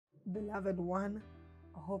Beloved one,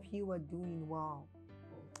 I hope you are doing well.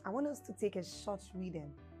 I want us to take a short reading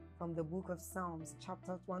from the book of Psalms,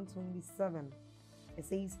 chapter 127. It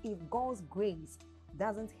says, if God's grace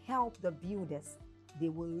doesn't help the builders, they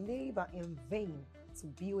will labor in vain to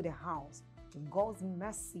build a house. If God's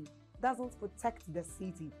mercy doesn't protect the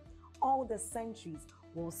city, all the centuries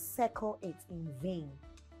will circle it in vain.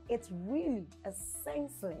 It's really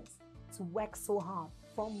senseless to work so hard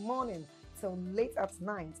from morning till late at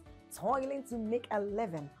night, toiling to make a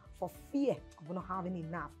living for fear of not having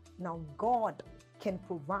enough. Now God can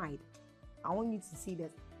provide. I want you to see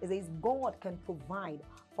this. It says God can provide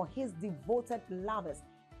for his devoted lovers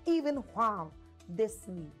even while they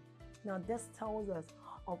sleep. Now this tells us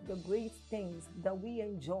of the great things that we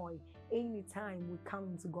enjoy anytime we come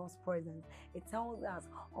into God's presence. It tells us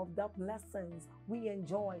of the blessings we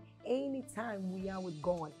enjoy anytime we are with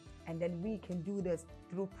God. And then we can do this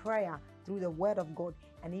through prayer, through the word of God,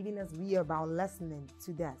 and even as we are about listening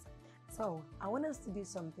to that. So I want us to do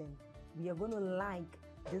something. We are going to like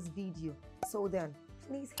this video. So then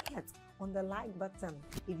please hit on the like button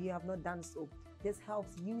if you have not done so. This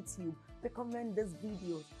helps YouTube recommend these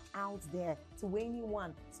videos out there to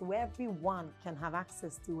anyone, so everyone can have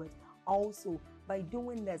access to it. Also, by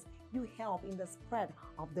doing this, you help in the spread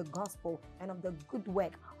of the gospel and of the good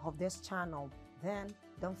work of this channel. Then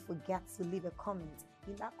don't forget to leave a comment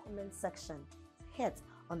in that comment section. Hit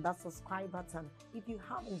on that subscribe button if you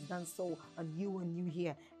haven't done so and you are new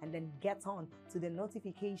here, and then get on to the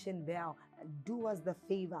notification bell and do us the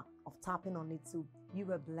favor of tapping on it too.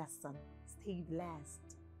 You are blessed. Stay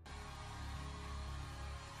blessed.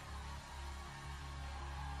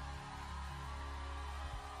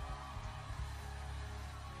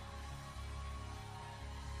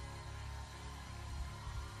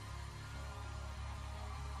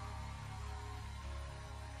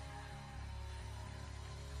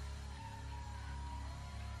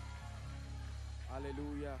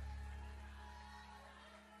 Hallelujah.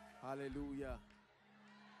 Hallelujah.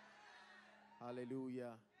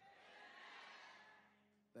 Hallelujah.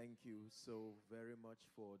 Thank you so very much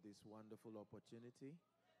for this wonderful opportunity.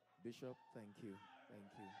 Bishop, thank you. Thank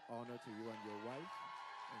you. Honor to you and your wife.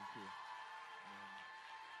 Thank you.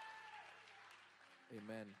 Amen.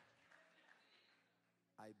 Amen.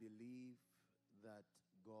 I believe that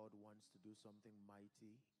God wants to do something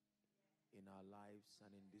mighty in our lives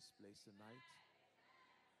and in this place tonight.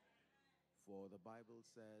 For the Bible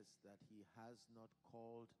says that he has not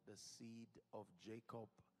called the seed of Jacob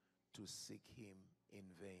to seek him in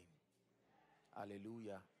vain.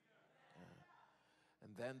 Hallelujah.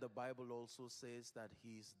 And then the Bible also says that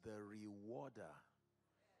he's the rewarder,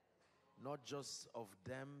 not just of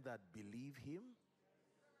them that believe him,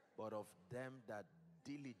 but of them that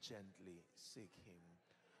diligently seek him.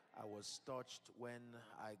 I was touched when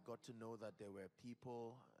I got to know that there were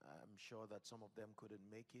people, I'm sure that some of them couldn't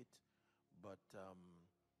make it, but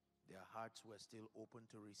their hearts were still open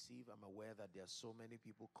to receive. I'm aware that there are so many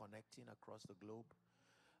people connecting across the globe,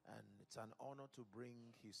 and it's an honor to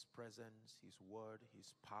bring his presence, his word,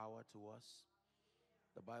 his power to us.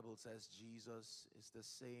 The Bible says Jesus is the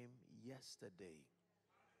same yesterday,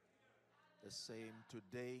 the same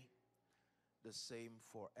today, the same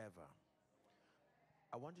forever.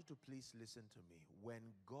 I want you to please listen to me. When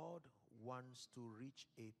God wants to reach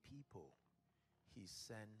a people, he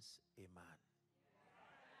sends a man.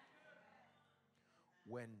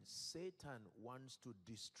 When Satan wants to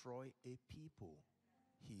destroy a people,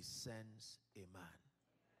 he sends a man.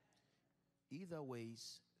 Either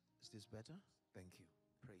ways, is this better? Thank you.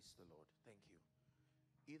 Praise the Lord. Thank you.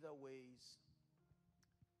 Either ways,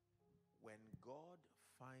 when God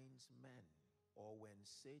finds men or when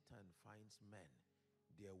Satan finds men,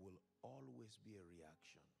 there will always be a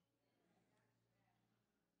reaction.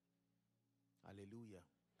 Hallelujah.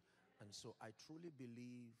 And so I truly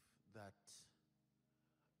believe that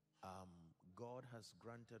God has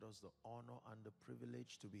granted us the honor and the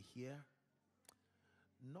privilege to be here,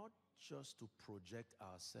 not just to project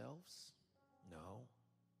ourselves, no,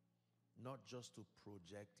 not just to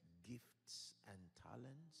project gifts and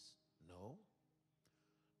talents, no,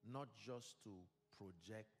 not just to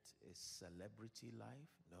project a celebrity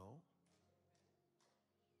life, no.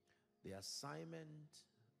 The assignment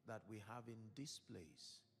that we have in this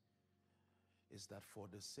place is that for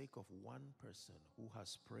the sake of one person who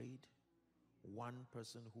has prayed, one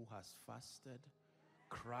person who has fasted,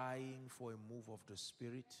 crying for a move of the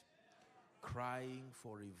Spirit, crying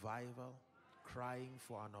for revival, crying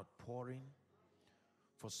for an outpouring.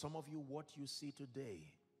 For some of you, what you see today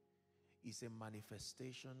is a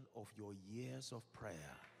manifestation of your years of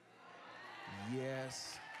prayer,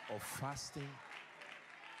 years of fasting,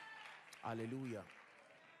 Hallelujah.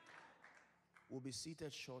 We'll be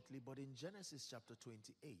seated shortly, but in Genesis chapter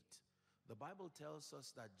 28, the Bible tells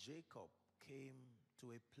us that Jacob came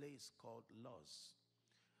to a place called Luz,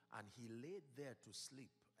 and he laid there to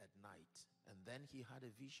sleep at night. And then he had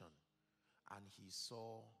a vision, and he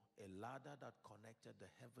saw a ladder that connected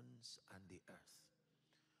the heavens and the earth.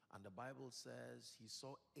 And the Bible says he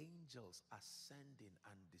saw angels ascending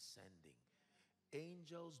and descending.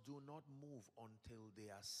 Angels do not move until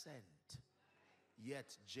they are sent.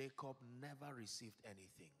 Yet Jacob never received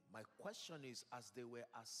anything. My question is, as they were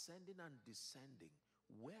ascending and descending,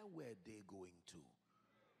 where were they going to?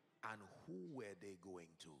 And who were they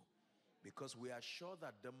going to? Because we are sure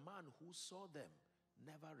that the man who saw them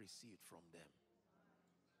never received from them.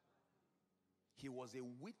 He was a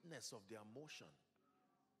witness of their motion,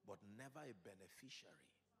 but never a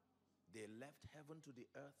beneficiary. They left heaven to the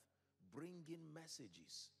earth, bringing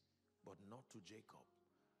messages, but not to Jacob.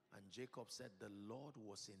 And Jacob said, the Lord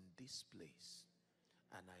was in this place,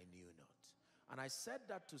 and I knew not. And I said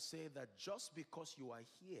that to say that just because you are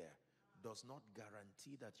here does not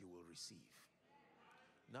guarantee that you will receive.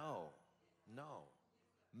 No, no.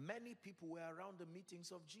 Many people were around the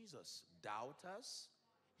meetings of Jesus. Doubters,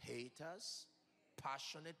 haters,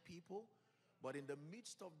 passionate people. But in the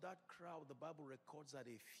midst of that crowd, the Bible records that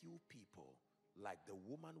a few people, like the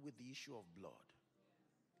woman with the issue of blood,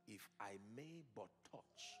 if I may but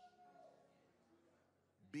touch.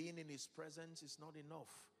 Being in his presence is not enough.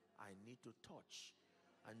 I need to touch.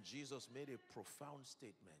 And Jesus made a profound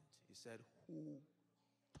statement. He said, who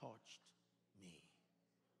touched me?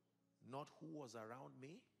 Not who was around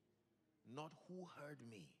me, not who heard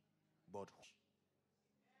me, but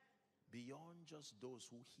beyond just those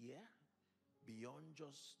who hear, beyond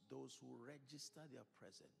just those who register their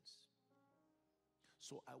presence.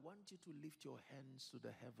 So I want you to lift your hands to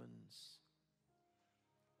the heavens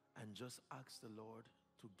and just ask the Lord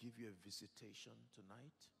to give you a visitation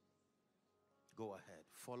tonight. Go ahead.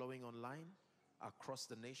 Following online across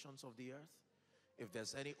the nations of the earth, if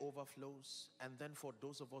there's any overflows, and then for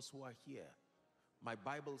those of us who are here, my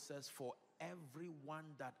Bible says, for everyone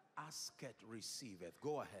that asketh receiveth.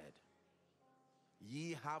 Go ahead.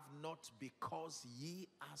 Ye have not because ye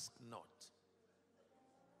ask not.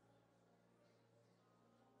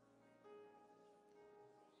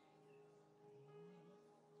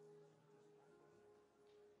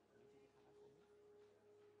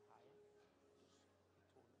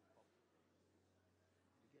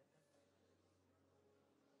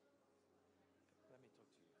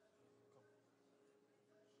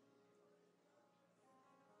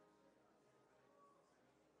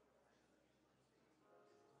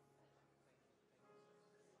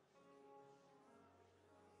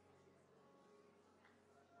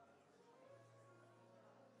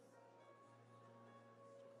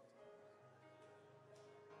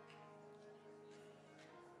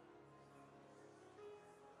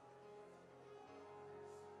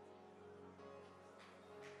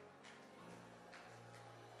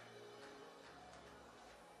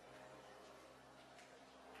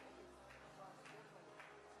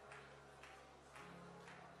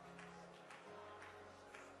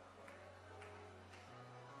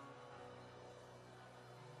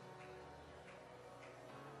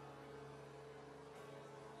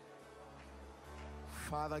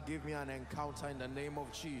 Father, give me an encounter in the name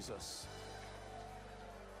of Jesus.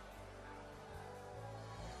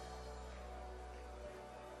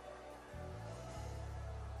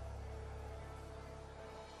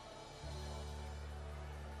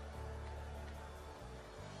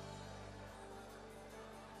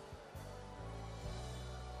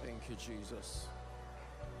 Thank you, Jesus.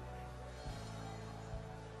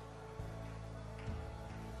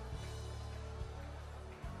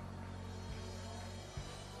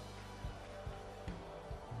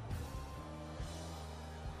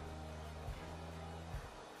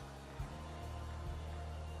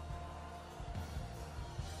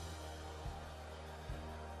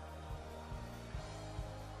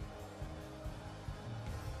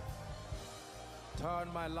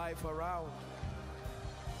 Turn my life around.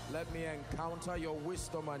 Let me encounter your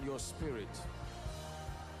wisdom and your spirit.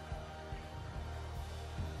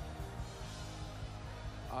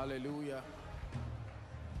 Hallelujah.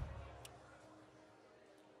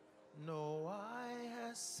 No eye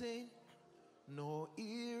has seen, no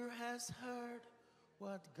ear has heard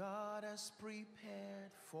what God has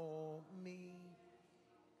prepared for me.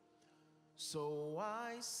 So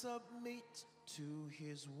I submit to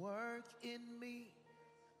his work in me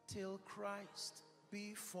till Christ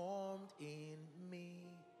be formed in me.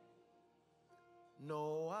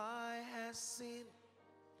 No eye has seen,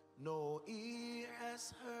 no ear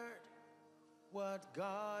has heard what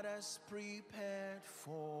God has prepared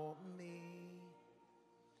for me.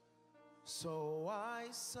 So I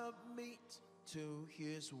submit to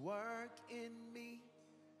his work in me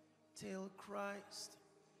till Christ.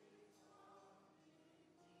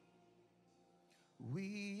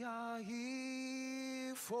 We are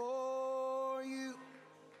here for you.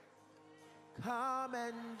 Come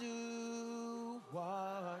and do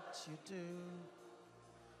what you do.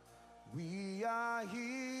 We are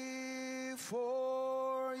here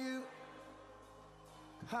for you.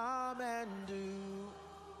 Come and do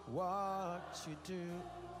what you do.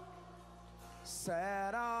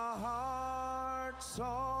 Set our hearts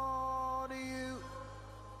on you,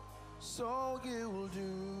 so you'll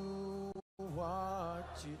do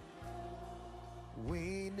what you do.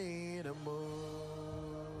 We need a move.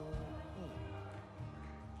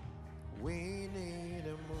 We need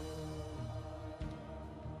a move.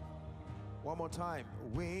 One more time.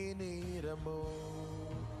 We need a move.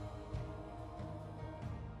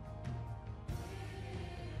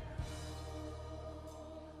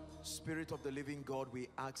 Spirit of the living God, we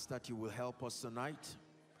ask that you will help us tonight.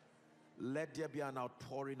 Let there be an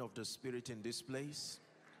outpouring of the Spirit in this place.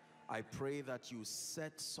 I pray that you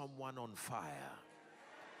set someone on fire.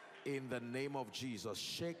 In the name of Jesus,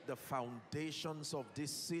 shake the foundations of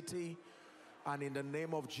this city. And in the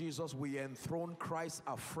name of Jesus, we enthrone Christ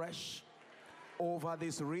afresh over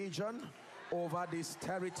this region, over this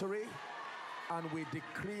territory. And we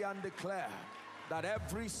decree and declare that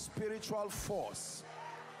every spiritual force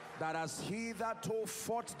that has hitherto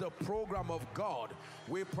fought the program of God,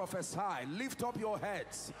 we prophesy, lift up your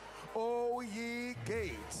heads, O ye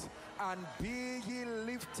gates, and be ye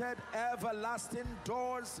lifted, everlasting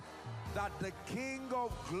doors, that the King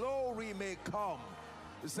of glory may come.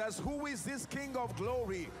 It says, who is this King of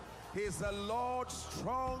glory? He is the Lord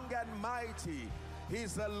strong and mighty. He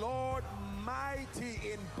is the Lord mighty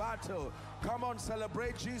in battle. Come on,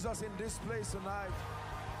 celebrate Jesus in this place tonight.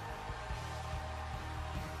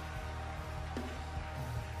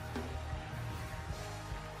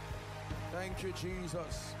 Thank you,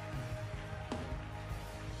 Jesus.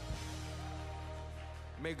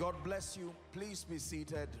 May God bless you. Please be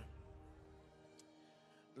seated.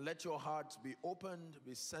 Let your hearts be opened,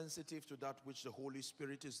 be sensitive to that which the Holy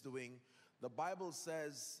Spirit is doing. The Bible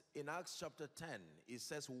says in Acts chapter 10, it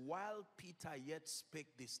says, while Peter yet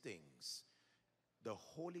spake these things, the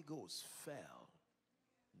Holy Ghost fell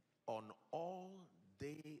on all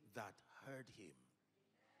they that heard him.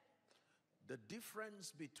 The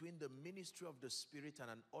difference between the ministry of the Spirit and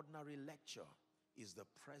an ordinary lecture is the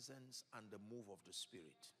presence and the move of the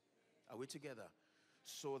Spirit. Are we together?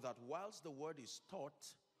 So that whilst the word is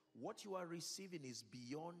taught, what you are receiving is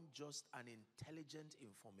beyond just an intelligent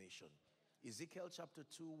information. Ezekiel chapter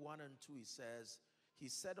 2, 1 and 2, he says, he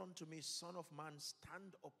said unto me, Son of man,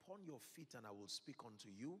 stand upon your feet and I will speak unto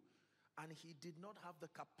you. And he did not have the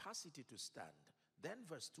capacity to stand. Then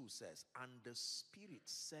verse 2 says, and the Spirit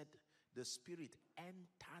said, the Spirit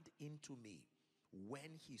entered into me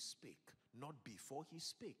when he spake, not before he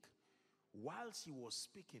spake. Whilst he was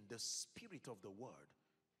speaking, the Spirit of the word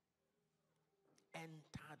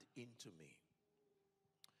entered into me.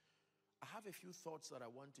 I have a few thoughts that I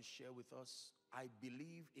want to share with us. I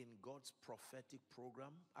believe in God's prophetic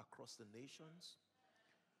program across the nations.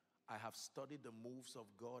 I have studied the moves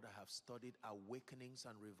of God. I have studied awakenings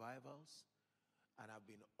and revivals. And I've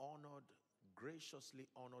been honored, graciously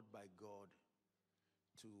honored by God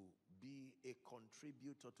to be a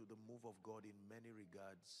contributor to the move of God in many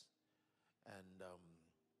regards. And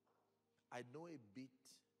I know a bit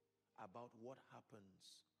about what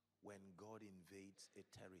happens when God invades a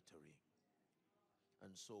territory.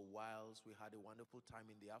 And so whilst we had a wonderful time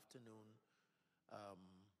in the afternoon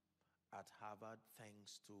at Harvard,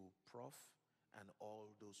 thanks to Prof and all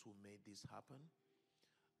those who made this happen,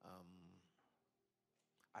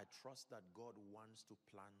 I trust that God wants to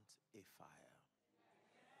plant a fire.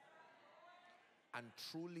 And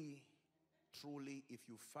truly, truly, if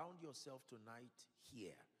you found yourself tonight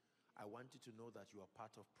here, I want you to know that you are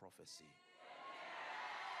part of prophecy.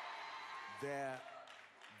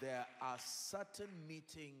 There are certain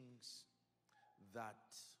meetings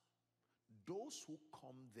that those who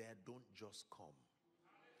come there don't just come.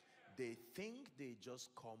 They think they just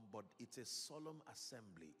come, but it's a solemn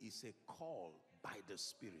assembly. It's a call by the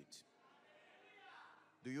Spirit.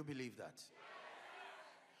 Do you believe that?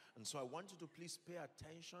 And so I want you to please pay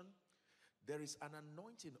attention. There is an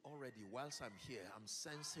anointing already. Whilst I'm here, I'm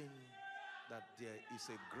sensing that there is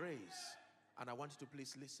a grace. And I want you to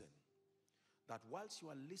please listen. That whilst you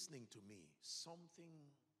are listening to me, something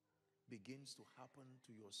begins to happen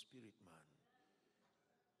to your spirit man.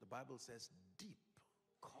 The Bible says deep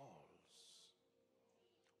calls.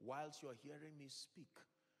 Whilst you're hearing me speak,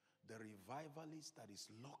 the revivalist that is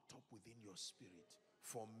locked up within your spirit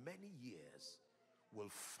for many years will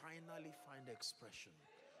finally find expression.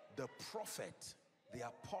 The prophet, the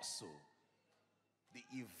apostle, the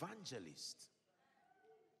evangelist.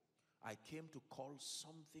 I came to call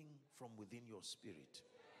something from within your spirit.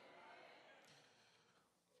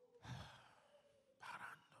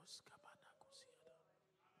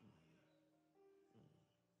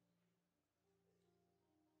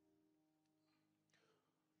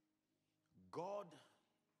 God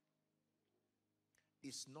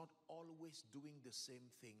is not always doing the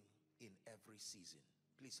same thing in every season.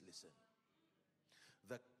 Please listen.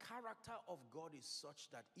 The character of God is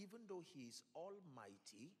such that even though he is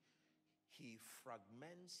almighty, he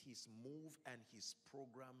fragments his move and his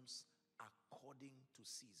programs according to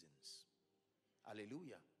seasons.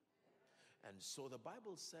 Hallelujah. And so the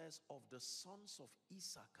Bible says of the sons of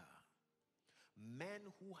Issachar, men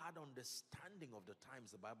who had understanding of the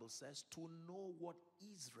times, the Bible says, to know what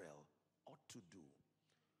Israel ought to do.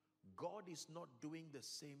 God is not doing the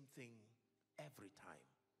same thing every time.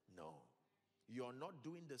 No. You're not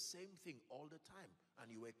doing the same thing all the time, and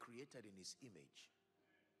you were created in his image.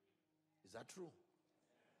 Is that true?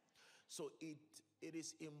 So it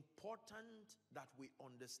is important that we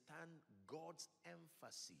understand God's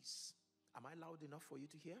emphasis. Am I loud enough for you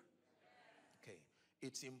to hear? Okay.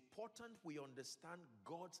 It's important we understand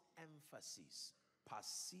God's emphasis per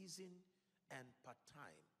season and per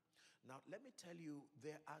time. Now, let me tell you,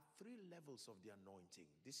 there are 3 levels of the anointing.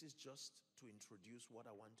 This is just to introduce what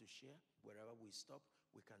I want to share. Wherever we stop,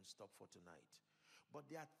 we can stop for tonight. But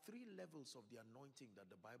there are 3 levels of the anointing that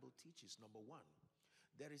the Bible teaches. Number 1,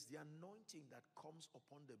 there is the anointing that comes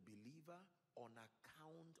upon the believer on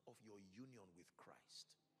account of your union with Christ.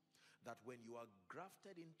 That when you are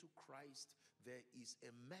grafted into Christ, there is a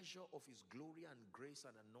measure of his glory and grace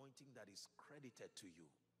and anointing that is credited to you.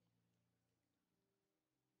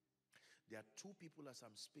 There are 2 people as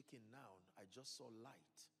I'm speaking now. I just saw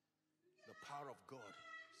light. The power of God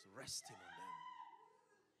is resting on them.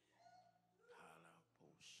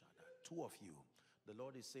 2 of you. The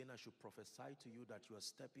Lord is saying I should prophesy to you that you are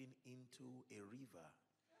stepping into a river.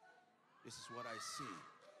 This is what I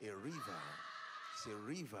see. A river. It's a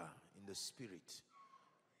river in the spirit.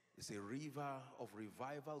 It's a river of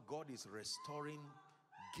revival. God is restoring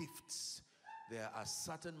gifts. There are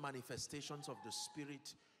certain manifestations of the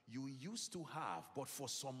spirit you used to have, but for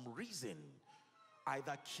some reason,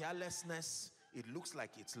 either carelessness, it looks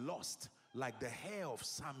like it's lost, like the hair of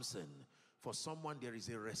Samson. For someone, there is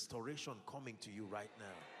a restoration coming to you right now.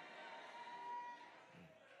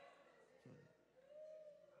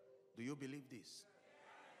 Do you believe this?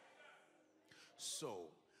 So,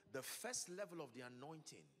 the first level of the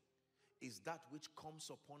anointing is that which comes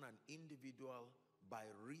upon an individual by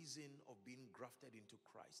reason of being grafted into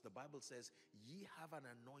Christ. The Bible says, ye have an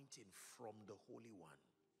anointing from the Holy One.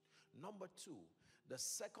 Number 2, the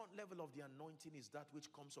second level of the anointing is that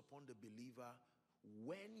which comes upon the believer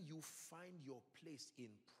when you find your place in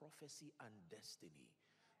prophecy and destiny.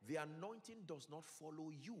 The anointing does not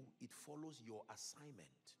follow you, it follows your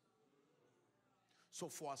assignment. So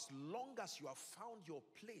for as long as you have found your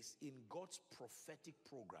place in God's prophetic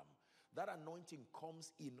program, that anointing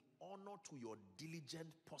comes in honor to your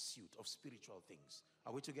diligent pursuit of spiritual things.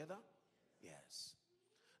 Are we together? Yes.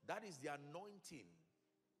 That is the anointing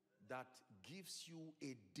that gives you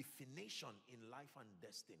a definition in life and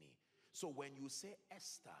destiny. So when you say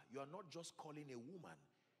Esther, you are not just calling a woman,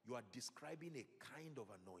 you are describing a kind of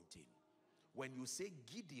anointing. When you say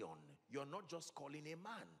Gideon, you are not just calling a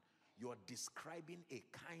man, you are describing a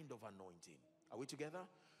kind of anointing. Are we together?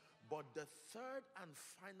 But the third and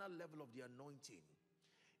final level of the anointing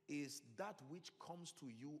is that which comes to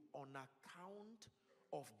you on account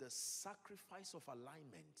of the sacrifice of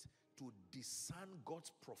alignment to discern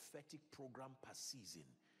God's prophetic program per season.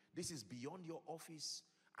 This is beyond your office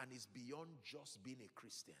and is beyond just being a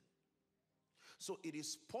Christian. So it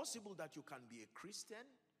is possible that you can be a Christian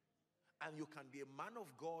and you can be a man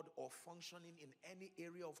of God or functioning in any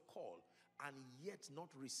area of call and yet not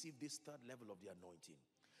receive this third level of the anointing.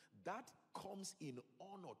 That comes in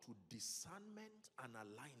honor to discernment and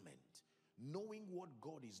alignment, knowing what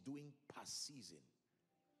God is doing per season.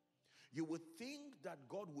 You would think that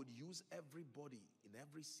God would use everybody in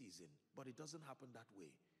every season, but it doesn't happen that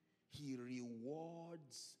way. He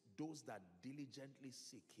rewards those that diligently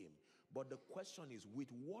seek him. But the question is, with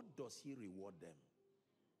what does he reward them?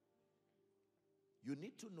 You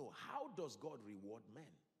need to know, how does God reward men?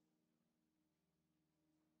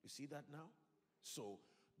 You see that now? So,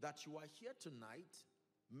 that you are here tonight,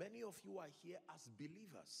 Many of you are here as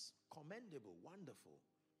believers. Commendable, wonderful.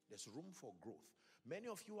 There's room for growth. Many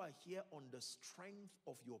of you are here on the strength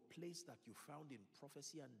of your place that you found in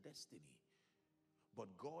prophecy and destiny.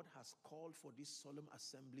 But God has called for this solemn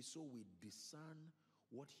assembly so we discern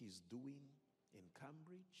what he's doing in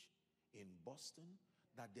Cambridge, in Boston,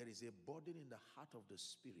 that there is a burden in the heart of the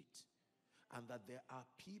Spirit, and that there are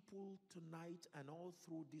people tonight and all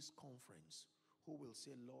through this conference who will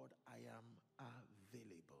say, Lord, I am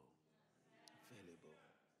available. Available.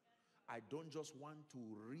 I don't just want to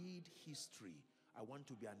read history. I want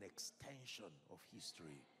to be an extension of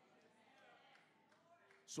history.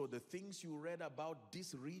 So the things you read about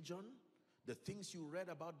this region, the things you read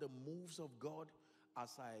about the moves of God,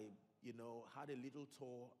 as I, had a little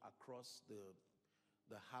tour across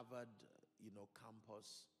the Harvard,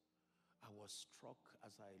 campus, I was struck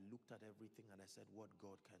as I looked at everything and I said, what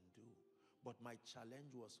God can do. But my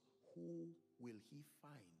challenge was, who will he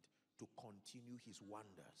find to continue his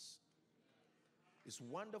wonders? It's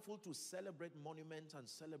wonderful to celebrate monuments and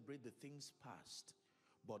celebrate the things past.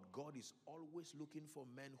 But God is always looking for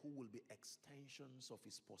men who will be extensions of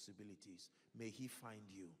his possibilities. May he find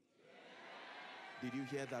you. Did you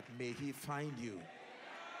hear that? May he find you.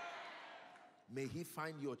 May he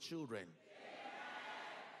find your children.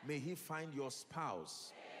 May he find your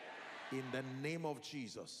spouse. In the name of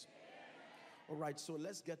Jesus. All right, so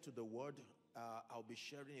let's get to the word. I'll be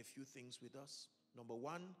sharing a few things with us. Number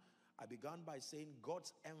one, I began by saying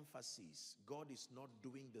God's emphasis. God is not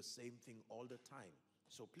doing the same thing all the time.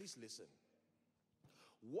 So please listen.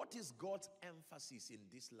 What is God's emphasis in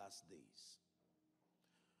these last days?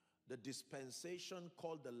 The dispensation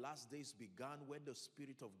called the last days began when the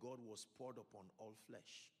Spirit of God was poured upon all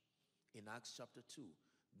flesh. In Acts chapter 2,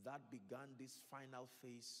 that began this final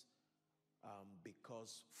phase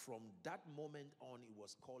because from that moment on, it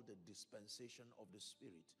was called the dispensation of the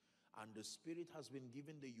Spirit. And the Spirit has been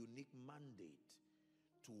given the unique mandate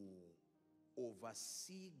to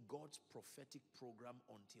oversee God's prophetic program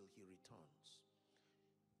until he returns.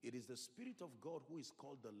 It is the Spirit of God who is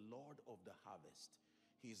called the Lord of the harvest.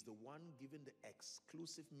 He is the one given the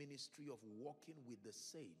exclusive ministry of walking with the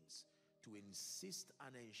saints to insist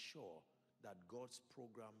and ensure that God's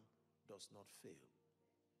program does not fail.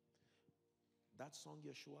 That song,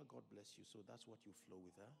 Yeshua, God bless you. So that's what you flow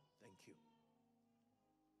with, huh? Thank you.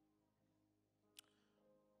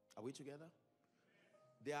 Are we together?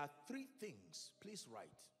 There are three things, please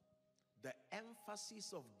write. The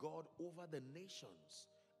emphasis of God over the nations,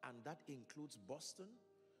 and that includes Boston,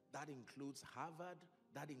 that includes Harvard,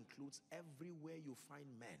 that includes everywhere you find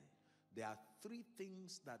men. There are three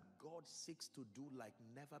things that God seeks to do like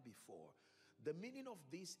never before. The meaning of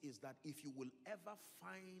this is that if you will ever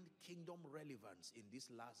find kingdom relevance in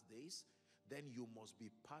these last days, then you must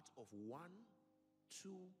be part of one,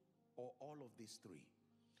 two, or all of these three.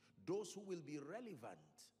 Those who will be relevant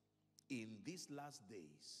in these last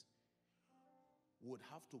days would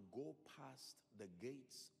have to go past the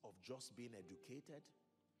gates of just being educated,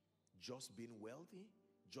 just being wealthy,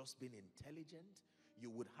 just being intelligent.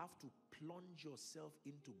 You would have to plunge yourself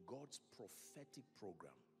into God's prophetic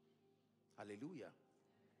program. Hallelujah.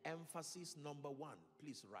 Emphasis number one,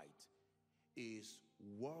 please write, is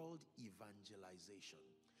world evangelization.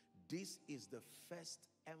 This is the first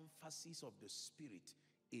emphasis of the Spirit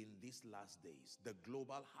in these last days. The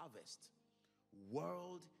global harvest.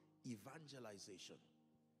 World evangelization.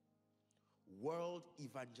 World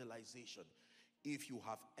evangelization. If you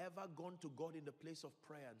have ever gone to God in the place of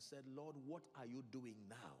prayer and said, Lord, what are you doing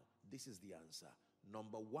now? This is the answer.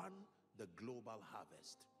 Number one, the global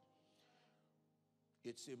harvest.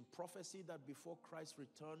 It's in prophecy that before Christ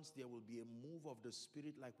returns, there will be a move of the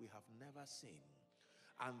Spirit like we have never seen.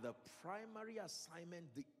 And the primary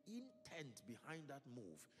assignment, the intent behind that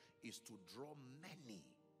move is to draw many,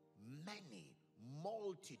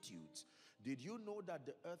 multitudes. Did you know that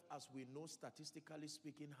the earth, as we know statistically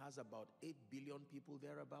speaking, has about 8 billion people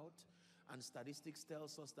thereabout? And statistics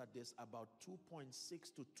tells us that there's about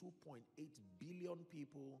 2.6 to 2.8 billion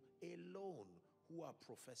people alone who are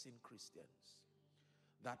professing Christians.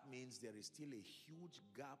 That means there is still a huge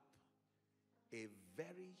gap, a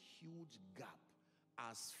very huge gap,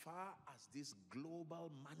 as far as this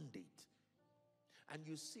global mandate. And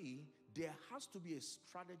you see, there has to be a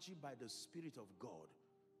strategy by the Spirit of God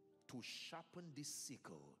to sharpen this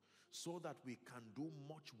sickle so that we can do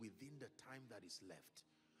much within the time that is left.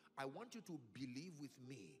 I want you to believe with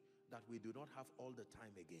me that we do not have all the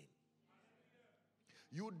time again.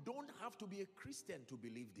 You don't have to be a Christian to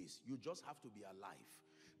believe this. You just have to be alive.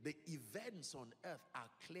 The events on earth are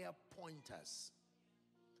clear pointers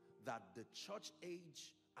that the church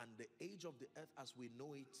age and the age of the earth as we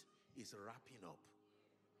know it is wrapping up.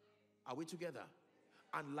 Are we together?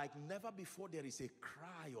 And like never before, there is a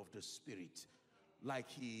cry of the Spirit. Like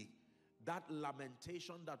that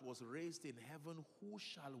lamentation that was raised in heaven, who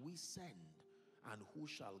shall we send and who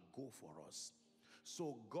shall go for us?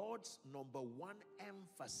 So God's number one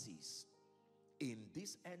emphasis in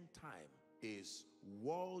this end time is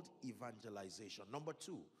world evangelization. Number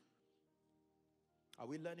two, are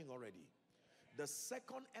we learning already? The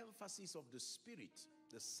second emphasis of the Spirit,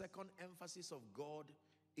 the second emphasis of God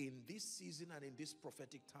in this season and in this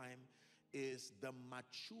prophetic time is the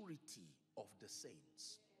maturity of the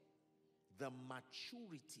saints. The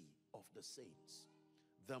maturity of the saints.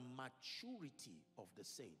 The maturity of the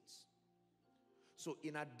saints. So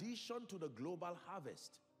in addition to the global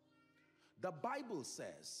harvest, the Bible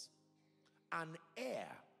says, an heir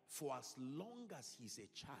for as long as he's a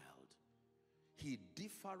child, he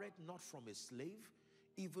differeth not from a slave,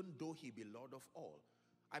 even though he be Lord of all.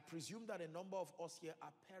 I presume that a number of us here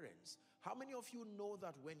are parents. How many of you know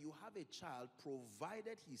that when you have a child,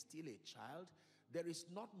 provided he's still a child, there is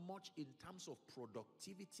not much in terms of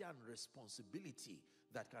productivity and responsibility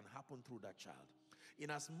that can happen through that child? In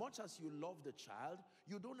as much as you love the child,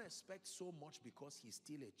 you don't expect so much because he's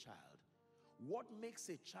still a child. What makes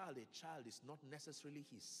a child is not necessarily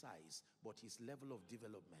his size, but his level of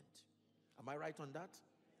development. Am I right on that?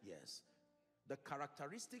 Yes. The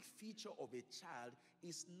characteristic feature of a child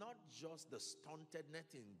is not just the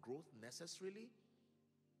stuntedness in growth necessarily,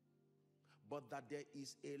 but that there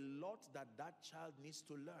is a lot that child needs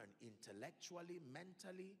to learn intellectually,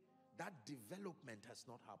 mentally. That development has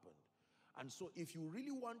not happened. And so if you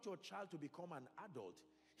really want your child to become an adult,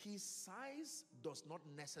 his size does not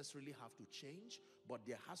necessarily have to change, but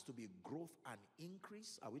there has to be growth and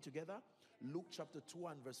increase. Are we together? Luke chapter 2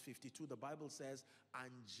 and verse 52, the Bible says, and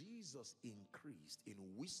Jesus increased in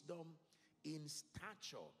wisdom, in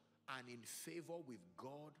stature, and in favor with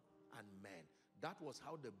God and men. That was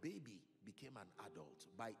how the baby became an adult,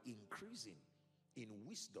 by increasing in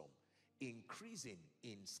wisdom, increasing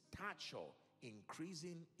in stature,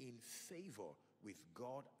 increasing in favor with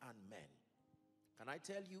God and men. Can I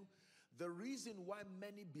tell you, the reason why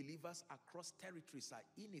many believers across territories are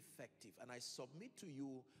ineffective, and I submit to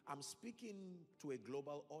you, I'm speaking to a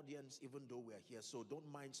global audience even though we're here, so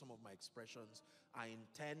don't mind some of my expressions. I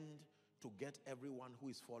intend to get everyone who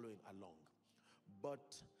is following along.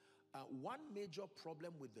 But one major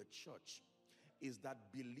problem with the church is that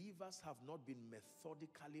believers have not been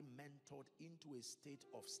methodically mentored into a state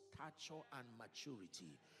of stature and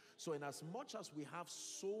maturity. So in as much as we have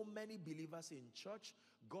so many believers in church,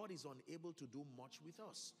 God is unable to do much with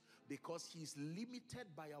us because he's limited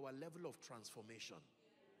by our level of transformation.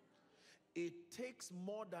 It takes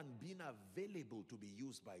more than being available to be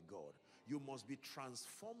used by God. You must be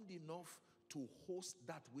transformed enough to host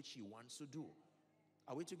that which he wants to do.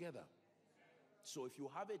 Are we together? So if you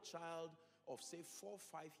have a child of say 4 or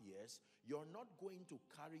 5 years, you're not going to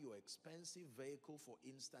carry your expensive vehicle, for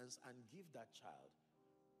instance, and give that child.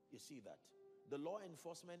 You see that? The law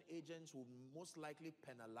enforcement agents will most likely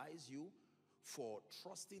penalize you for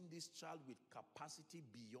trusting this child with capacity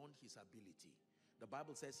beyond his ability. The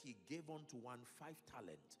Bible says he gave unto one 5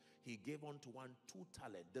 talents. He gave unto one 2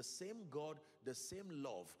 talents. The same God, the same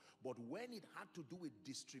love. But when it had to do with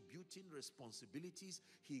distributing responsibilities,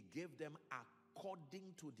 he gave them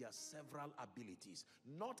according to their several abilities,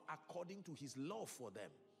 not according to his love for them.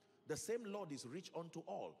 The same Lord is rich unto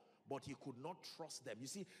all, but he could not trust them. You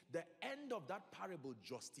see, the end of that parable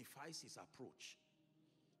justifies his approach.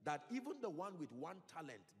 That even the one with 1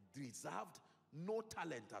 talent deserved no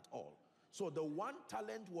talent at all. So the 1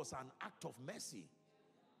 talent was an act of mercy.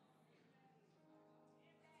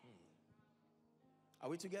 Are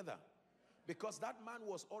we together? Because that man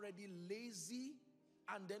was already lazy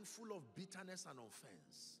and then full of bitterness and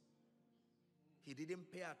offense. He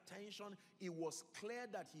didn't pay attention. It was clear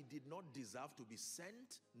that he did not deserve to be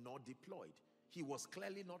sent nor deployed. He was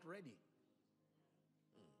clearly not ready.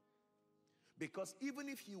 Because even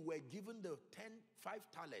if he were given the 5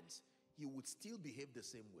 talents, he would still behave the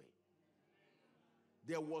same way.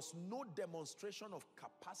 There was no demonstration of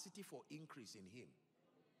capacity for increase in him.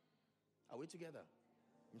 Are we together?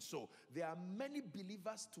 And so there are many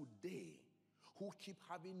believers today who keep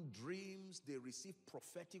having dreams. They receive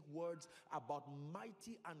prophetic words about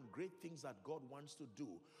mighty and great things that God wants to do.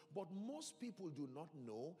 But most people do not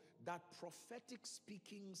know that prophetic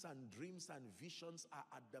speakings and dreams and visions are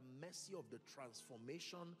at the mercy of the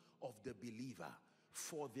transformation of the believer.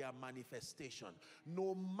 for their manifestation.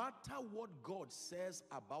 No matter what God says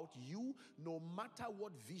about you, no matter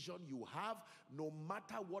what vision you have, no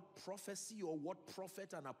matter what prophecy or what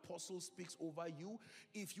prophet and apostle speaks over you,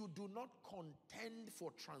 if you do not contend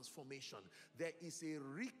for transformation, there is a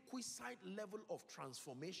requisite level of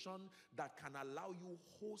transformation that can allow you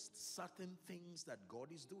host certain things that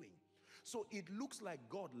God is doing. So it looks like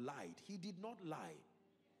God lied. He did not lie.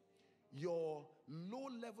 Your low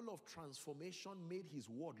level of transformation made his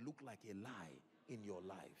word look like a lie in your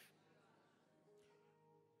life.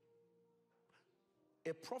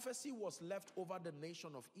 A prophecy was left over the nation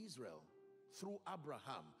of Israel through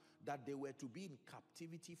Abraham that they were to be in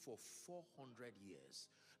captivity for 400 years.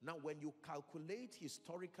 Now, when you calculate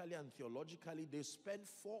historically and theologically, they spent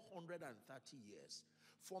 430 years.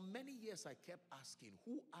 For many years, I kept asking,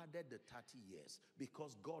 who added the 30 years?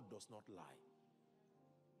 Because God does not lie.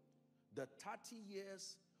 The 30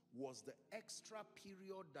 years was the extra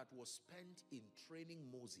period that was spent in training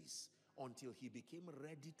Moses until he became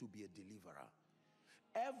ready to be a deliverer.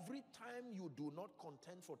 Every time you do not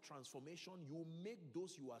contend for transformation, you make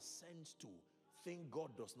those you are sent to think God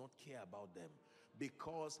does not care about them,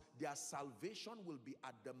 because their salvation will be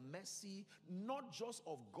at the mercy not just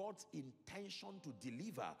of God's intention to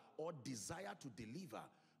deliver or desire to deliver,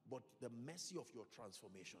 but the mercy of your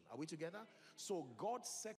transformation. Are we together? So God's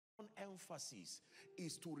second emphasis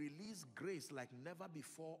is to release grace like never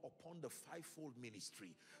before upon the fivefold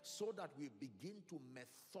ministry, so that we begin to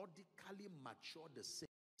methodically mature the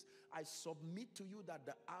saints. I submit to you that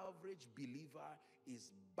the average believer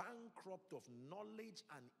is bankrupt of knowledge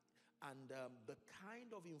and the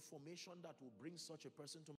kind of information that will bring such a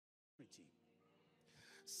person to maturity.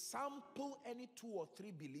 Sample any 2 or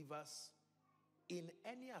 3 believers in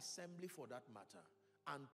any assembly for that matter,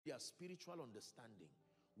 and their spiritual understanding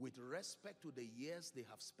with respect to the years they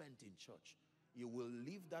have spent in church. You will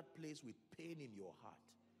leave that place with pain in your heart.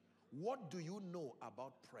 What do you know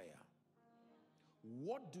about prayer?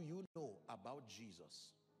 What do you know about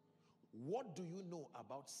Jesus? What do you know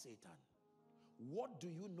about Satan? What do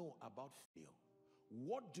you know about failure?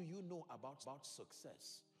 What do you know about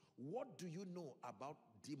success? What do you know about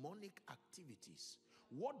demonic activities?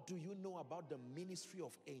 What do you know about the ministry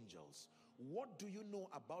of angels? What do you know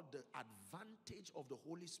about the advantage of the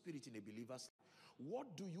Holy Spirit in a believer's life?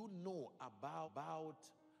 What do you know about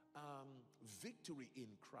victory in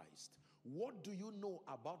Christ? What do you know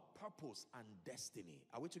about purpose and destiny?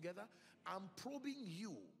 Are we together? I'm probing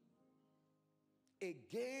you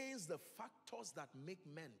against the factors that make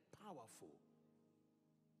men powerful.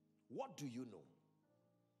 What do you know?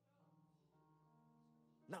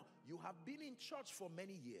 Now, you have been in church for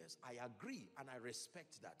many years. I agree and I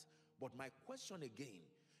respect that. But my question again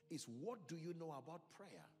is, what do you know about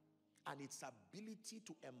prayer and its ability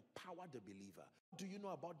to empower the believer? What do you know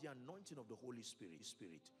about the anointing of the Holy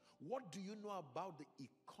Spirit? What do you know about the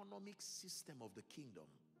economic system of the kingdom?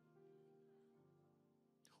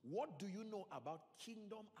 What do you know about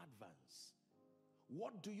kingdom advance?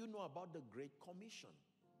 What do you know about the Great Commission?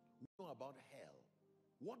 What do you know about hell?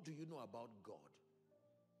 What do you know about God?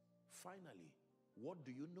 Finally, what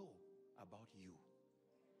do you know about you?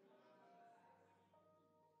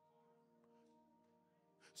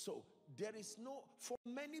 So there is no, for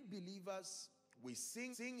many believers, we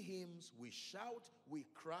sing hymns, we shout, we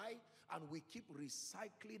cry, and we keep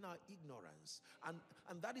recycling our ignorance.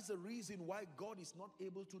 And that is the reason why God is not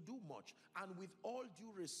able to do much. And with all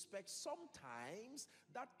due respect, sometimes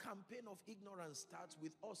that campaign of ignorance starts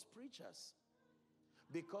with us preachers,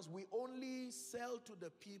 because we only sell to the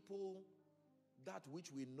people that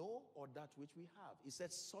which we know or that which we have. He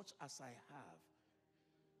said, such as I have.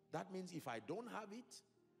 That means if I don't have it,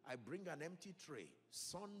 I bring an empty tray,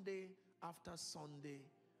 Sunday after Sunday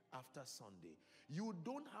after Sunday. You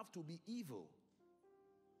don't have to be evil.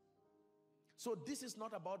 So this is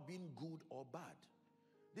not about being good or bad.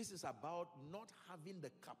 This is about not having the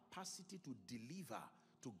capacity to deliver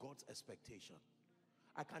to God's expectation.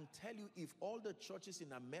 I can tell you, if all the churches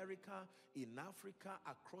in America, in Africa,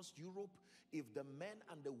 across Europe, if the men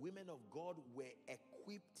and the women of God were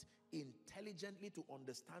equipped intelligently to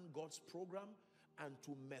understand God's program and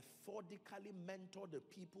to methodically mentor the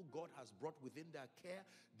people God has brought within their care,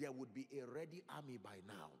 there would be a ready army by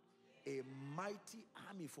now, a mighty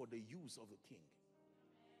army for the use of the king.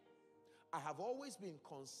 I have always been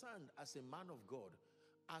concerned as a man of God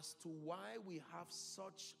as to why we have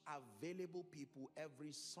such available people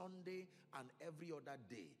every Sunday and every other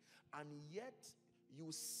day, and yet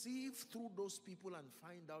you sieve through those people and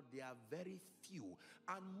find out they are very few.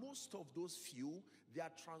 And most of those few, their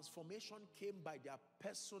transformation came by their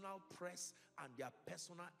personal press and their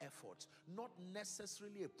personal efforts, not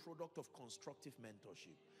necessarily a product of constructive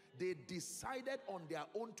mentorship. They decided on their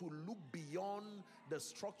own to look beyond the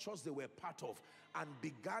structures they were part of and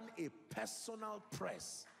began a personal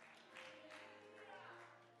press.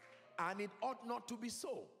 And it ought not to be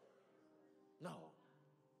so. Now,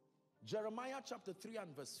 Jeremiah chapter 3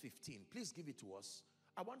 and verse 15. Please give it to us.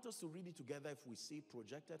 I want us to read it together if we see it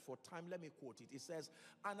projected. For time, let me quote it. It says,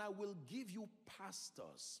 "And I will give you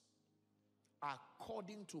pastors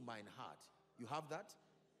according to mine heart." You have that?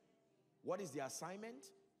 What is the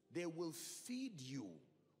assignment? They will feed you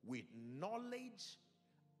with knowledge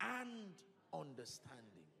and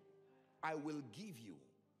understanding. I will give you.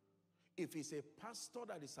 If it's a pastor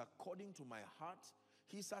that is according to my heart,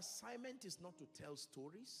 his assignment is not to tell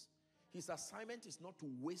stories. His assignment is not to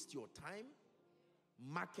waste your time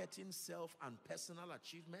marketing self and personal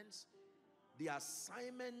achievements. The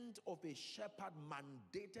assignment of a shepherd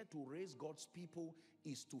mandated to raise God's people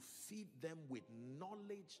is to feed them with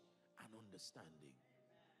knowledge and understanding.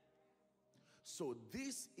 So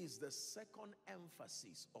this is the second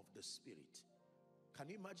emphasis of the Spirit. Can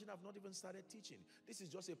you imagine? I've not even started teaching. This is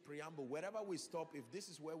just a preamble. Wherever we stop, if this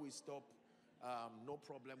is where we stop, no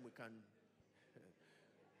problem, we can.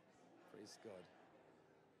 Praise God.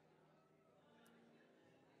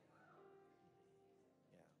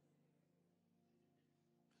 Yeah.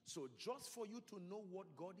 So just for you to know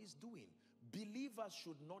what God is doing, believers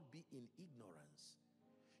should not be in ignorance.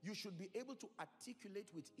 You should be able to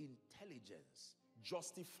articulate with intelligence,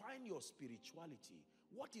 justifying your spirituality.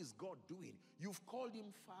 What is God doing? You've called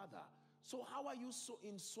him Father. So how are you so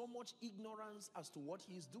in so much ignorance as to what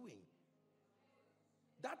he is doing?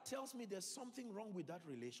 That tells me there's something wrong with that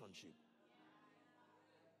relationship.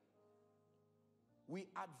 We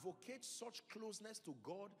advocate such closeness to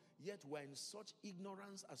God, yet we're in such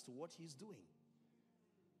ignorance as to what he's doing.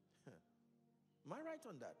 Am I right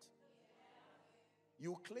on that?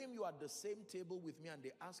 You claim you are at the same table with me and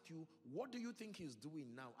they ask you, what do you think he's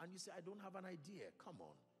doing now? And you say, I don't have an idea. Come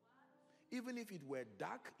on. Even if it were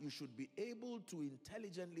dark, you should be able to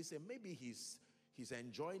intelligently say, maybe he's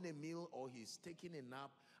enjoying a meal or he's taking a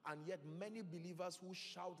nap. And yet many believers who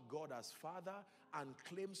shout God as Father and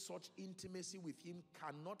claim such intimacy with him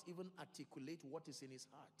cannot even articulate what is in his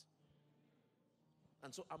heart.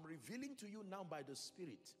 And so I'm revealing to you now by the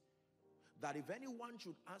Spirit that if anyone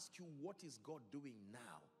should ask you what is God doing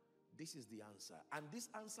now, this is the answer. And this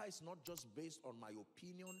answer is not just based on my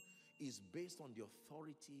opinion, it's based on the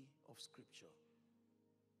authority of Scripture.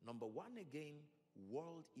 Number one again,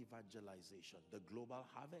 world evangelization, the global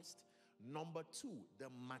harvest. Number two, the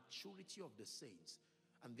maturity of the saints.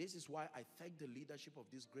 And this is why I thank the leadership of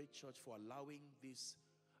this great church for allowing this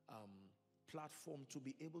platform to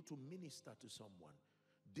be able to minister to someone.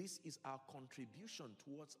 This is our contribution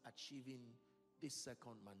towards achieving this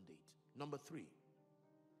second mandate. Number three,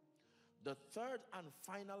 the third and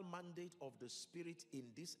final mandate of the Spirit in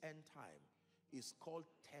this end time is called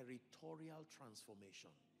territorial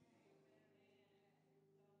transformation.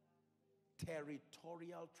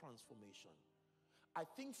 Territorial transformation. I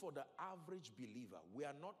think for the average believer, we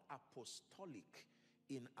are not apostolic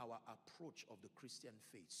in our approach of the Christian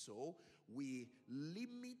faith. So we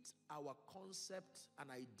limit our concept and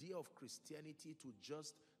idea of Christianity to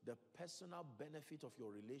just the personal benefit of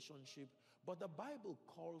your relationship. But the Bible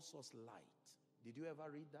calls us light. Did you ever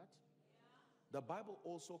read that? Yeah. The Bible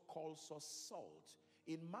also calls us salt.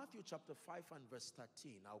 In Matthew chapter 5 and verse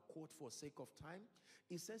 13, I'll quote for sake of time,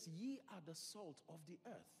 it says, "Ye are the salt of the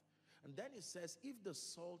earth." And then it says, if the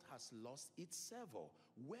salt has lost its savor,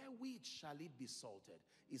 wherewith shall it be salted?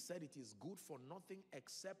 He said it is good for nothing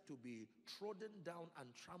except to be trodden down and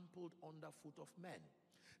trampled underfoot of men.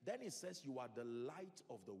 Then it says you are the light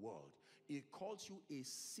of the world. It calls you a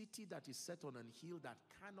city that is set on an hill that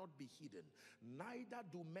cannot be hidden. Neither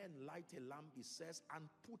do men light a lamp, it says, and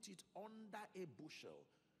put it under a bushel,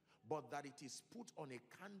 but that it is put on a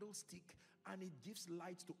candlestick, and it gives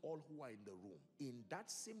light to all who are in the room. In that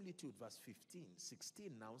similitude, verse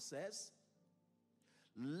 16 now says,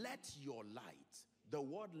 let your light. The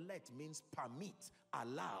word let means permit,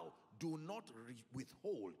 allow, do not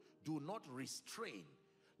withhold, do not restrain.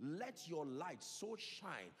 Let your light so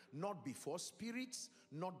shine, not before spirits,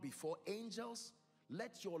 not before angels.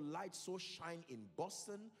 Let your light so shine in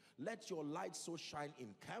Boston. Let your light so shine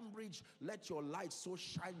in Cambridge. Let your light so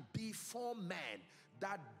shine before men,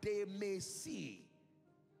 that they may see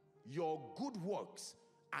your good works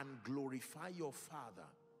and glorify your Father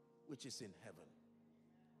which is in heaven.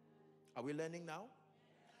 Are we learning now?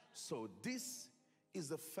 So this is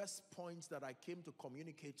the first point that I came to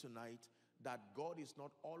communicate tonight, that God is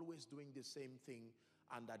not always doing the same thing,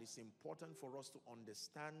 and that it's important for us to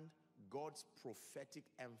understand God's prophetic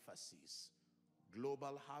emphasis.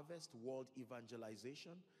 Global harvest, world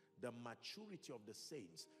evangelization, the maturity of the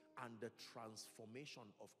saints, and the transformation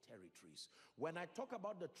of territories. When I talk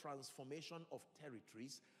about the transformation of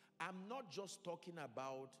territories, I'm not just talking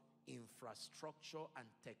about infrastructure and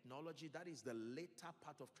technology. That is the later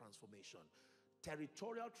part of transformation.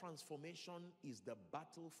 Territorial transformation is the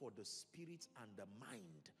battle for the spirit and the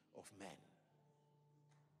mind of men.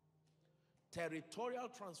 Territorial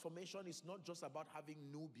transformation is not just about having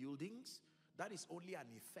new buildings. That is only an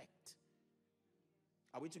effect.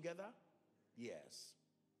 Are we together? Yes.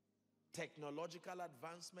 Technological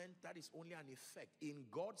advancement, that is only an effect. In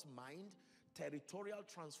God's mind, territorial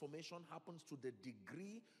transformation happens to the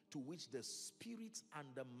degree to which the spirits and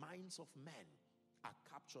the minds of men are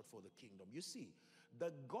captured for the kingdom. You see,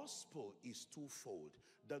 the gospel is twofold.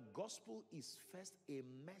 The gospel is first a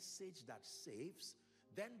message that saves,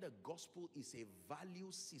 then the gospel is a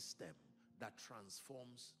value system that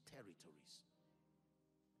transforms territories.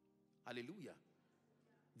 Hallelujah.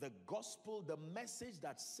 The gospel, the message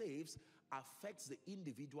that saves, affects the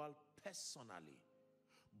individual personally.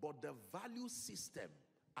 But the value system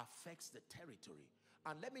affects the territory.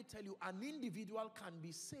 And let me tell you, an individual can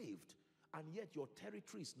be saved, and yet your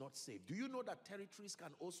territory is not saved. Do you know that territories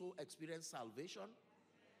can also experience salvation?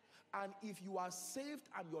 And if you are saved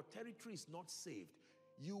and your territory is not saved,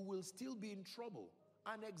 you will still be in trouble.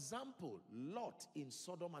 An example, Lot in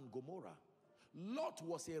Sodom and Gomorrah. Lot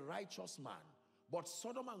was a righteous man, but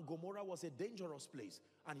Sodom and Gomorrah was a dangerous place,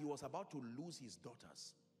 and he was about to lose his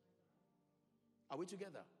daughters. Are we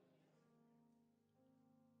together?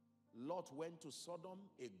 Lot went to Sodom,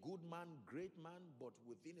 a good man, great man, but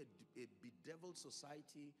within a bedeviled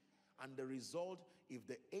society. And the result, if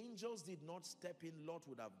the angels did not step in, Lot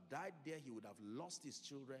would have died there. He would have lost his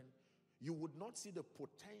children. You would not see the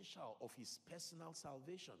potential of his personal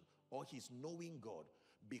salvation or his knowing God,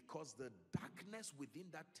 because the darkness within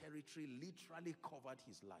that territory literally covered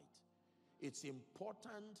his light. It's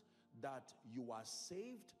important that you are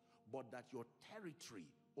saved, but that your territory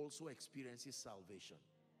also experiences salvation.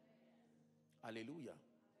 Hallelujah.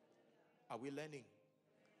 Are we learning?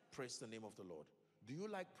 Praise the name of the Lord. Do you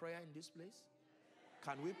like prayer in this place?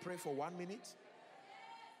 Can we pray for 1 minute?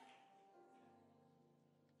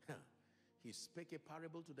 He spake a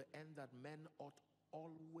parable to the end that men ought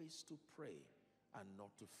always to pray and not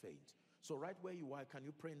to faint. So right where you are, can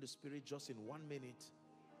you pray in the spirit just in 1 minute,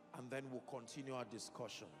 and then we'll continue our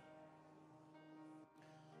discussion.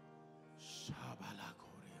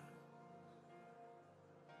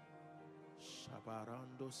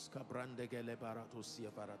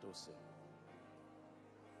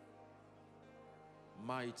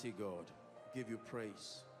 Mighty God, give you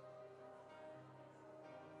praise.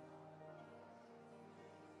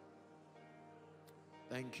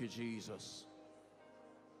 Thank you, Jesus.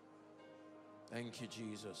 Thank you,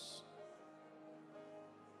 Jesus.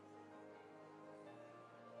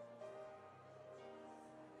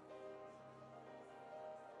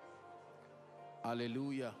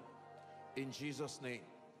 Hallelujah. In Jesus' name.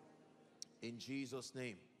 In Jesus'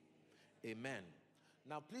 name. Amen.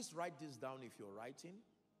 Now please write this down if you're writing.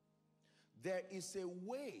 There is a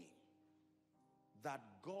way that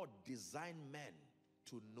God designed men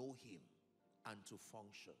to know him and to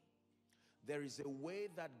function. There is a way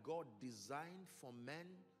that God designed for men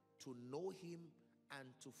to know him and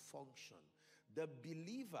to function. The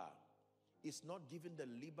believer is not given the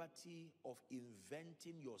liberty of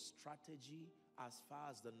inventing your strategy as far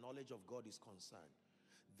as the knowledge of God is concerned.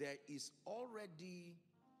 There is already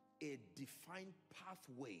a defined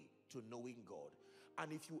pathway to knowing God.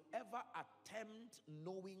 And if you ever attempt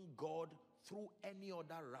knowing God through any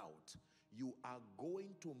other route, you are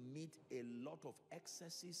going to meet a lot of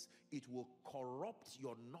excesses. It will corrupt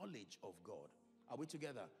your knowledge of God. Are we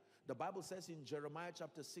together? The Bible says in Jeremiah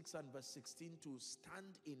chapter 6 and verse 16 to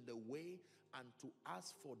stand in the way and to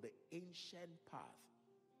ask for the ancient path.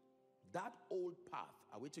 That old path,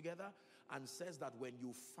 are we together? And says that when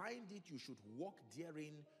you find it, you should walk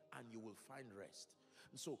therein and you will find rest.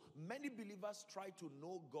 And so many believers try to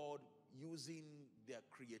know God using their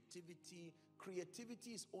creativity.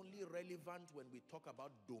 Creativity is only relevant when we talk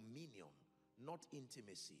about dominion, not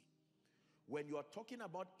intimacy. When you are talking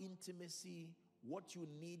about intimacy, what you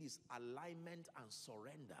need is alignment and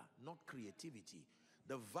surrender, not creativity.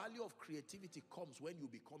 The value of creativity comes when you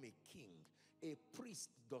become a king. A priest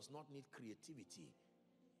does not need creativity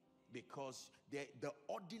because the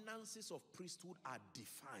ordinances of priesthood are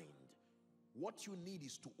defined. What you need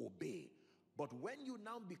is to obey. But when you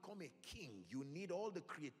now become a king, you need all the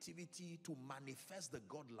creativity to manifest the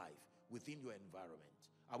God life within your environment.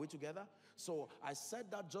 Are we together? So I said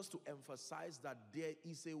that just to emphasize that there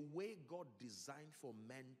is a way God designed for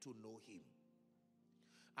men to know him.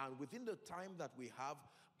 And within the time that we have,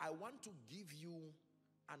 I want to give you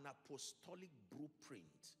an apostolic blueprint.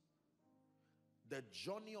 The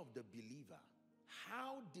journey of the believer.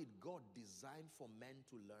 How did God design for men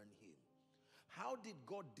to learn him? How did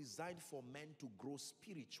God design for men to grow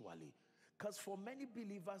spiritually? Because for many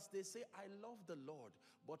believers, they say, I love the Lord,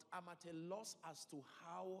 but I'm at a loss as to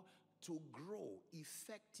how to grow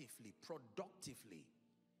effectively, productively.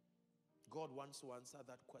 God wants to answer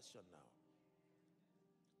that question now.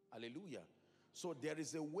 Hallelujah. So there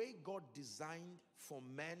is a way God designed for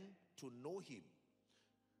men to know him.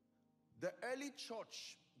 The early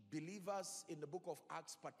church believers in the book of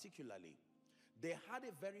Acts particularly, they had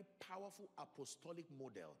a very powerful apostolic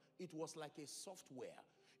model. It was like a software.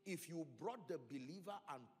 If you brought the believer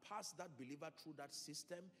and passed that believer through that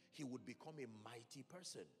system, he would become a mighty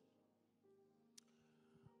person.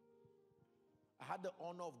 I had the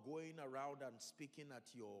honor of going around and speaking at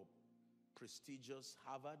your prestigious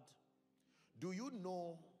Harvard. Do you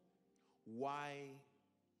know why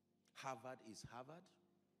Harvard is Harvard?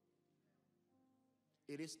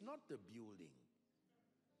 It is not the building.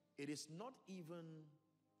 It is not even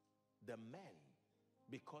the men,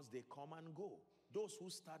 because they come and go. Those who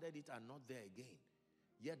started it are not there again.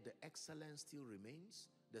 Yet the excellence still remains.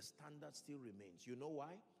 The standard still remains. You know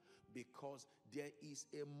why? Because there is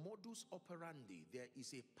a modus operandi. There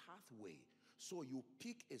is a pathway. So you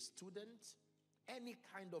pick a student, any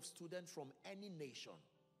kind of student from any nation.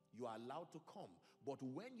 You are allowed to come. But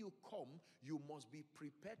when you come, you must be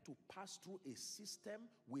prepared to pass through a system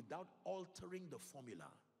without altering the formula.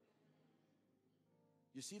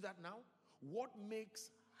 You see that now? What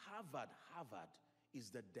makes Harvard Harvard is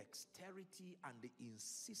the dexterity and the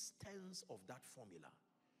insistence of that formula.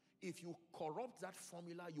 If you corrupt that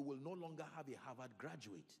formula, you will no longer have a Harvard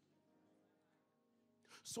graduate.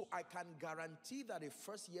 So I can guarantee that a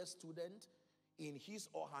first-year student, in his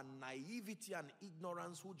or her naivety and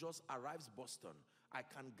ignorance, who just arrives Boston, I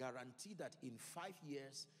can guarantee that in 5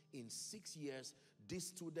 years, in 6 years, this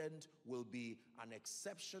student will be an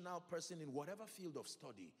exceptional person in whatever field of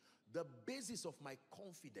study. The basis of my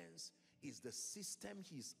confidence is the system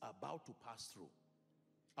he's about to pass through.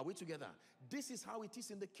 Are we together? This is how it is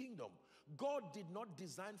in the kingdom. God did not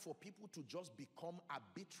design for people to just become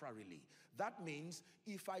arbitrarily. That means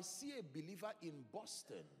if I see a believer in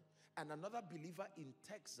Boston, and another believer in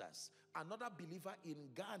Texas, another believer in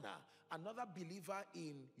Ghana, another believer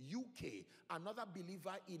in UK, another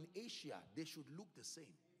believer in Asia, they should look the same.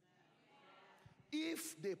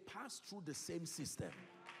 If they pass through the same system,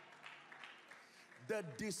 the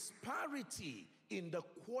disparity in the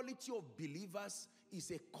quality of believers is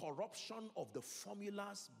a corruption of the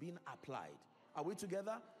formulas being applied. Are we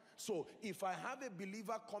together? So if I have a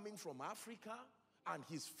believer coming from Africa, and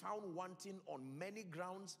he's found wanting on many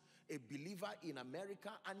grounds, a believer in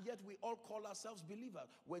America, and yet we all call ourselves believers.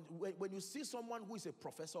 When you see someone who is a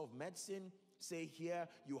professor of medicine, say here,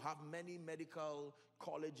 you have many medical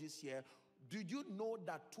colleges here, did you know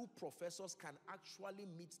that two professors can actually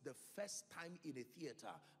meet the first time in a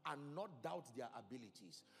theater and not doubt their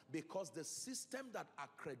abilities? Because the system that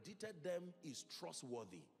accredited them is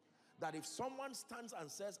trustworthy. That if someone stands and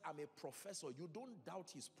says, I'm a professor, you don't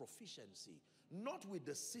doubt his proficiency. Not with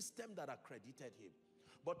the system that accredited him.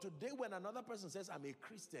 But today when another person says, I'm a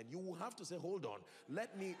Christian, you will have to say, hold on,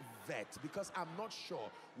 let me vet, because I'm not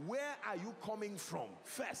sure. Where are you coming from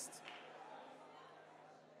first?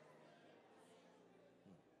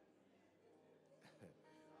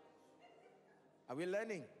 Are we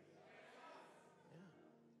learning? Yeah.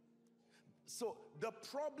 So the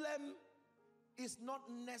problem is not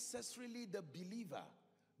necessarily the believer.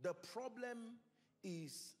 The problem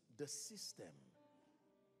is the system.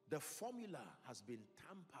 The formula has been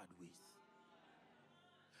tampered with.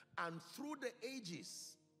 And through the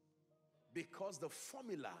ages, because the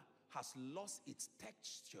formula has lost its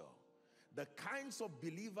texture, the kinds of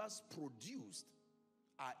believers produced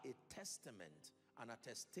are a testament, an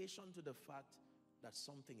attestation to the fact that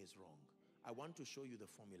something is wrong. I want to show you the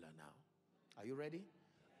formula now. Are you ready?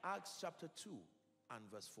 Acts chapter 2 and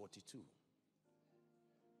verse 42.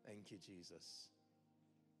 Thank you, Jesus.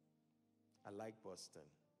 I like Boston.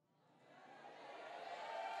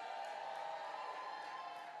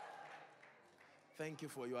 Thank you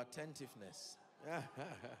for your attentiveness.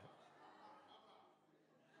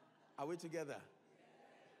 Are we together?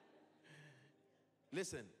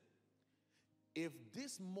 Listen, If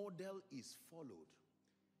this model is followed,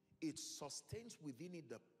 it sustains within it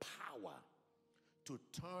the power to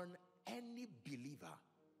turn any believer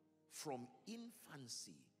from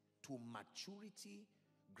infancy to maturity,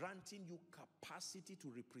 granting you capacity to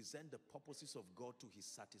represent the purposes of God to his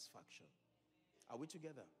satisfaction. Are we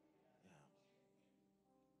together?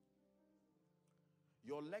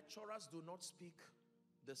 Yeah. Your lecturers do not speak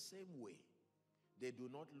the same way. They do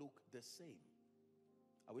not look the same.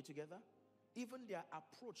 Are we together? Even their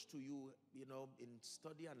approach to you, in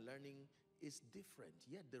study and learning is different,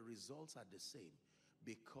 yet the results are the same,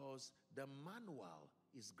 because the manual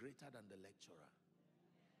is greater than the lecturer.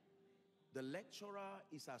 The lecturer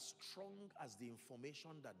is as strong as the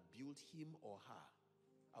information that built him or her.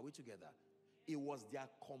 Are we together? It was their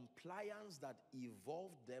compliance that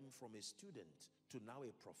evolved them from a student to now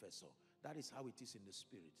a professor. That is how it is in the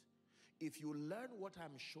spirit. If you learn what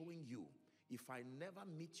I'm showing you, if I never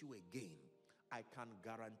meet you again, I can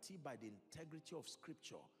guarantee by the integrity of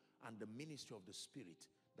scripture and the ministry of the spirit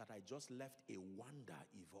that I just left a wonder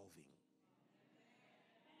evolving.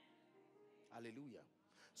 Hallelujah.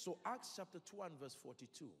 So Acts chapter 2 and verse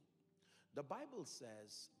 42, the Bible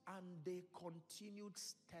says, and they continued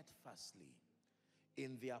steadfastly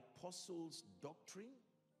in the apostles' doctrine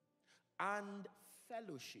and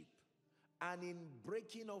fellowship, and in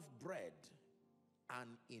breaking of bread, and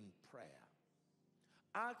in prayer.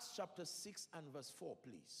 Acts chapter 6 and verse 4,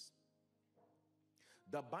 please.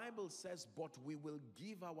 The Bible says, but we will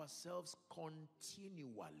give ourselves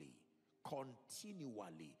continually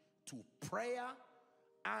to prayer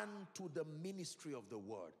and to the ministry of the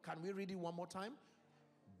word. Can we read it one more time?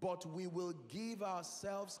 But we will give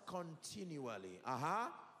ourselves continually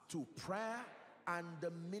to prayer and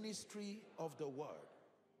the ministry of the word.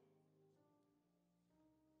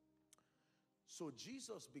 So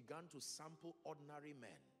Jesus began to sample ordinary men.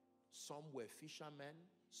 Some were fishermen,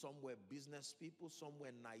 some were business people, some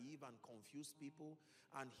were naive and confused people,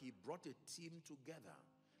 and he brought a team together,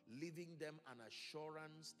 leaving them an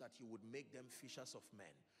assurance that he would make them fishers of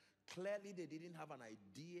men. Clearly, they didn't have an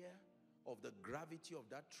idea of the gravity of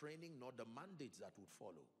that training, nor the mandates that would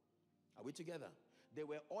follow. Are we together? They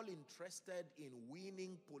were all interested in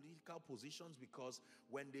winning political positions, because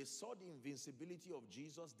when they saw the invincibility of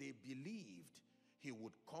Jesus, they believed he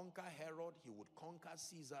would conquer Herod, he would conquer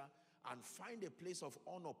Caesar, and find a place of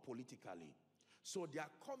honor politically. So their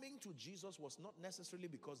coming to Jesus was not necessarily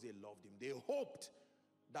because they loved him. They hoped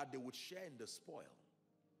that they would share in the spoil.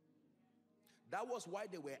 That was why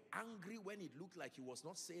they were angry when it looked like he was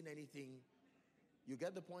not saying anything. You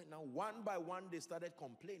get the point now? One by one, they started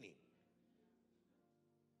complaining.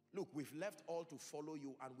 Look, we've left all to follow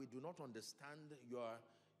you, and we do not understand.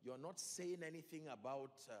 You're not saying anything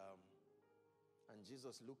about... And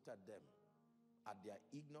Jesus looked at them, at their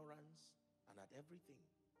ignorance and at everything.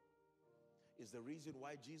 It's the reason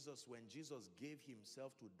why Jesus, when Jesus gave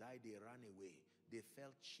himself to die, they ran away. They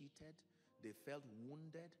felt cheated. They felt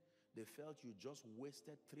wounded. They felt you just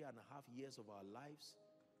wasted 3.5 years of our lives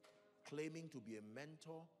claiming to be a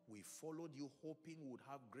mentor. We followed you hoping we would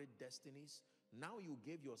have great destinies. Now you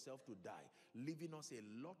gave yourself to die, leaving us a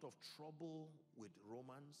lot of trouble with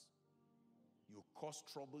Romans. You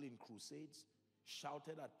caused trouble in crusades,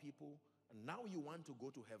 shouted at people, and now you want to go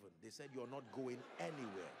to heaven. They said you're not going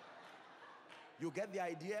anywhere. You get the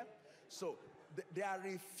idea? So they are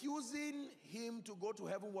refusing him to go to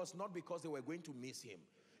heaven was not because they were going to miss him.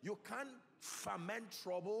 You can't ferment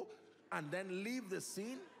trouble and then leave the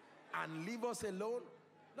scene and leave us alone.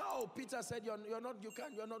 No, Peter said you're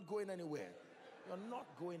not going anywhere. You're not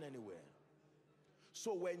going anywhere.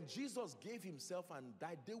 So when Jesus gave himself and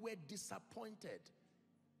died, they were disappointed.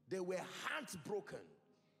 They were heartbroken.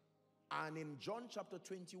 And in John chapter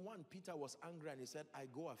 21, Peter was angry and he said, I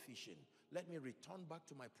go a-fishing. Let me return back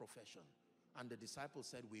to my profession. And the disciples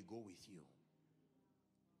said, we go with you.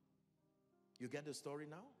 You get the story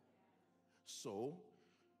now? So,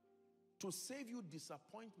 to save you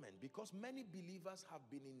disappointment, because many believers have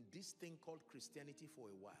been in this thing called Christianity for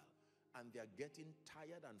a while, and they're getting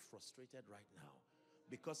tired and frustrated right now,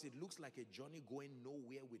 because it looks like a journey going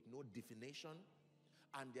nowhere with no definition,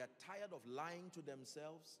 and they're tired of lying to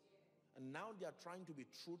themselves, and now they're trying to be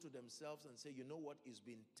true to themselves and say, you know what, it's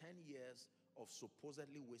been 10 years of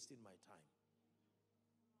supposedly wasting my time.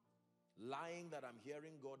 Lying that I'm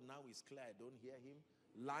hearing God, now is clear I don't hear him.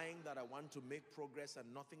 Lying that I want to make progress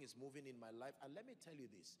and nothing is moving in my life. And let me tell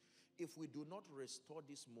you this, if we do not restore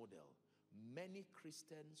this model, many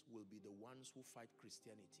Christians will be the ones who fight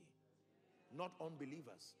Christianity, not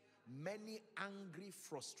unbelievers. Many angry,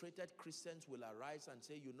 frustrated Christians will arise and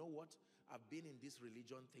say, you know what, I've been in this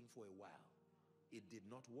religion thing for a while. It did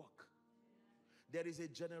not work. There is a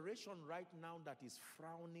generation right now that is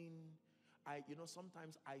frowning.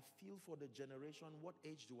 Sometimes I feel for the generation. What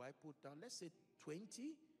age do I put down? Let's say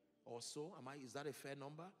 20 or so. Is that a fair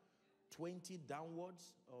number? 20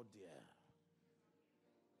 downwards? Oh dear.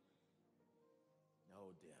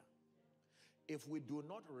 Oh dear. If we do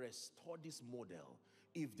not restore this model,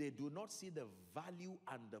 if they do not see the value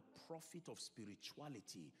and the profit of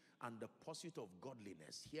spirituality and the pursuit of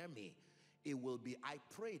godliness, hear me, it will be, I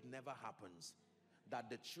pray it never happens, that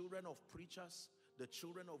the children of preachers, the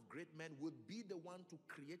children of great men would be the one to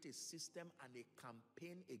create a system and a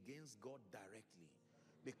campaign against God directly.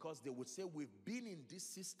 Because they would say, we've been in this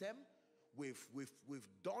system, we've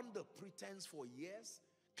done the pretense for years,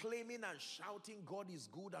 claiming and shouting God is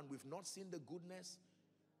good, and we've not seen the goodness.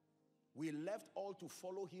 We left all to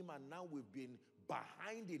follow him, and now we've been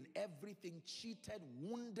behind in everything, cheated,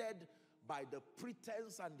 wounded by the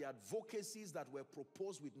pretense and the advocacies that were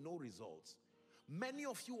proposed with no results. Many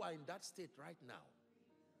of you are in that state right now.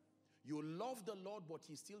 You love the Lord, but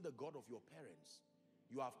he's still the God of your parents.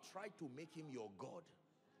 You have tried to make him your God,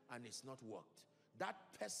 and it's not worked. That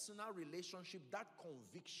personal relationship, that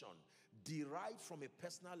conviction derived from a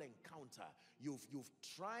personal encounter, you've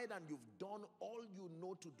tried and you've done all you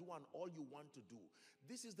know to do and all you want to do.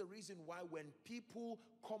 This is the reason why when people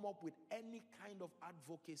come up with any kind of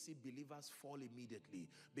advocacy, believers fall immediately,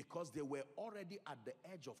 because they were already at the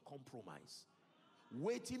edge of compromise,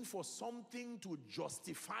 waiting for something to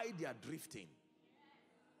justify their drifting.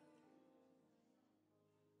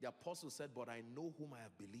 The apostle said, but I know whom I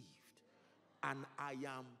have believed, and I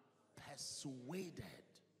am persuaded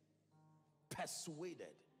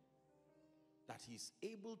that he is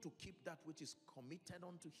able to keep that which is committed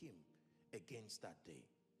unto him against that day.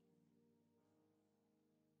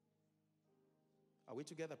 Are we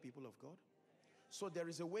together, people of God? So there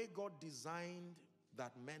is a way God designed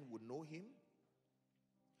that men would know him,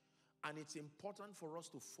 and it's important for us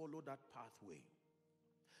to follow that pathway.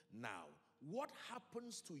 Now, what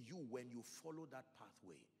happens to you when you follow that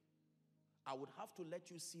pathway? I would have to let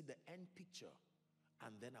you see the end picture,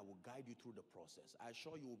 and then I will guide you through the process. I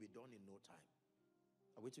assure you will be done in no time.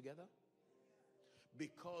 Are we together?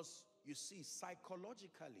 Because, you see,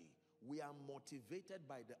 psychologically, we are motivated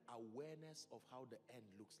by the awareness of how the end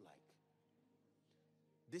looks like.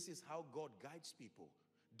 This is how God guides people.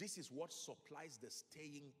 This is what supplies the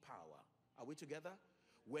staying power. Are we together?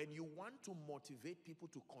 When you want to motivate people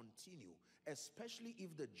to continue, especially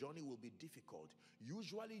if the journey will be difficult,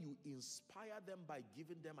 usually you inspire them by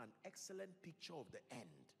giving them an excellent picture of the end.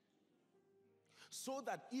 So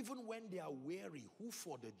that even when they are weary, who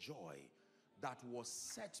for the joy that was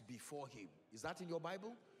set before him, is that in your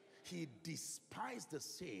Bible? He despised the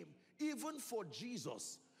same, even for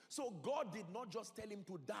Jesus. So God did not just tell him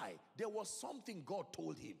to die. There was something God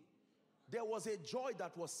told him. There was a joy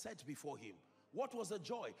that was set before him. What was the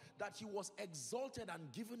joy? That he was exalted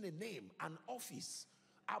and given a name, an office,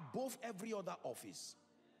 above every other office.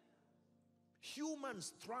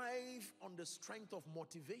 Humans thrive on the strength of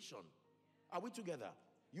motivation. Are we together?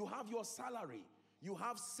 You have your salary. You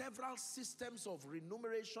have several systems of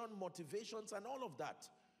remuneration, motivations, and all of that.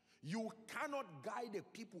 You cannot guide a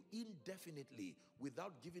people indefinitely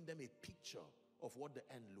without giving them a picture of what the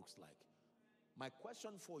end looks like. My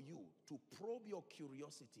question for you, to probe your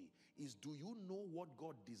curiosity, is, do you know what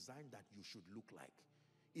God designed that you should look like?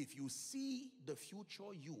 If you see the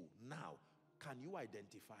future you now, can you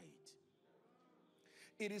identify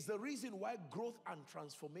it? It is the reason why growth and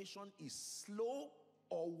transformation is slow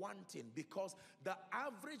or wanting, because the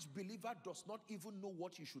average believer does not even know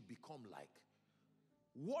what you should become like.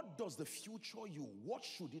 What does the future you, what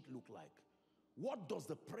should it look like? What does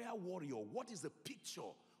the prayer warrior, what is the picture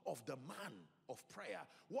of the man of prayer?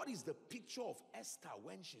 What is the picture of Esther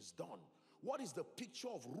when she's done? What is the picture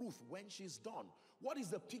of Ruth when she's done? What is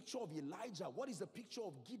the picture of Elijah? What is the picture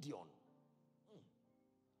of Gideon?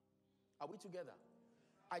 Are we together?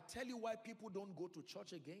 I tell you why people don't go to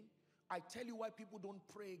church again. I tell you why people don't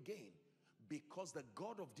pray again. Because the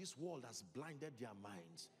God of this world has blinded their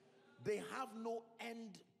minds. They have no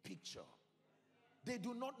end picture. They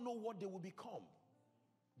do not know what they will become.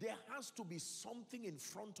 There has to be something in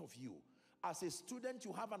front of you. As a student,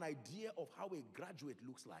 you have an idea of how a graduate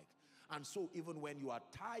looks like. And so even when you are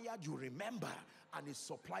tired, you remember, and it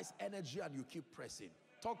supplies energy, and you keep pressing.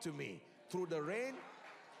 Talk to me. Through the rain,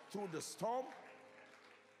 through the storm.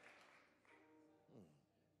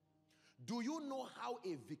 Do you know how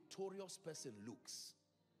a victorious person looks?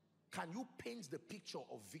 Can you paint the picture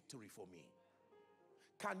of victory for me?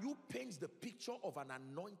 Can you paint the picture of an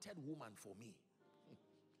anointed woman for me?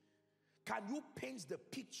 Can you paint the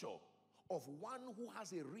picture of one who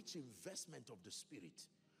has a rich investment of the Spirit.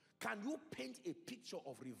 Can you paint a picture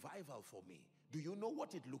of revival for me? Do you know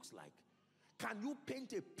what it looks like? Can you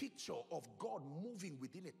paint a picture of God moving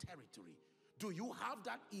within a territory? Do you have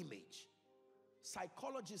that image?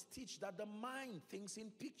 Psychologists teach that the mind thinks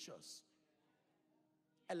in pictures.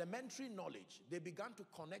 Elementary knowledge, they began to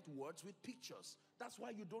connect words with pictures. That's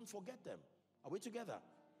why you don't forget them. Are we together?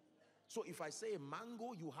 So if I say a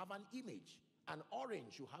mango, you have an image. An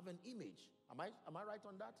orange, you have an image. Am I right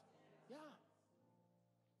on that? Yeah.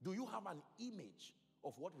 Do you have an image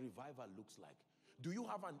of what revival looks like? Do you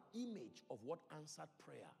have an image of what answered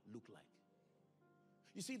prayer look like?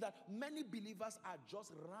 You see that many believers are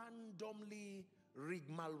just randomly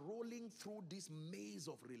rigmaroling through this maze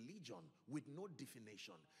of religion with no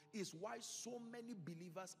definition. Is why so many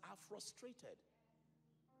believers are frustrated.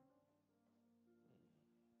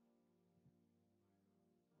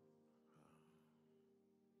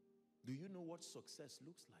 Do you know what success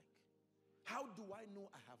looks like? How do I know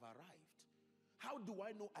I have arrived? How do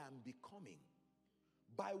I know I am becoming?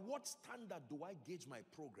 By what standard do I gauge my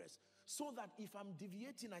progress? So that if I'm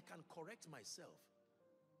deviating, I can correct myself.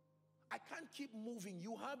 I can't keep moving.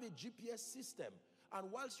 You have a GPS system,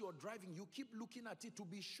 and whilst you're driving, you keep looking at it to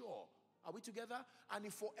be sure. Are we together? And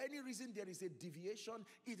if for any reason there is a deviation,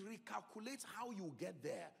 it recalculates how you get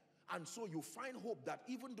there. And so you find hope that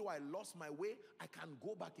even though I lost my way, I can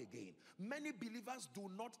go back again. Many believers do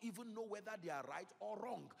not even know whether they are right or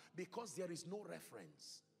wrong because there is no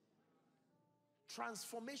reference.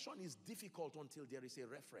 Transformation is difficult until there is a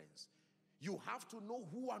reference. You have to know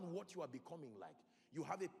who and what you are becoming like. You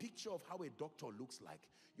have a picture of how a doctor looks like.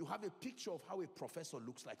 You have a picture of how a professor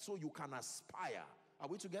looks like, so you can aspire. Are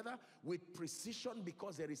we together? With precision,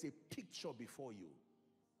 because there is a picture before you.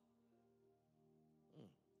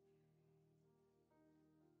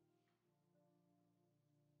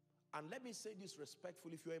 And let me say this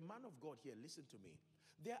respectfully. If you're a man of God here, listen to me.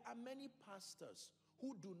 There are many pastors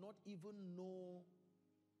who do not even know,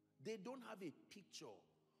 they don't have a picture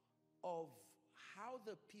of how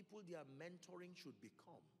the people they are mentoring should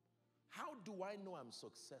become. How do I know I'm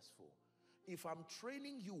successful? If I'm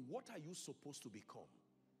training you, what are you supposed to become?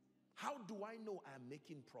 How do I know I'm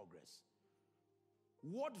making progress?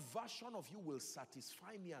 What version of you will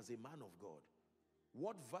satisfy me as a man of God?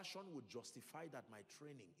 What version would justify that my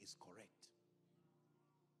training is correct?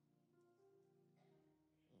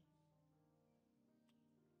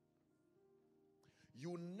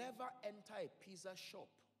 You never enter a pizza shop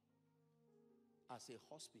as a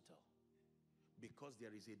hospital because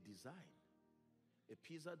there is a design. A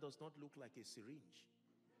pizza does not look like a syringe.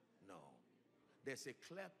 No. There's a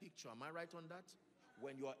clear picture. Am I right on that?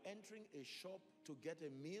 When you are entering a shop to get a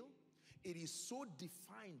meal, it is so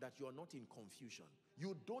defined that you are not in confusion.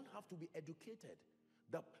 You don't have to be educated.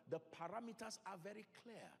 The parameters are very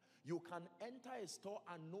clear. You can enter a store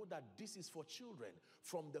and know that this is for children.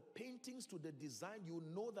 From the paintings to the design, you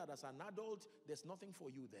know that as an adult, there's nothing for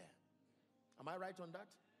you there. Am I right on that?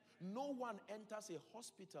 No one enters a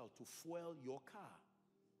hospital to fuel your car.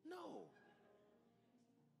 No.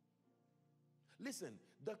 Listen,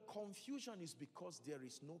 the confusion is because there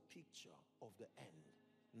is no picture of the end.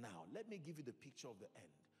 Now, let me give you the picture of the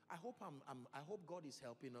end. I hope God is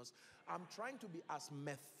helping us. I'm trying to be as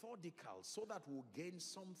methodical so that we'll gain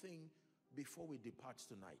something before we depart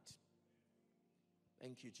tonight.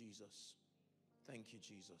 Thank you, Jesus. Thank you,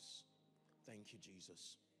 Jesus. Thank you,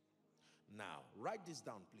 Jesus. Now, write this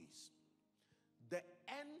down, please. The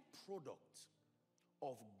end product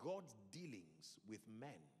of God's dealings with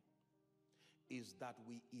men is that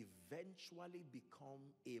we eventually become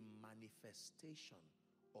a manifestation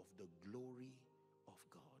of the glory of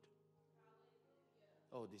God.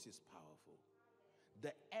 Oh, this is powerful.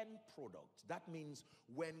 The end product. That means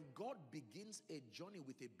when God begins a journey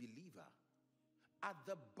with a believer, at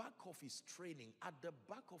the back of his training, at the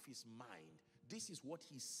back of his mind, this is what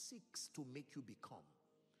he seeks to make you become.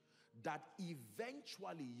 That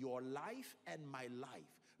eventually your life and my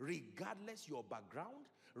life, regardless your background,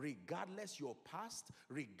 regardless your past,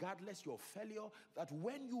 regardless your failure, that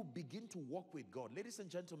when you begin to walk with God, ladies and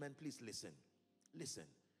gentlemen, please listen. Listen.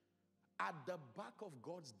 At the back of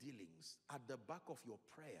God's dealings, at the back of your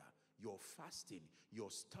prayer, your fasting,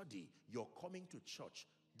 your study, your coming to church,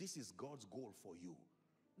 this is God's goal for you.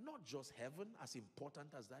 Not just heaven, as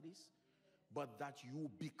important as that is, but that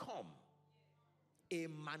you become a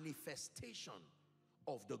manifestation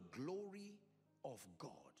of the glory of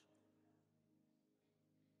God.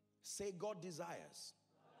 Say, God desires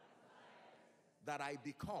that I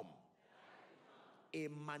become a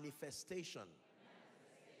manifestation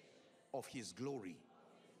of his glory.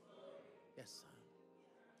 Yes, sir.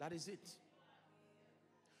 That is it.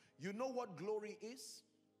 You know what glory is?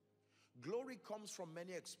 Glory comes from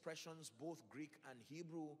many expressions, both Greek and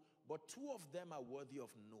Hebrew, but two of them are worthy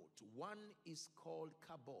of note. One is called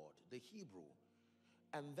kabod, the Hebrew,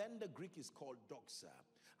 and then the Greek is called doxa.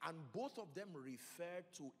 And both of them refer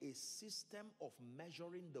to a system of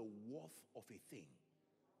measuring the worth of a thing.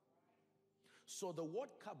 So the word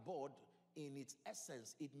kabod, in its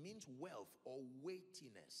essence, it means wealth or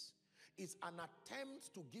weightiness. It's an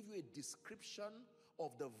attempt to give you a description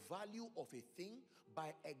of the value of a thing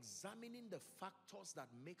by examining the factors that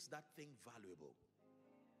makes that thing valuable.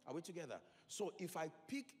 Are we together? So if I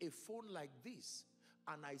pick a phone like this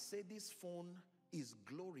and I say this phone is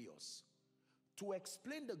glorious, to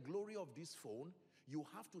explain the glory of this phone, you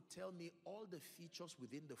have to tell me all the features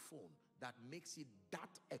within the phone that makes it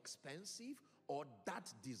that expensive or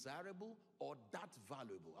that desirable or that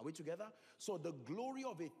valuable. Are we together? So the glory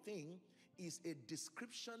of a thing is a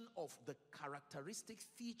description of the characteristic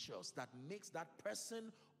features that makes that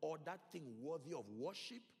person or that thing worthy of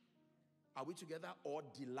worship. Are we together? Or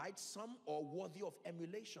delightsome or worthy of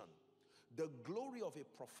emulation. The glory of a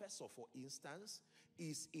professor, for instance,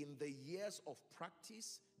 is in the years of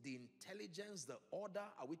practice, the intelligence, the order.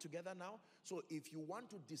 Are we together now? So if you want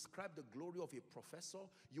to describe the glory of a professor,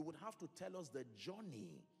 you would have to tell us the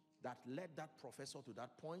journey that led that professor to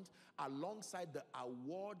that point, alongside the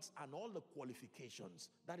awards and all the qualifications.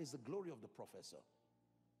 That is the glory of the professor.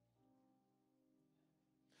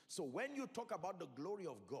 So when you talk about the glory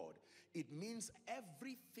of God, it means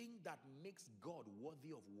everything that makes God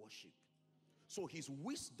worthy of worship. So his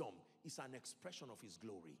wisdom is an expression of his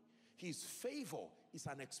glory. His favor is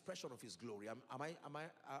an expression of his glory.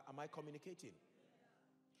 Am I communicating?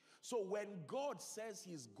 So when God says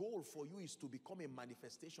his goal for you is to become a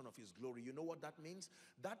manifestation of his glory, you know what that means?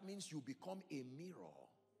 That means you become a mirror.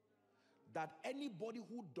 That anybody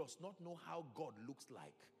who does not know how God looks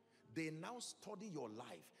like, they now study your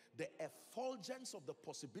life. The effulgence of the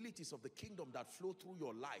possibilities of the kingdom that flow through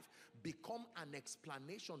your life become an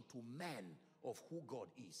explanation to men of who God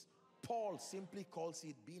is. Paul simply calls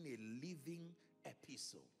it being a living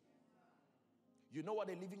epistle. You know what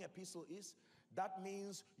a living epistle is? That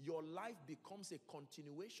means your life becomes a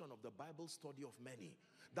continuation of the Bible study of many.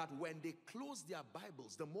 That when they close their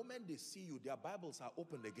Bibles, the moment they see you, their Bibles are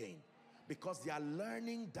opened again. Because they are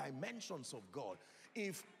learning dimensions of God.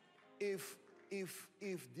 If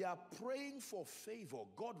they are praying for favor,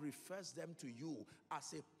 God refers them to you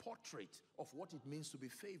as a portrait of what it means to be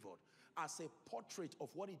favored, as a portrait of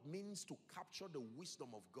what it means to capture the wisdom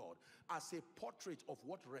of God, as a portrait of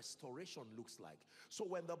what restoration looks like. So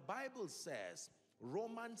when the Bible says,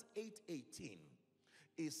 Romans 8:18,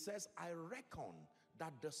 it says, I reckon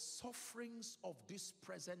that the sufferings of this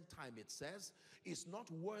present time, it says, is not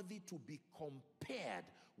worthy to be compared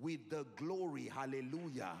with the glory,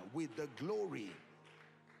 hallelujah, with the glory.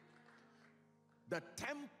 The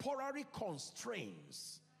temporary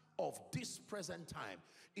constraints of this present time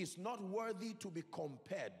is not worthy to be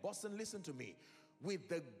compared. Boston, listen to me. With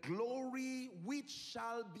the glory which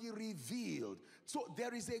shall be revealed. So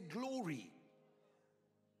there is a glory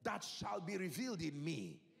that shall be revealed in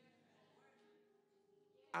me.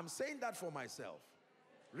 I'm saying that for myself.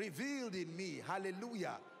 Revealed in me.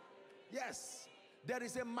 Hallelujah. Yes. There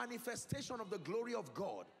is a manifestation of the glory of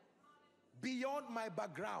God beyond my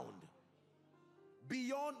background,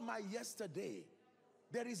 beyond my yesterday.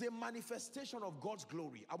 There is a manifestation of God's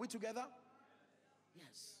glory. Are we together?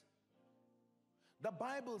 Yes. The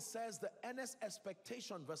Bible says the earnest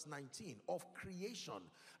expectation, verse 19, of creation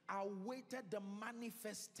awaited the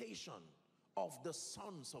manifestation of the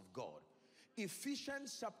sons of God.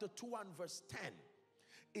 Ephesians chapter 2 and verse 10,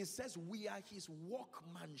 it says we are his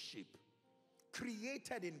workmanship,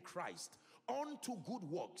 created in Christ unto good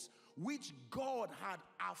works, which God had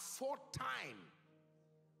aforetime.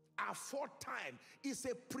 Aforetime is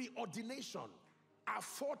a preordination.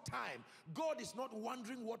 Aforetime. God is not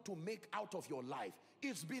wondering what to make out of your life.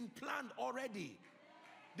 It's been planned already.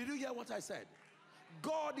 Did you hear what I said?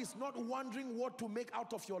 God is not wondering what to make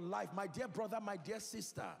out of your life, my dear brother, my dear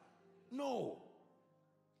sister. No.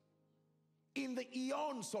 In the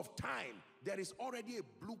eons of time, there is already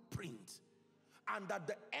a blueprint. And that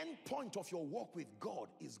the end point of your walk with God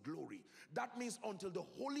is glory. That means until the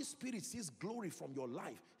Holy Spirit sees glory from your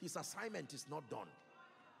life, his assignment is not done.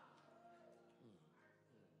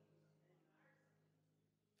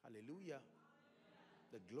 Hallelujah.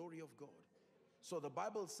 The glory of God. So the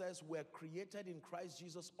Bible says we're created in Christ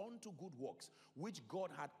Jesus unto good works, which God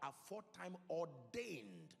had aforetime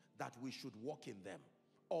ordained that we should walk in them.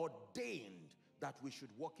 Ordained that we should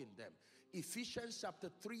walk in them. Ephesians chapter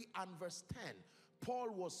 3 and verse 10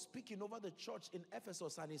 Paul was speaking over the church in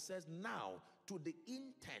Ephesus, and he says, now to the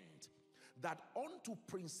intent that unto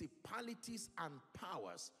principalities and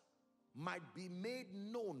powers might be made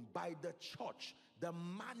known by the church the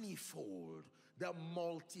manifold, the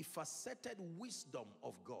multifaceted wisdom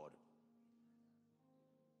of God.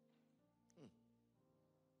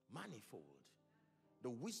 Manifold, the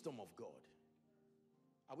wisdom of God.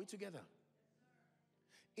 Are we together?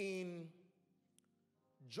 In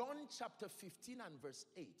John chapter 15 and verse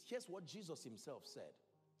 8, here's what Jesus himself said.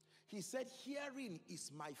 He said, herein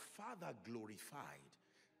is my Father glorified,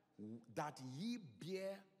 that ye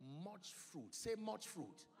bear much fruit. Say much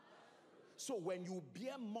fruit. So when you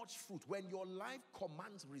bear much fruit, when your life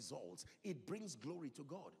commands results, it brings glory to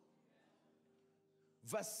God.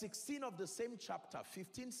 Verse 16 of the same chapter,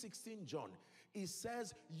 15, 16 John, it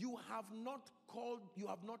says, you have not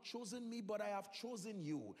chosen me, but I have chosen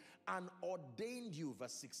you and ordained you,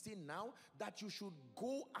 verse 16 now, that you should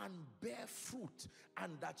go and bear fruit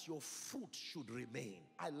and that your fruit should remain.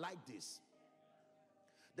 I like this.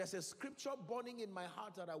 There's a scripture burning in my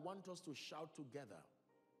heart that I want us to shout together.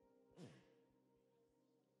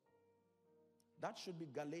 That should be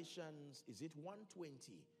Galatians, is it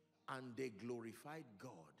 1:20? And they glorified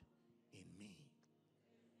God in me.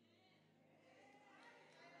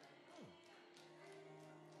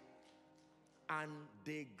 And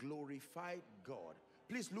they glorified God.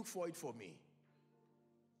 Please look for it for me.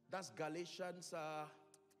 That's Galatians,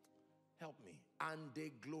 help me. And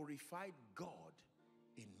they glorified God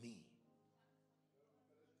in me.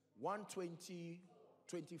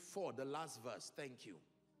 1:24, the last verse. Thank you.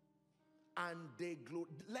 And they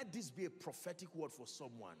let this be a prophetic word for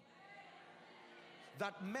someone.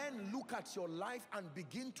 That men look at your life and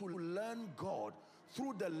begin to learn God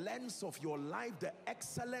through the lens of your life, the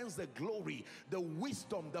excellence, the glory, the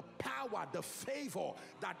wisdom, the power, the favor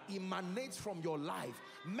that emanates from your life.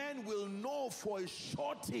 Men will know for a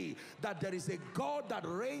surety that there is a God that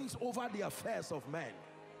reigns over the affairs of men.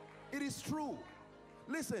 It is true.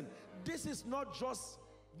 Listen, this is not just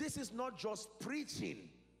preaching.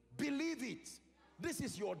 Believe it. This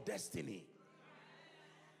is your destiny.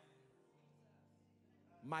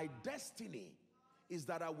 My destiny is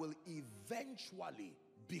that I will eventually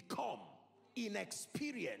become, in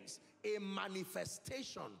experience, a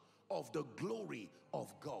manifestation of the glory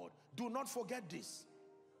of God. Do not forget this.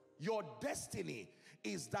 Your destiny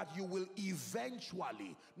is that you will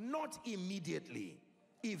eventually, not immediately,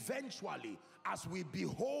 eventually, as we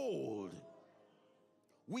behold,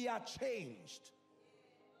 we are changed.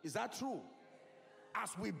 Is that true?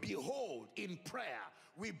 As we behold in prayer,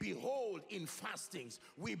 we behold in fastings,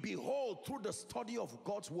 we behold through the study of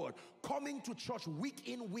God's word, coming to church week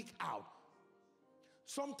in, week out.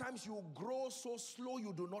 Sometimes you grow so slow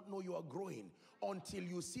you do not know you are growing until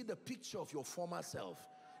you see the picture of your former self.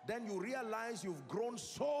 Then you realize you've grown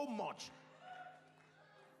so much.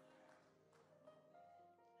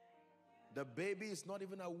 The baby is not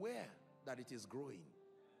even aware that it is growing.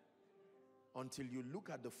 Until you look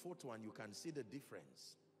at the photo and you can see the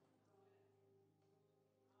difference.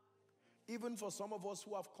 Even for some of us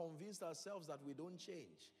who have convinced ourselves that we don't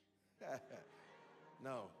change.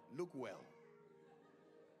 Now, look well.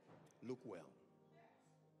 Look well.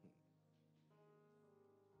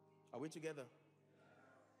 Are we together?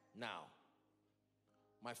 Now,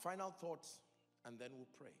 my final thoughts, and then we'll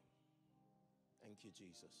pray. Thank you,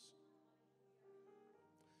 Jesus.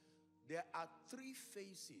 There are three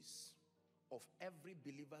phases of every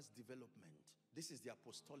believer's development. This is the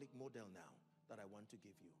apostolic model now that I want to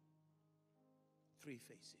give you. Three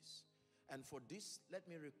phases. And for this, let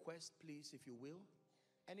me request, please, if you will,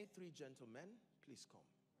 any three gentlemen, please come.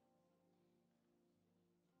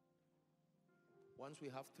 Once we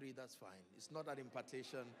have three, that's fine. It's not an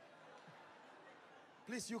impartation.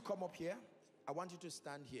 Please, you come up here. I want you to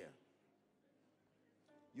stand here.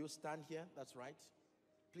 You stand here, that's right.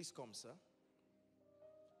 Please come, sir.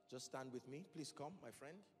 Just stand with me. Please come, my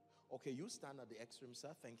friend. Okay, you stand at the extreme,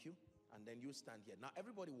 sir. Thank you. And then you stand here. Now,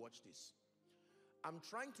 everybody watch this. I'm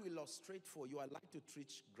trying to illustrate for you. I like to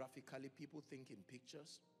teach graphically. People think in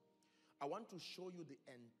pictures. I want to show you the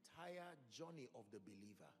entire journey of the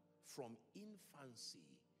believer from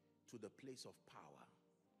infancy to the place of power.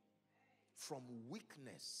 From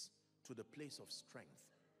weakness to the place of strength.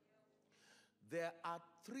 There are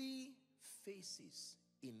three phases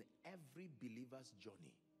in every believer's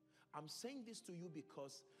journey. I'm saying this to you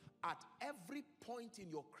because at every point in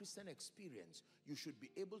your Christian experience, you should be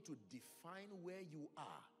able to define where you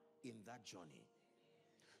are in that journey.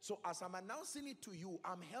 So as I'm announcing it to you,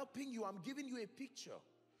 I'm helping you, I'm giving you a picture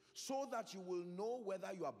so that you will know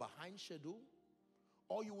whether you are behind schedule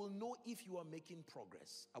or you will know if you are making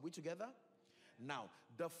progress. Are we together? Now,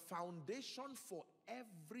 the foundation for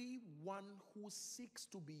everyone who seeks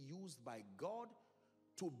to be used by God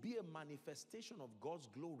to be a manifestation of God's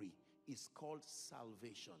glory is called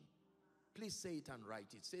salvation. Please say it and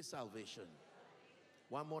write it. Say salvation.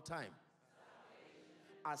 One more time.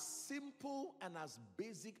 As simple and as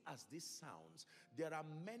basic as this sounds, there are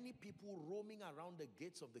many people roaming around the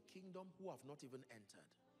gates of the kingdom who have not even entered.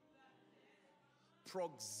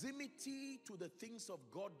 Proximity to the things of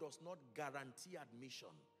God does not guarantee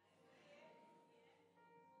admission.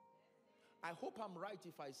 I hope I'm right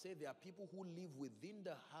if I say there are people who live within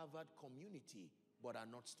the Harvard community but are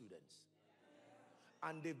not students.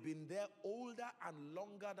 And they've been there older and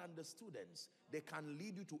longer than the students. They can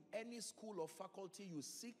lead you to any school or faculty you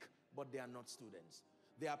seek, but they are not students.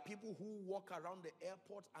 There are people who walk around the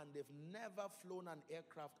airport and they've never flown an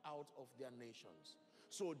aircraft out of their nations.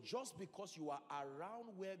 So just because you are around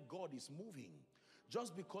where God is moving,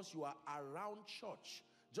 just because you are around church,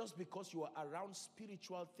 just because you are around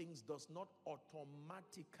spiritual things does not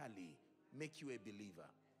automatically make you a believer.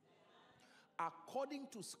 According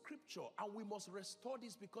to scripture, and we must restore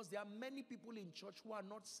this because there are many people in church who are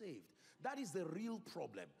not saved. That is the real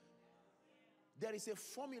problem. There is a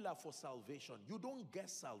formula for salvation. You don't get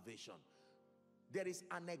salvation. There is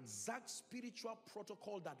an exact spiritual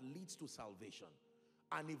protocol that leads to salvation.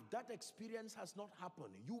 And if that experience has not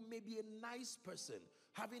happened, you may be a nice person,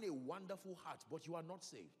 having a wonderful heart, but you are not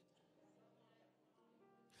saved.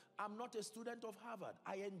 I'm not a student of Harvard.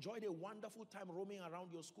 I enjoyed a wonderful time roaming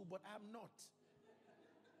around your school, but I am not.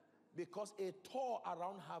 Because a tour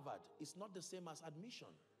around Harvard is not the same as admission.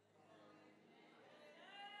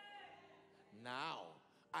 Now,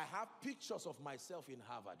 I have pictures of myself in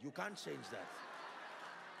Harvard. You can't change that.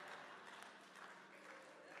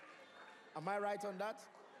 Am I right on that?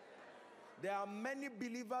 There are many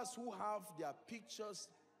believers who have their pictures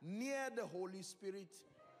near the Holy Spirit,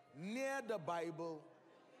 near the Bible,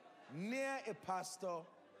 near a pastor,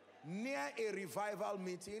 near a revival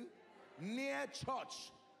meeting, near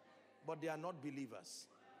church, but they are not believers.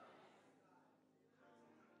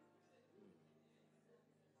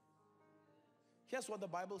 Here's what the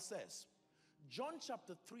Bible says. John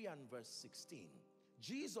chapter 3 and verse 16.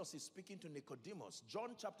 Jesus is speaking to Nicodemus.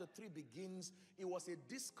 John chapter 3 begins, it was a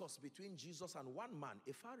discourse between Jesus and one man,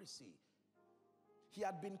 a Pharisee. He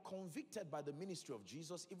had been convicted by the ministry of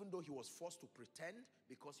Jesus, even though he was forced to pretend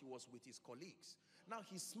because he was with his colleagues. Now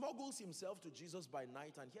he smuggles himself to Jesus by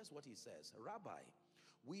night, and here's what he says. Rabbi,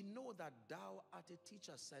 we know that thou art a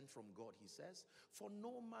teacher sent from God, he says, for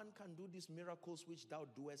no man can do these miracles which thou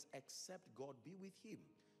doest except God be with him.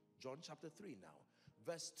 John chapter 3 now.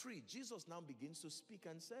 Verse 3, Jesus now begins to speak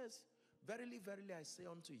and says, verily, verily, I say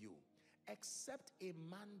unto you, except a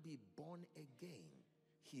man be born again,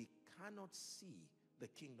 he cannot see the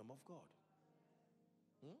kingdom of God.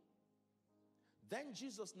 Then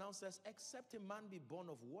Jesus now says, except a man be born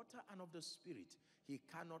of water and of the Spirit, he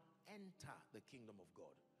cannot enter the kingdom of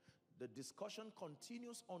God. The discussion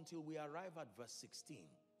continues until we arrive at verse 16.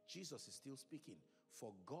 Jesus is still speaking.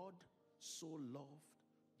 For God so loved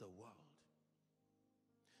the world.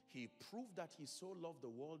 He proved that he so loved the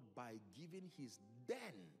world by giving his then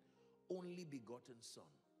only begotten son.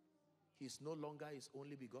 He is no longer his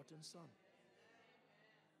only begotten son.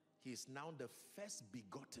 He is now the first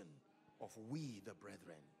begotten of we the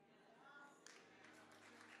brethren.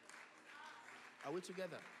 Are we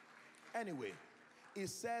together? Anyway, it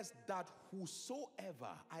says that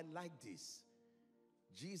whosoever, I like this.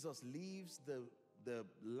 Jesus leaves the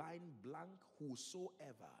line blank,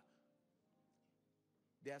 whosoever.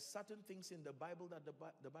 There are certain things in the Bible that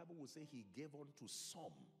the Bible will say he gave unto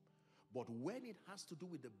some. But when it has to do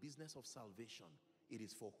with the business of salvation, it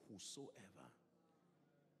is for whosoever.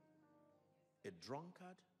 A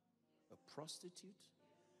drunkard, a prostitute,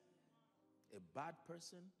 a bad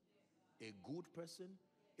person, a good person,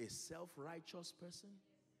 a self-righteous person,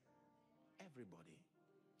 everybody.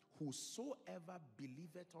 Whosoever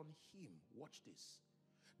believeth on him, watch this.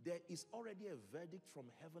 There is already a verdict from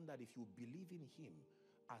heaven that if you believe in him,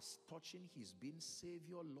 as touching his being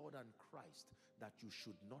Savior, Lord, and Christ, that you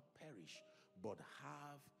should not perish, but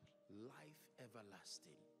have life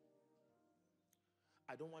everlasting.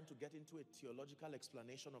 I don't want to get into a theological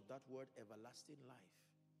explanation of that word, everlasting life.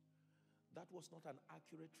 That was not an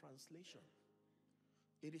accurate translation.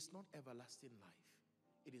 It is not everlasting life.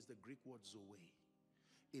 It is the Greek word zoe.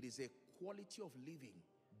 It is a quality of living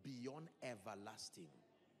beyond everlasting.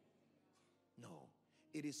 No.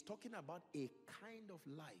 It is talking about a kind of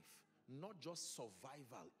life, not just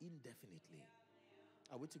survival indefinitely.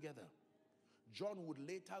 Are we together? John would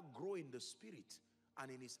later grow in the spirit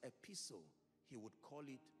And in his epistle, he would call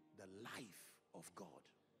it the life of God.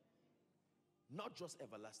 Not just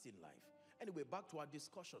everlasting life. Anyway, back to our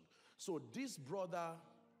discussion. So this brother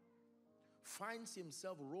finds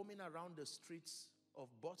himself roaming around the streets of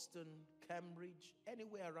Boston, Cambridge,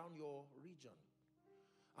 anywhere around your region.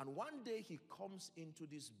 And one day he comes into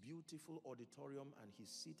this beautiful auditorium and he's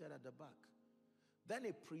seated at the back. Then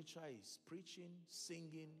a preacher is preaching,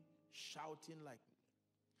 singing, shouting like,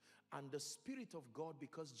 and the Spirit of God,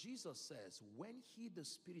 because Jesus says, when he, the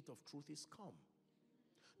Spirit of truth, is come,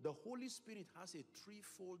 the Holy Spirit has a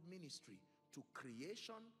threefold ministry: to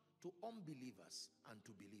creation, to unbelievers, and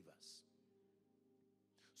to believers.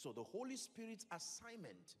 So the Holy Spirit's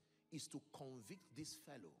assignment is to convict this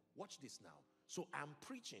fellow. Watch this now. So I'm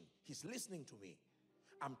preaching, he's listening to me.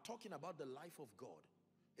 I'm talking about the life of God.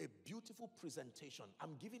 A beautiful presentation.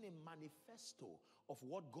 I'm giving a manifesto of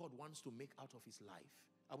what God wants to make out of his life.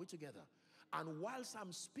 Are we together? And whilst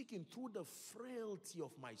I'm speaking, through the frailty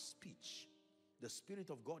of my speech, the Spirit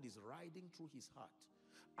of God is riding through his heart.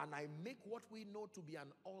 And I make what we know to be an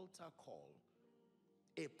altar call,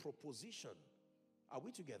 a proposition. Are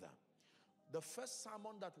we together? The first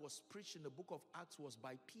sermon that was preached in the book of Acts was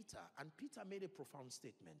by Peter. And Peter made a profound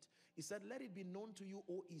statement. He said, let it be known to you,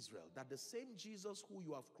 O Israel, that the same Jesus who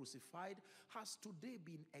you have crucified has today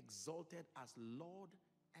been exalted as Lord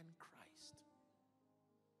and Christ.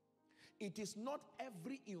 It is not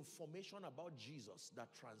every information about Jesus that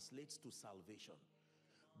translates to salvation.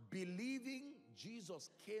 Believing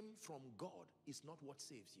Jesus came from God is not what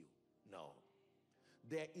saves you. No.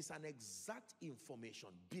 There is an exact information.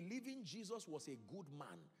 Believing Jesus was a good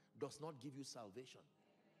man does not give you salvation.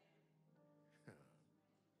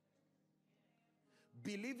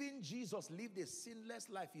 Believing Jesus lived a sinless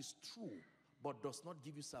life is true, but does not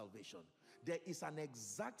give you salvation. There is an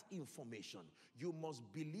exact information. You must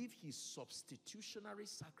believe his substitutionary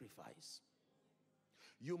sacrifice.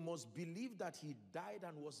 You must believe that he died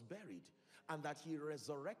and was buried, and that he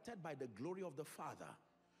resurrected by the glory of the Father.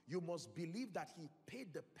 You must believe that he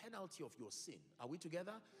paid the penalty of your sin. Are we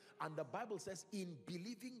together? And the Bible says, in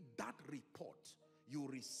believing that report, you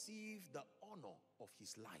receive the honor of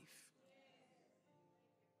his life.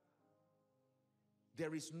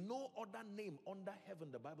 There is no other name under heaven,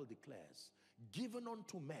 the Bible declares, given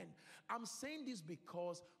unto men. I'm saying this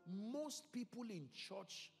because most people in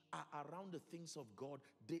church are around the things of God,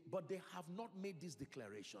 but they have not made this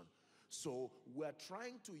declaration. So we're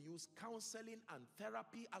trying to use counseling and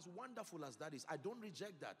therapy, as wonderful as that is. I don't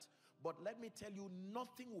reject that. But let me tell you,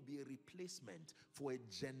 nothing will be a replacement for a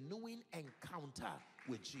genuine encounter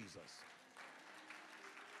with Jesus.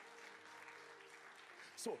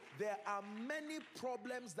 So there are many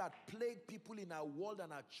problems that plague people in our world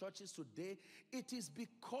and our churches today. It is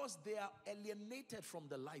because they are alienated from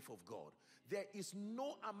the life of God. There is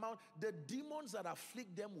no amount. The demons that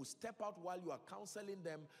afflict them will step out while you are counseling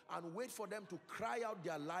them and wait for them to cry out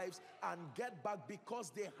their lives and get back,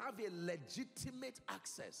 because they have a legitimate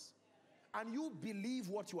access. And you believe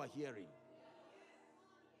what you are hearing.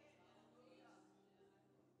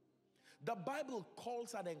 The Bible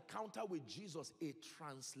calls an encounter with Jesus a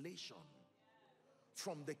translation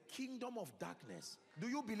from the kingdom of darkness. Do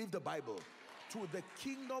you believe the Bible? To the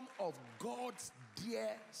kingdom of God's dear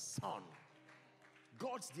Son.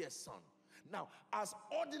 God's dear Son. Now, as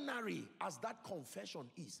ordinary as that confession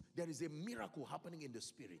is, there is a miracle happening in the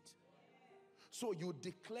spirit. So you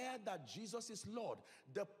declare that Jesus is Lord.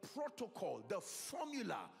 The protocol, the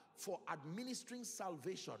formula for administering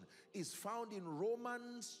salvation is found in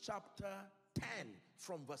Romans chapter 10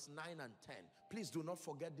 from verse 9 and 10. Please do not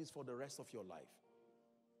forget this for the rest of your life.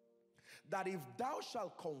 That if thou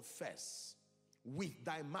shalt confess with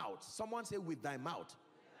thy mouth, someone say with thy mouth.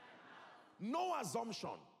 No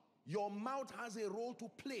assumption. Your mouth has a role to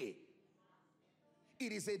play.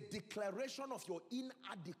 It is a declaration of your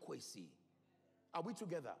inadequacy. Are we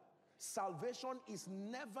together? Salvation is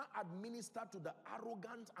never administered to the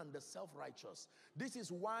arrogant and the self-righteous. This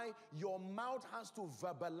is why your mouth has to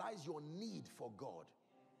verbalize your need for God.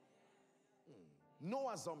 No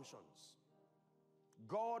assumptions.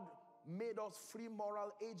 God made us free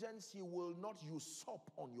moral agents. He will not usurp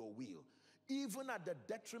on your will. Even at the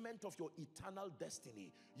detriment of your eternal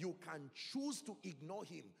destiny, you can choose to ignore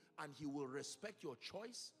him and he will respect your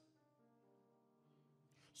choice.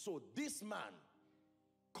 So this man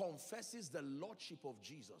confesses the lordship of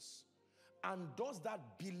Jesus and does that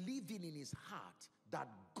believing in his heart that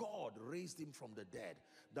God raised him from the dead.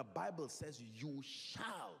 The Bible says you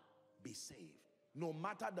shall be saved. No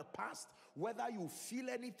matter the past, whether you feel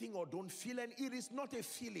anything or don't feel anything, it is not a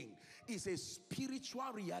feeling. It's a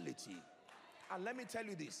spiritual reality. And let me tell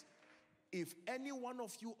you this. If any one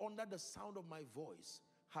of you under the sound of my voice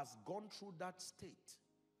has gone through that state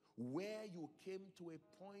where you came to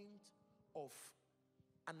a point of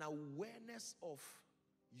an awareness of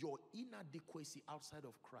your inadequacy outside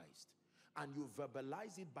of Christ, and you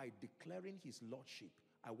verbalize it by declaring his lordship,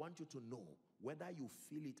 I want you to know, whether you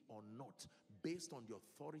feel it or not, based on the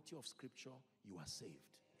authority of scripture, you are saved.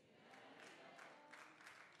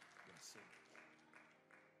 You are saved.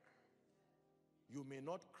 You may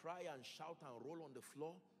not cry and shout and roll on the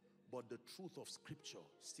floor, but the truth of scripture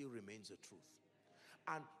still remains the truth.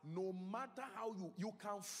 And no matter how you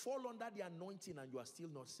can fall under the anointing and you are still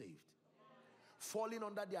not saved. Falling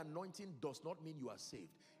under the anointing does not mean you are saved.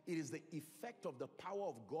 It is the effect of the power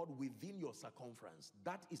of God within your circumference.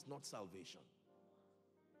 That is not salvation.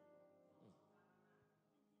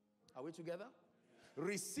 Are we together?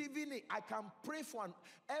 Receiving it, I can pray for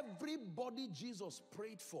everybody Jesus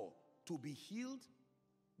prayed for to be healed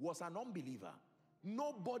was an unbeliever.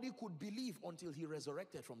 Nobody could believe until he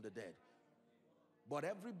resurrected from the dead. But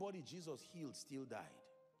everybody Jesus healed still died.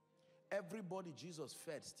 Everybody Jesus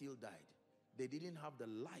fed still died. They didn't have the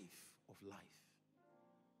life of life.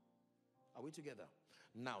 Are we together?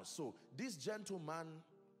 Now, so this gentleman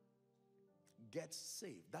gets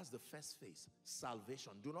saved. That's the first phase,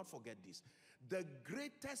 salvation. Do not forget this. The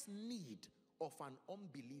greatest need of an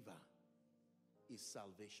unbeliever is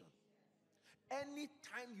salvation.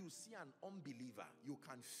 Anytime you see an unbeliever, you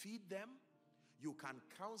can feed them, you can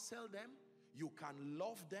counsel them, you can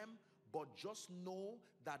love them, but just know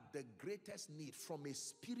that the greatest need from a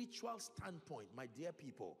spiritual standpoint, my dear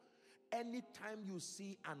people, anytime you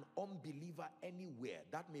see an unbeliever anywhere,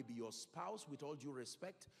 that may be your spouse, with all due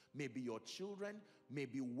respect, maybe your children,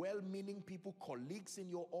 maybe well-meaning people, colleagues in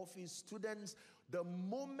your office, students, the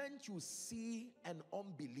moment you see an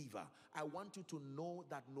unbeliever, I want you to know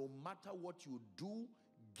that no matter what you do,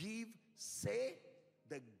 give, say,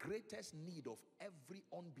 the greatest need of every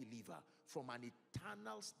unbeliever from an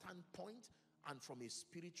eternal standpoint and from a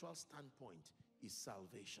spiritual standpoint is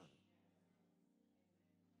salvation.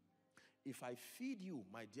 If I feed you,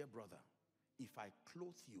 my dear brother, if I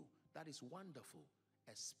clothe you, that is wonderful,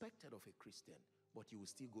 expected of a Christian, but you will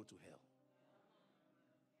still go to hell.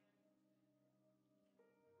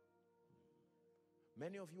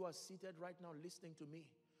 Many of you are seated right now listening to me,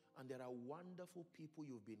 and there are wonderful people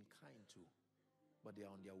you've been kind to, but they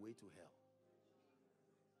are on their way to hell.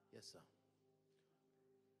 Yes, sir.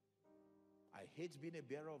 I hate being a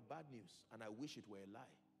bearer of bad news, and I wish it were a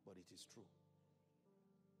lie, but it is true.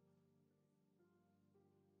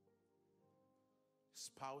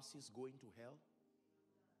 Spouses going to hell,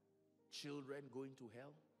 children going to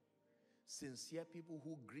hell, sincere people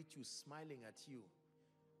who greet you smiling at you,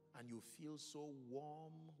 and you feel so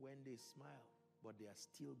warm when they smile, but they are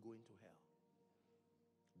still going to hell.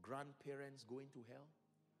 Grandparents going to hell.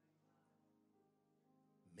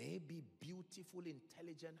 Maybe beautiful,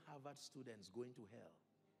 intelligent Harvard students going to hell.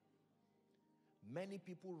 Many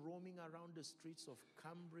people roaming around the streets of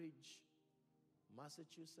Cambridge,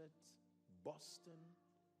 Massachusetts, Boston,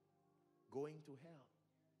 going to hell.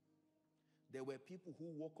 There were people who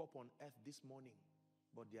woke up on earth this morning,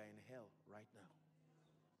 but they are in hell right now.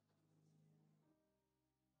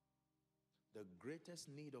 The greatest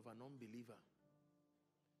need of an unbeliever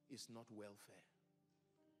is not welfare.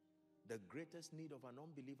 The greatest need of an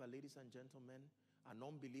unbeliever, ladies and gentlemen, an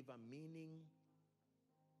unbeliever meaning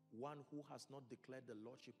one who has not declared the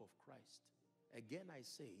lordship of Christ. Again, I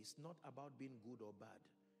say, it's not about being good or bad.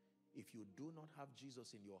 If you do not have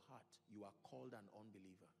Jesus in your heart, you are called an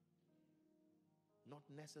unbeliever. Not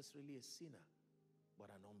necessarily a sinner,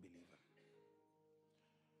 but an unbeliever.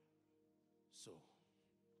 So,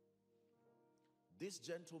 this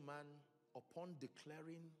gentleman, upon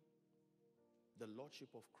declaring the lordship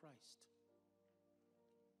of Christ,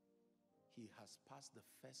 he has passed the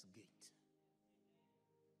first gate.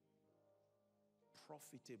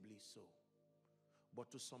 Profitably so. But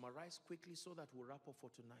to summarize quickly so that we'll wrap up for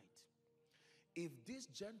tonight. If this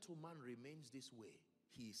gentleman remains this way,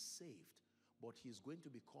 he is saved, but he is going to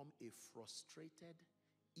become a frustrated,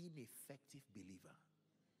 ineffective believer.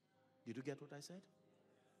 Did you get what I said?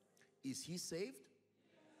 Is he saved?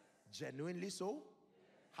 Genuinely so?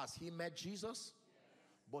 Has he met Jesus?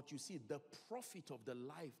 But you see, the profit of the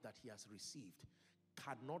life that he has received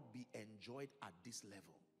cannot be enjoyed at this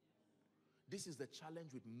level. This is the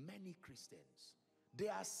challenge with many Christians. They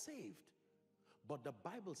are saved, but the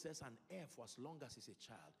Bible says an heir for as long as he's a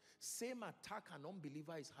child. Same attack an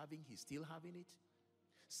unbeliever is having, he's still having it.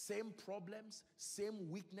 Same problems, same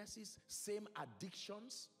weaknesses, same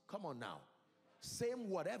addictions. Come on now. Same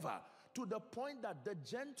whatever. To the point that the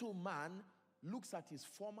gentleman looks at his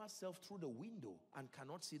former self through the window and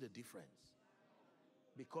cannot see the difference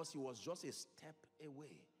because he was just a step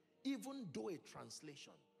away, even though a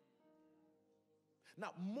translation.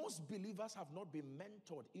 Now, most believers have not been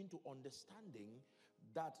mentored into understanding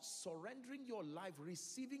that surrendering your life,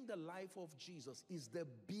 receiving the life of Jesus is the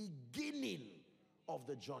beginning of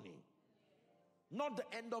the journey, not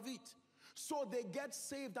the end of it. So they get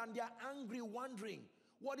saved and they are angry, wondering,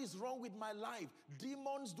 what is wrong with my life?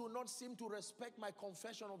 Demons do not seem to respect my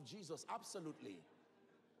confession of Jesus. Absolutely.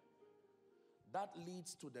 That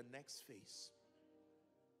leads to the next phase.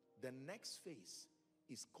 The next phase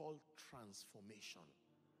is called transformation.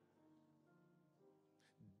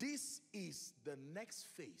 This is the next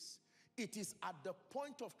phase. It is at the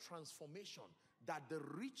point of transformation that the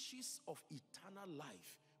riches of eternal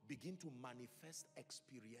life begin to manifest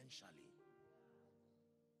experientially.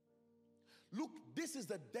 Look, this is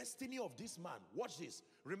the destiny of this man. Watch this.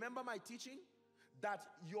 Remember my teaching? That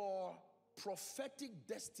your prophetic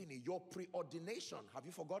destiny, your preordination, have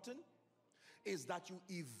you forgotten? Is that you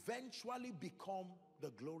eventually become the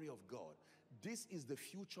glory of God. This is the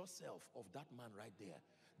future self of that man right there.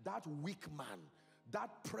 That weak man,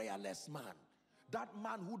 that prayerless man, that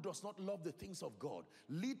man who does not love the things of God,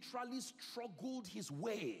 literally struggled his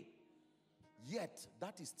way. Yet,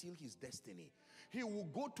 that is still his destiny. He will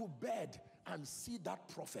go to bed and see that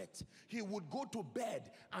prophet. He would go to bed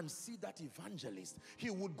and see that evangelist. He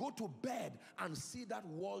would go to bed and see that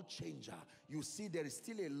world changer. You see, there is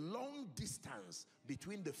still a long distance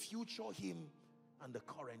between the future him and the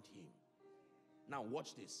current him. Now,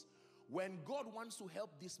 watch this. When God wants to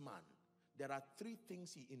help this man, there are three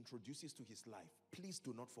things he introduces to his life. Please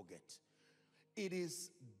do not forget. It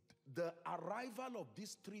is the arrival of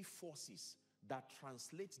these three forces that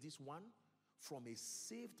translates this one from a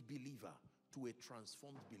saved believer to a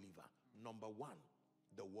transformed believer. Number one,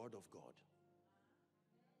 the word of God.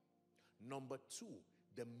 Number two,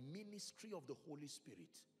 the ministry of the Holy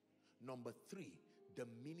Spirit. Number three, the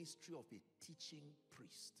ministry of a teaching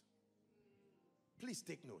priest. Please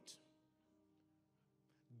take note.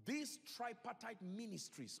 These tripartite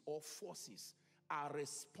ministries or forces are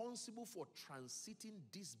responsible for transiting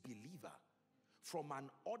this believer from an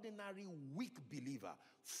ordinary weak believer,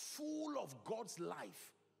 full of God's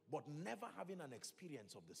life, but never having an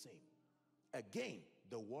experience of the same. Again,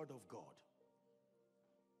 the word of God.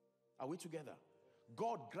 Are we together?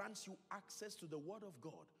 God grants you access to the word of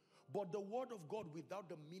God. But the word of God without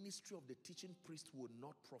the ministry of the teaching priest will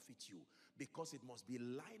not profit you, because it must be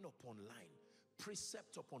line upon line,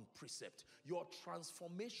 precept upon precept. Your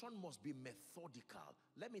transformation must be methodical.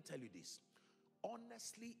 Let me tell you this.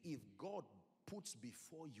 Honestly, if God puts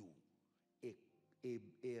before you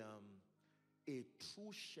a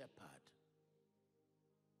true shepherd,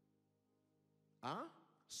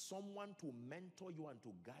 someone to mentor you and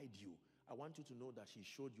to guide you, I want you to know that he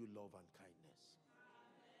showed you love and kindness.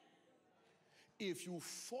 If you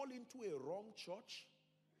fall into a wrong church,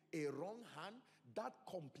 a wrong hand, that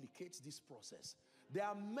complicates this process. There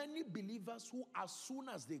are many believers who, as soon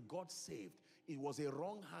as they got saved, it was a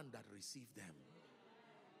wrong hand that received them.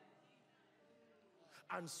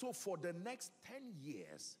 And so for the next 10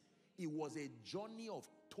 years, it was a journey of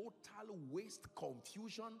total waste,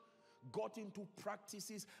 confusion, got into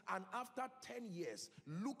practices, and after 10 years,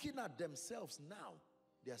 looking at themselves now,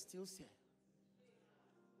 they are still saved.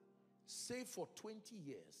 Saved for 20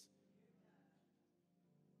 years,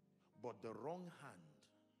 but the wrong hand.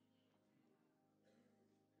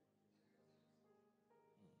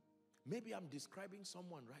 Maybe I'm describing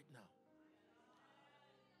someone right now.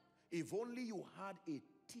 If only you had a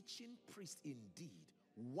teaching priest indeed,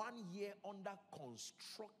 1 year under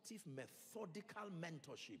constructive, methodical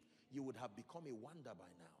mentorship, you would have become a wonder by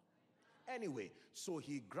now. Anyway, so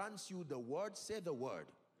he grants you the word. Say the word.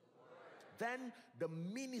 Then the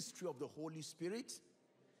ministry of the Holy Spirit.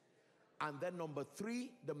 And then number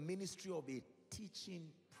three, the ministry of a teaching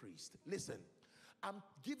priest. Listen, I'm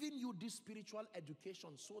giving you this spiritual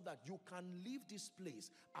education so that you can leave this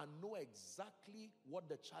place and know exactly what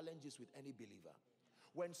the challenge is with any believer.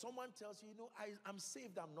 When someone tells you, I'm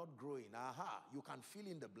saved, I'm not growing. You can fill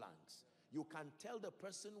in the blanks. You can tell the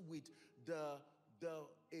person with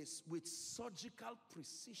with surgical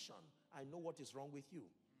precision, I know what is wrong with you.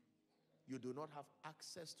 You do not have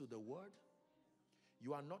access to the word.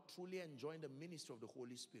 You are not truly enjoying the ministry of the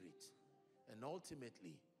Holy Spirit. And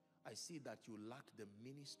ultimately, I see that you lack the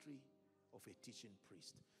ministry of a teaching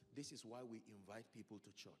priest. This is why we invite people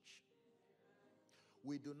to church.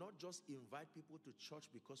 We do not just invite people to church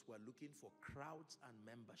because we're looking for crowds and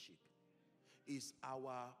membership. It's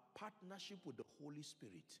our partnership with the Holy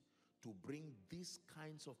Spirit to bring these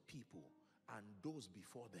kinds of people and those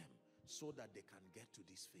before them so that they can get to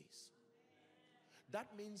this phase. That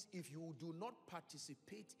means if you do not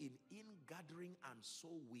participate in ingathering and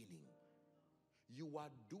soul winning, you are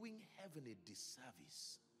doing heaven a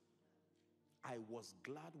disservice. I was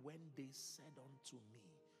glad when they said unto me,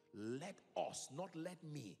 let us, not let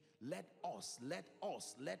me, let us, let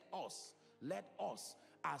us, let us, let us.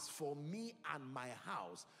 As for me and my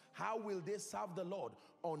house, how will they serve the Lord?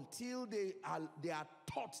 Until they are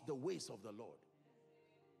taught the ways of the Lord.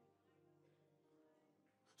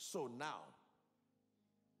 So now,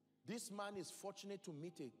 this man is fortunate to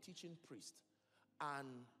meet a teaching priest, and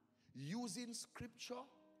using scripture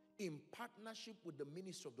in partnership with the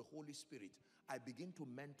ministry of the Holy Spirit, I begin to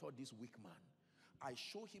mentor this weak man. I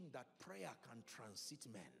show him that prayer can transit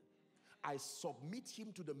men. I submit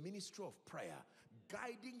him to the ministry of prayer,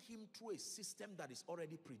 guiding him through a system that is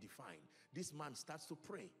already predefined. This man starts to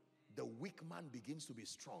pray. The weak man begins to be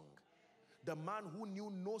strong. The man who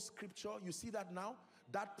knew no scripture, you see that now?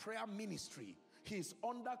 That prayer ministry, he is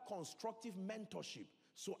under constructive mentorship.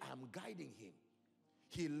 So I am guiding him.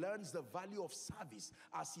 He learns the value of service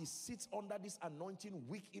as he sits under this anointing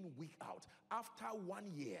week in, week out. After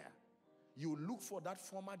 1 year, you look for that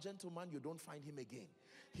former gentleman, you don't find him again.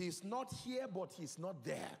 He's not here, but he's not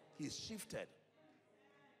there. He's shifted.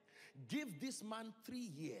 Give this man 3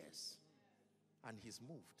 years, and he's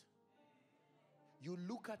moved. You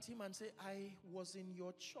look at him and say, I was in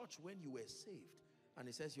your church when you were saved. And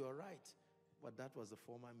he says, you're right, but that was the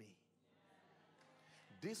former me.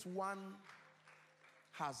 This one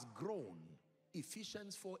has grown.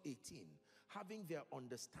 Ephesians 4:18, having their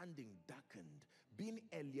understanding darkened, being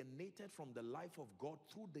alienated from the life of God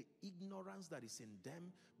through the ignorance that is in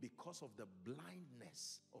them because of the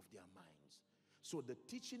blindness of their minds. So the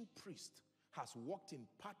teaching priest has walked in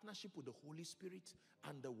partnership with the Holy Spirit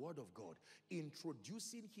and the Word of God,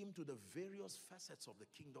 introducing him to the various facets of the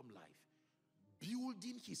kingdom life,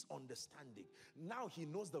 building his understanding. Now he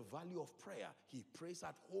knows the value of prayer. He prays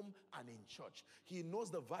at home and in church. He knows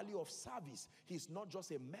the value of service. He's not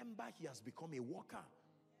just a member, he has become a worker.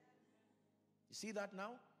 You see that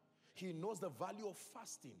now? He knows the value of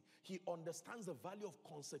fasting. He understands the value of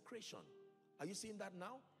consecration. Are you seeing that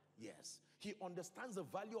now? Yes. He understands the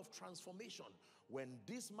value of transformation. When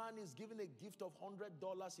this man is given a gift of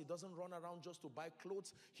 $100, he doesn't run around just to buy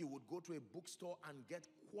clothes. He would go to a bookstore and get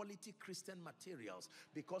quality Christian materials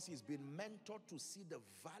because he's been mentored to see the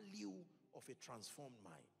value of a transformed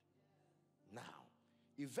mind. Now,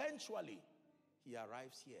 eventually, he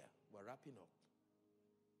arrives here. We're wrapping up.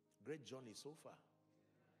 Great journey so far.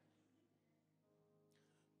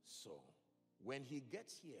 So, when he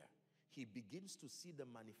gets here, he begins to see the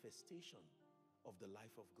manifestation of the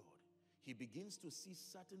life of God. He begins to see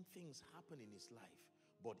certain things happen in his life.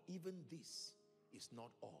 But even this is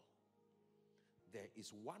not all. There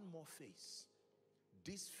is one more phase.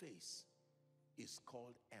 This phase is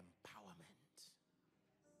called empowerment.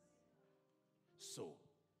 So,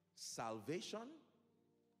 salvation,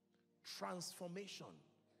 transformation,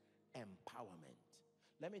 empowerment.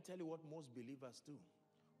 Let me tell you what most believers do.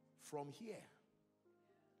 From here,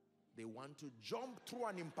 they want to jump through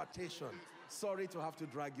an impartation. Sorry to have to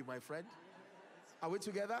drag you, my friend. Are we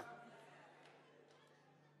together?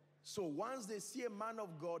 So once they see a man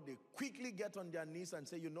of God, they quickly get on their knees and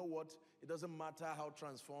say, you know what? It doesn't matter how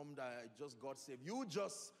transformed I just got saved. You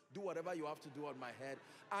just do whatever you have to do on my head.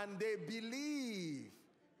 And they believe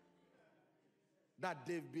that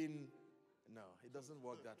they've been... No, it doesn't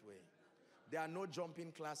work that way. There are no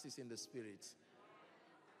jumping classes in the spirit.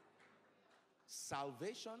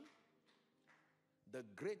 Salvation, the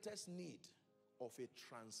greatest need of a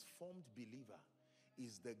transformed believer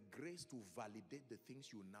is the grace to validate the things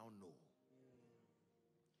you now know.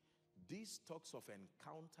 This talks of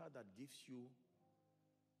encounter that gives you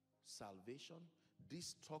salvation.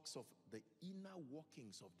 This talks of the inner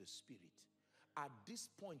workings of the Spirit. At this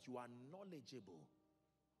point, you are knowledgeable,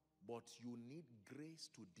 but you need grace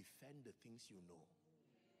to defend the things you know.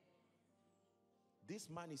 This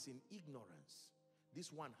man is in ignorance.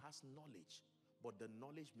 This one has knowledge, but the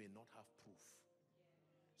knowledge may not have proof.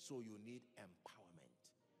 So you need empowerment.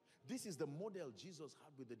 This is the model Jesus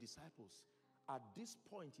had with the disciples. At this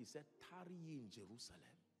point, he said, tarry ye in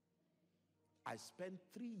Jerusalem. I spent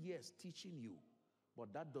 3 years teaching you,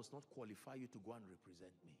 but that does not qualify you to go and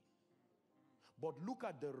represent me. But look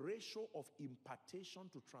at the ratio of impartation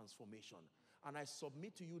to transformation. And I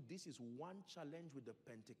submit to you, this is one challenge with the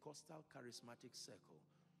Pentecostal charismatic circle.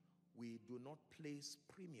 We do not place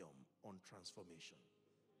premium on transformation.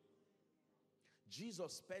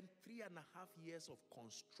 Jesus spent 3.5 years of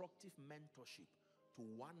constructive mentorship to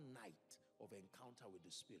 1 night of encounter with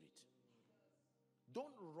the Spirit.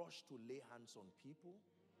 Don't rush to lay hands on people.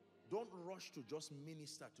 Don't rush to just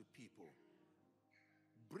minister to people.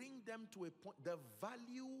 Bring them to a point. The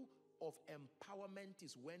value of empowerment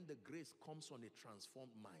is when the grace comes on a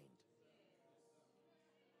transformed mind.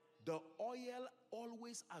 The oil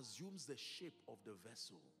always assumes the shape of the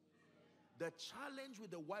vessel. The challenge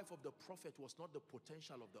with the wife of the prophet was not the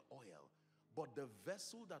potential of the oil, but the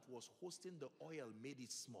vessel that was hosting the oil made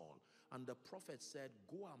it small. And the prophet said,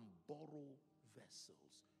 go and borrow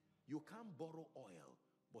vessels. You can't borrow oil,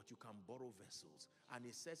 but you can borrow vessels. And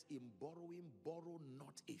it says, in borrowing, borrow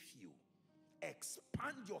not a few.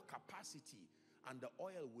 Expand your capacity, and the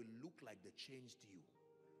oil will look like the changed you.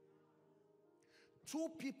 Two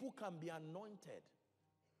people can be anointed,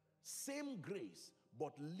 same grace,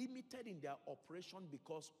 but limited in their operation,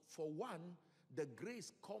 because for one, the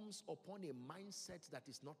grace comes upon a mindset that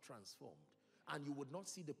is not transformed, and you would not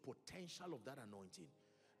see the potential of that anointing.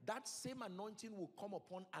 That same anointing will come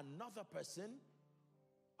upon another person.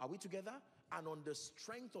 Are we together? And on the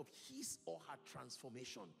strength of his or her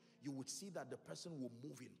transformation, you would see that the person will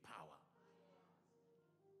move in power.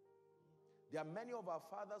 There are many of our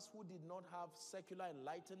fathers who did not have secular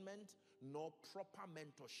enlightenment nor proper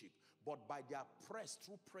mentorship, but by their press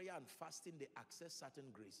through prayer and fasting, they access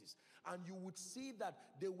certain graces. And you would see that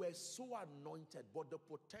they were so anointed, but the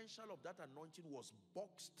potential of that anointing was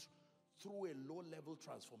boxed through a low-level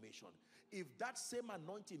transformation. If that same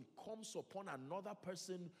anointing comes upon another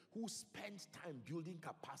person who spent time building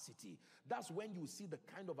capacity, that's when you see the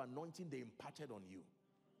kind of anointing they imparted on you.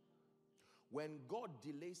 When God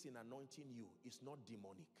delays in anointing you, it's not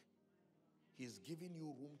demonic. He's giving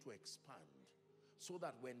you room to expand, so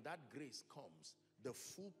that when that grace comes, the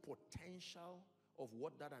full potential of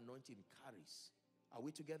what that anointing carries, are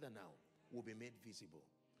we together now, will be made visible.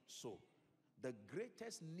 So, the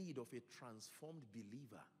greatest need of a transformed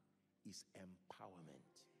believer is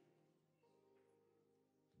empowerment.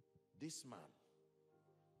 This man,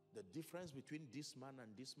 the difference between this man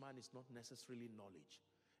and this man is not necessarily knowledge,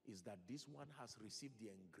 is that this one has received the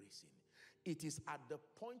engracing. It is at the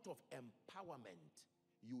point of empowerment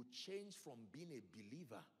you change from being a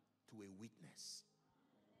believer to a witness.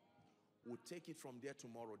 We'll take it from there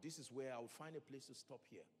tomorrow. This is where I'll find a place to stop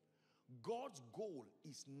here. God's goal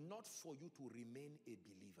is not for you to remain a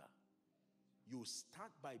believer. You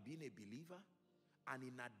start by being a believer, and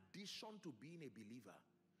in addition to being a believer,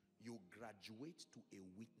 you graduate to a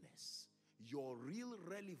witness. Your real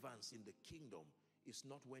relevance in the kingdom is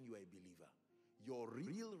not when you are a believer. Your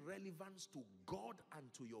real relevance to God and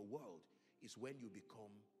to your world is when you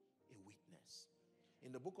become a witness.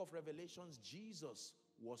 In the book of Revelations, Jesus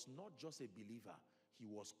was not just a believer, he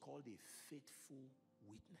was called a faithful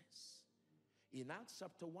witness. In Acts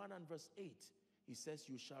chapter 1 and verse 8, he says,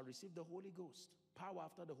 you shall receive the Holy Ghost. Power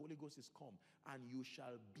after the Holy Ghost is come, and you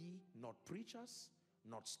shall be not preachers,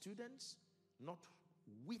 not students, not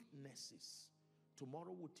witnesses.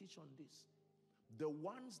 Tomorrow we'll teach on this. The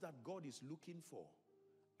ones that God is looking for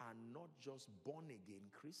are not just born-again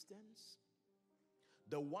Christians.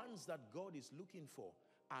 The ones that God is looking for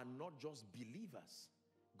are not just believers.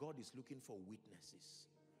 God is looking for witnesses.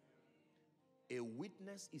 A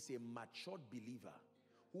witness is a matured believer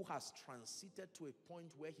who has transited to a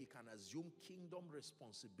point where he can assume kingdom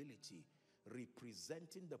responsibility,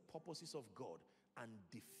 representing the purposes of God and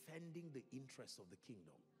defending the interests of the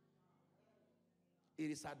kingdom. It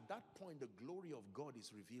is at that point the glory of God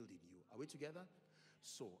is revealed in you. Are we together?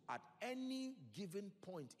 So at any given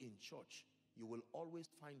point in church, you will always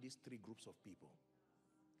find these three groups of people.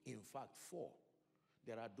 In fact, four.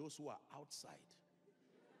 There are those who are outside.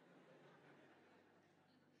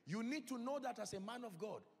 You need to know that as a man of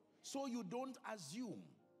God, so you don't assume.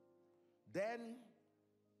 Then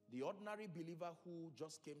the ordinary believer who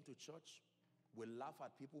just came to church will laugh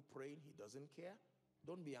at people praying. He doesn't care.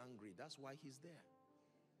 Don't be angry. That's why he's there.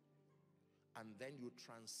 And then you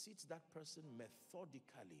transit that person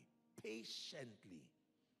methodically, patiently.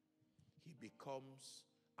 He becomes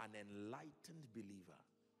an enlightened believer.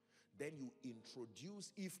 Then you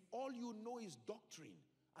introduce, if all you know is doctrine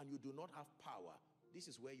and you do not have power, this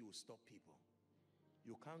is where you will stop people.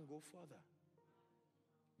 You can't go further,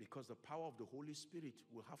 because the power of the Holy Spirit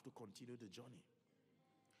will have to continue the journey.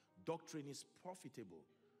 Doctrine is profitable,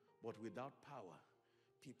 but without power,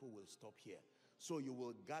 people will stop here. So you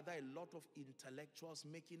will gather a lot of intellectuals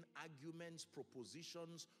making arguments,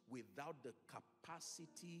 propositions, without the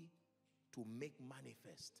capacity to make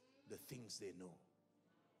manifest the things they know.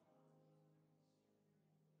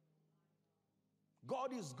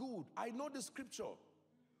 God is good. I know the scripture.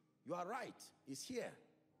 You are right. It's here,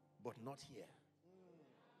 but not here.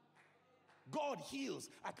 God heals.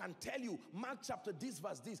 I can tell you, Mark chapter this,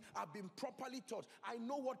 verse this. I've been properly taught. I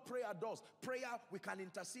know what prayer does. Prayer, we can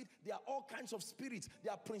intercede. There are all kinds of spirits.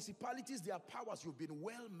 There are principalities. There are powers. You've been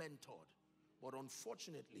well mentored. But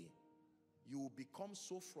unfortunately, you become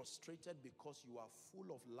so frustrated because you are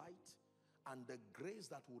full of light, and the grace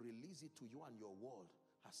that will release it to you and your world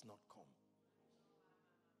has not come.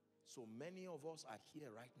 So many of us are here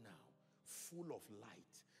right now, full of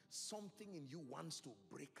light. Something in you wants to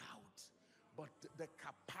break out, but the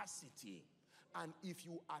capacity, and if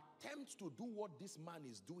you attempt to do what this man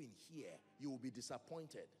is doing here, you will be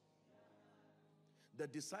disappointed. The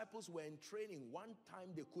disciples were in training. One time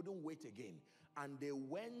they couldn't wait again, and they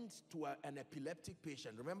went to an epileptic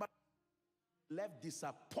patient. Remember, left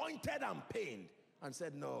disappointed and pained and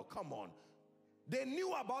said, no, come on. They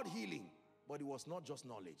knew about healing, but it was not just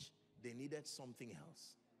knowledge. They needed something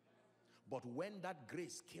else. But when that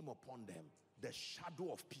grace came upon them, the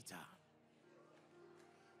shadow of Peter,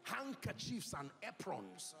 handkerchiefs and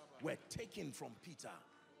aprons were taken from Peter.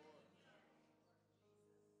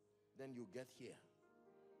 Then you get here,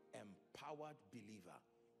 empowered believer,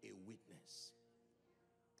 a witness.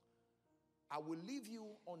 I will leave you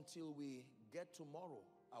until we get tomorrow.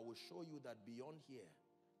 I will show you that beyond here,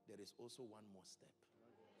 there is also one more step.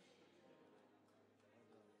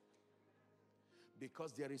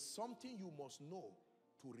 Because there is something you must know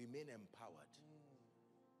to remain empowered.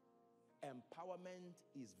 Empowerment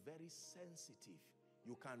is very sensitive.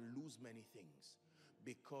 You can lose many things.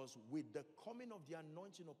 Because with the coming of the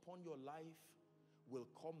anointing upon your life will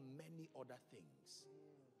come many other things.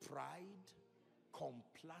 Pride,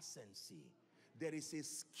 complacency. There is a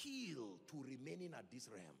skill to remaining at this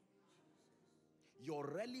realm. Your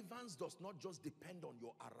relevance does not just depend on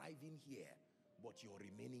your arriving here, but your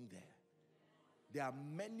remaining there. There are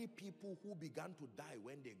many people who began to die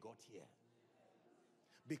when they got here.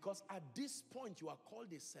 Because at this point, you are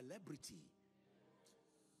called a celebrity.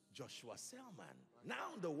 Joshua Selman.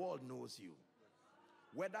 Now the world knows you.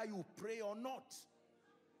 Whether you pray or not.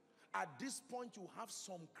 At this point, you have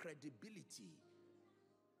some credibility.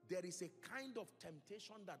 There is a kind of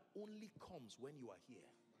temptation that only comes when you are here.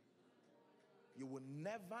 You will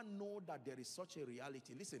never know that there is such a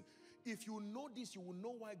reality. Listen, if you know this, you will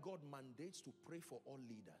know why God mandates to pray for all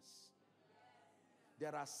leaders.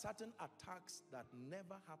 There are certain attacks that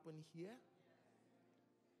never happen here.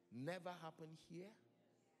 Never happen here.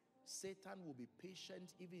 Satan will be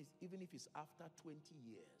patient even if it's after 20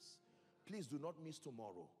 years. Please do not miss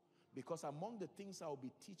tomorrow. Because among the things I will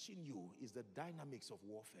be teaching you is the dynamics of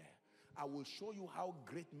warfare. I will show you how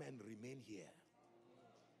great men remain here.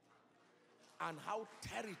 And how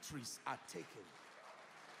territories are taken.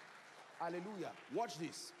 Hallelujah. Watch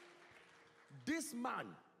this. This man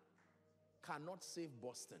cannot save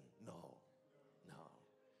Boston. No. No.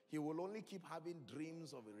 He will only keep having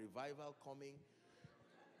dreams of a revival coming.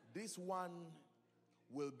 This one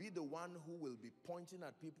will be the one who will be pointing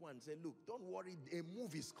at people and say, look, don't worry, a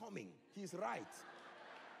move is coming. He's right.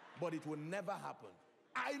 But it will never happen.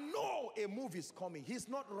 I know a move is coming. He's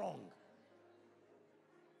not wrong.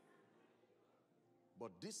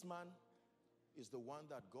 But this man is the one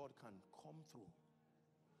that God can come through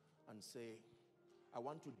and say, I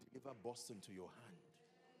want to deliver Boston to your hand.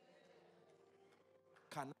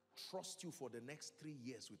 Can I trust you for the next 3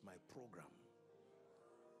 years with my program?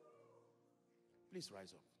 Please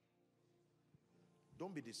rise up.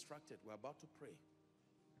 Don't be distracted. We're about to pray.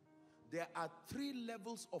 There are 3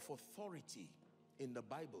 levels of authority in the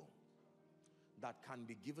Bible that can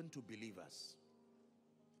be given to believers.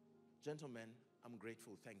 Gentlemen, I'm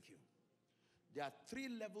grateful. Thank you. There are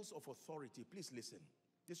 3 levels of authority. Please listen.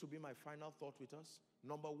 This will be my final thought with us.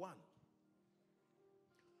 Number 1.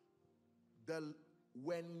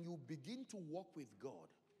 When you begin to walk with God,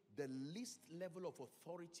 the least level of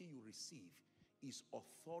authority you receive is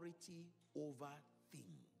authority over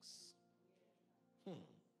things.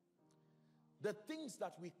 The things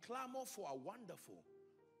that we clamor for are wonderful.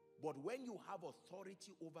 But when you have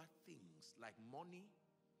authority over things like money,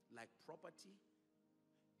 like property,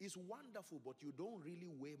 it's wonderful, but you don't really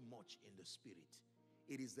weigh much in the spirit.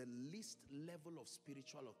 It is the least level of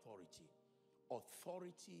spiritual authority.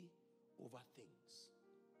 Authority over things.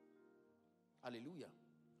 Hallelujah.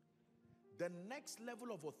 The next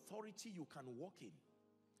level of authority you can walk in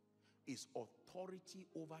is authority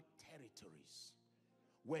over territories.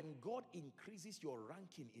 When God increases your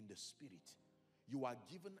ranking in the spirit, you are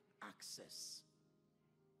given access.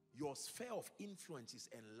 Your sphere of influence is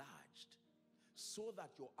enlarged so that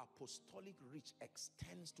your apostolic reach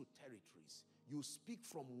extends to territories. You speak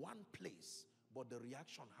from one place, but the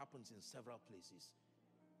reaction happens in several places.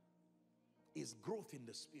 It's growth in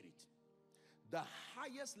the spirit. The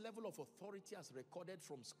highest level of authority as recorded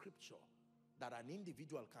from scripture that an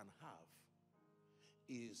individual can have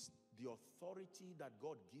is the authority that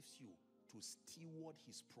God gives you to steward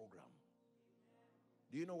his program.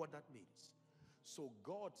 Do you know what that means? So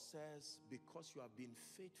God says, because you have been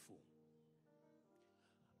faithful,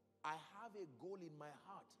 I have a goal in my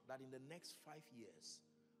heart that in the next 5 years,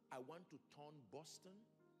 I want to turn Boston,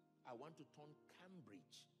 I want to turn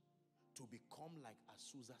Cambridge to become like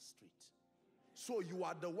Azusa Street. So you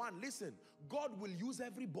are the one. Listen, God will use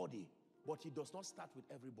everybody, but he does not start with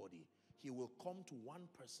everybody. He will come to one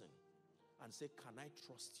person and say, can I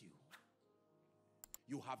trust you?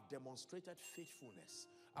 You have demonstrated faithfulness.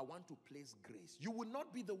 I want to place grace. You will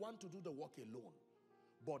not be the one to do the work alone,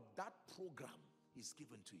 but that program is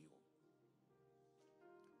given to you.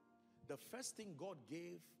 The first thing God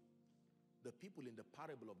gave the people in the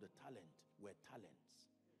parable of the talent were talents.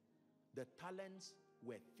 The talents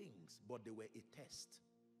were things, but they were a test.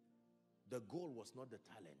 The goal was not the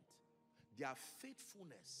talent. Their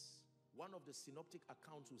faithfulness, one of the synoptic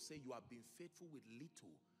accounts will say, you have been faithful with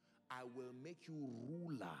little, I will make you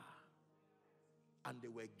ruler. And they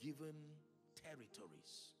were given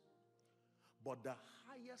territories. But the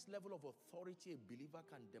highest level of authority a believer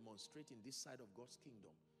can demonstrate in this side of God's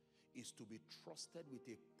kingdom is to be trusted with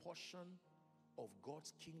a portion of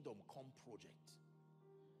God's kingdom come project.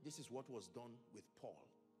 This is what was done with Paul.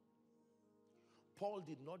 Paul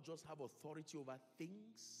did not just have authority over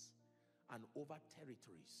things and over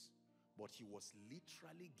territories, but he was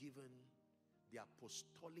literally given the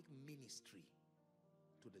apostolic ministry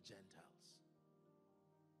to the Gentiles.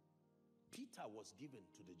 Peter was given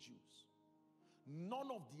to the Jews. None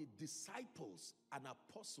of the disciples and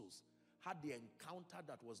apostles had the encounter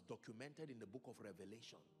that was documented in the book of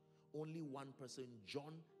Revelation. Only one person,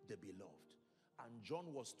 John the Beloved. And John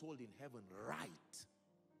was told in heaven, write.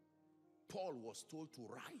 Paul was told to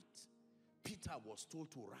write. Peter was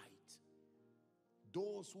told to write.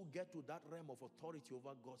 Those who get to that realm of authority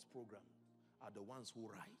over God's program are the ones who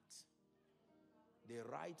write. They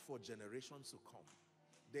write for generations to come.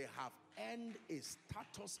 They have earned a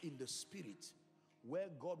status in the spirit where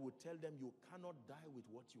God will tell them, you cannot die with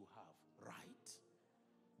what you have. Right?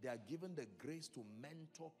 They are given the grace to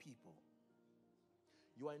mentor people.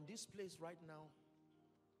 You are in this place right now,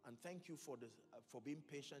 and thank you for being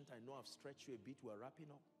patient. I know I've stretched you a bit. We're wrapping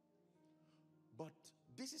up. But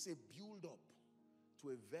this is a build-up to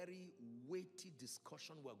a very weighty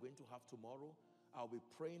discussion we're going to have tomorrow. I'll be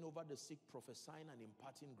praying over the sick, prophesying and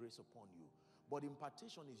imparting grace upon you. But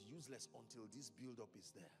impartation is useless until this build-up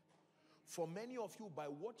is there. For many of you, by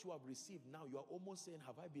what you have received now, you are almost saying,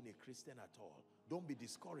 have I been a Christian at all? Don't be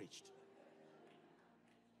discouraged.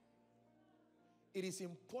 It is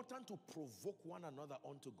important to provoke one another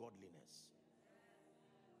unto godliness.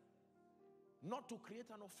 Not to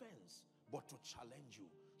create an offense, but to challenge you.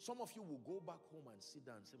 Some of you will go back home and sit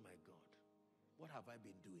down and say, my God, what have I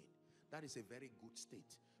been doing? That is a very good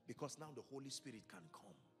state, because now the Holy Spirit can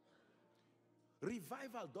come.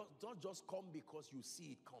 Revival does not just come because you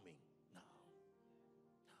see it coming. No.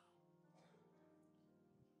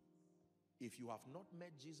 If you have not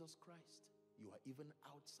met Jesus Christ, you are even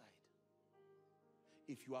outside.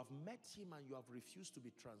 If you have met him and you have refused to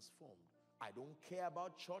be transformed, I don't care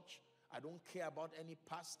about church, I don't care about any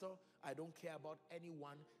pastor, I don't care about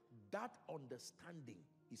anyone. That understanding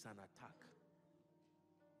is an attack.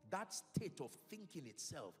 That state of thinking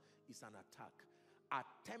itself is an attack.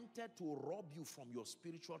 Attempted to rob you from your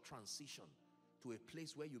spiritual transition to a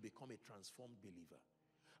place where you become a transformed believer.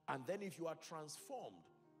 And then if you are transformed,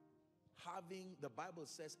 having, the Bible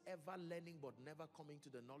says, ever learning but never coming to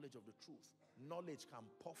the knowledge of the truth. Knowledge can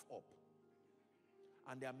puff up.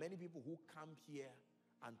 And there are many people who come here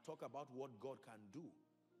and talk about what God can do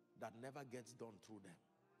that never gets done through them.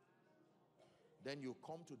 Then you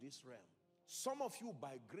come to this realm. Some of you,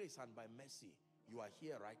 by grace and by mercy, you are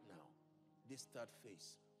here right now. This third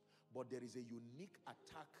phase. But there is a unique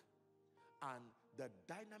attack and the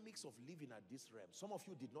dynamics of living at this realm. Some of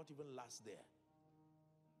you did not even last there.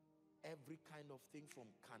 Every kind of thing from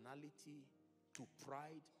carnality to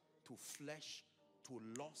pride to flesh to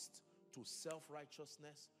lust to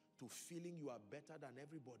self-righteousness to feeling you are better than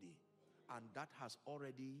everybody. And that has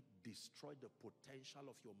already destroyed the potential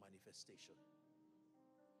of your manifestation.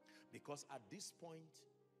 Because at this point,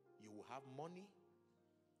 you will have money,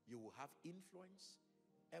 you will have influence,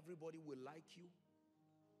 everybody will like you,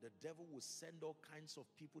 the devil will send all kinds of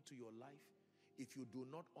people to your life. If you do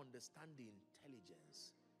not understand the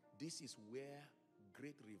intelligence, this is where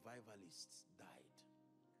great revivalists died.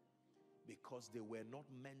 Because they were not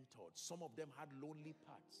mentored. Some of them had lonely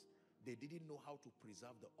parts. They didn't know how to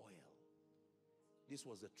preserve the oil. This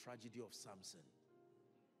was the tragedy of Samson.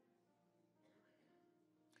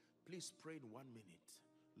 Please pray in 1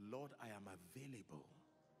 minute. Lord, I am available.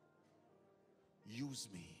 Use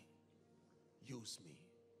me. Use me.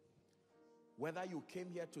 Whether you came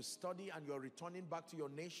here to study and you're returning back to your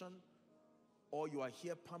nation, or you are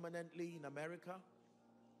here permanently in America,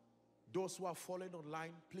 those who are following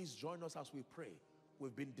online, please join us as we pray.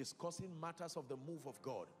 We've been discussing matters of the move of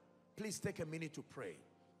God. Please take a minute to pray.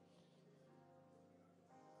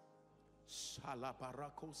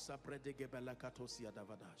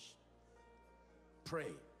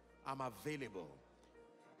 Pray. I'm available.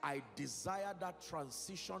 I desire that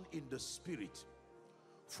transition in the spirit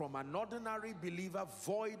from an ordinary believer,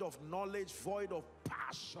 void of knowledge, void of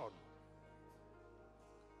passion,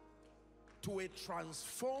 to a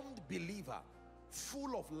transformed believer,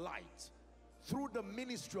 full of light, through the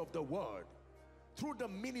ministry of the word, through the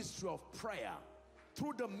ministry of prayer,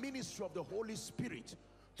 through the ministry of the Holy Spirit,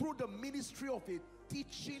 through the ministry of a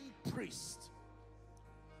teaching priest.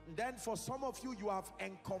 And then for some of you, you have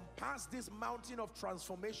encompassed this mountain of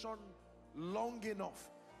transformation long enough.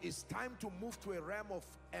 It's time to move to a realm of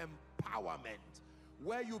empowerment,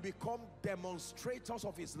 where you become demonstrators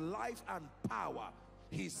of his life and power,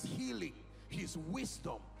 his healing, his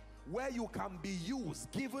wisdom, where you can be used,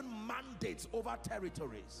 given mandates over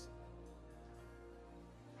territories.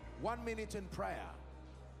 1 minute in prayer,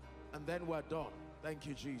 and then we're done. Thank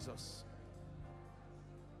you, Jesus.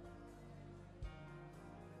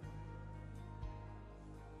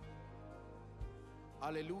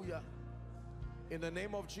 Hallelujah. In the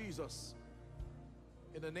name of Jesus.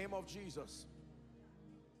 In the name of Jesus.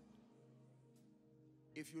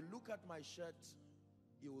 If you look at my shirt,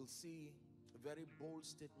 you will see a very bold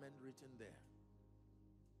statement written there.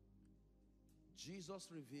 Jesus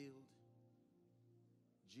revealed,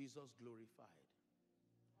 Jesus glorified.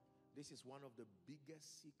 This is one of the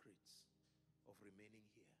biggest secrets of remaining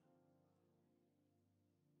here.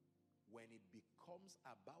 When it becomes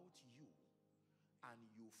about you and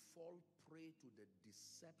you fall prey to the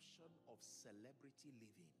deception of celebrity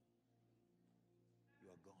living, you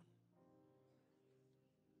are gone.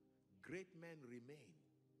 Great men remain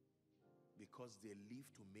because they live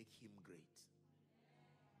to make him great.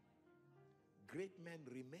 Great men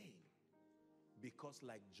remain because,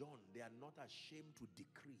 like John, they are not ashamed to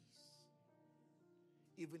decrease.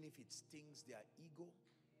 Even if it stings their ego,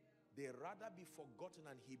 they rather be forgotten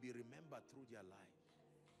and he be remembered through their life.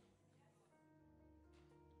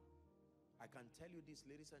 I can tell you this,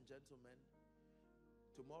 ladies and gentlemen.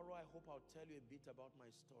 Tomorrow I hope I'll tell you a bit about my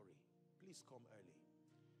story. Please come early.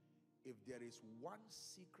 If there is one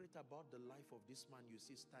secret about the life of this man you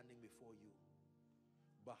see standing before you,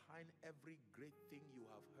 behind every great thing you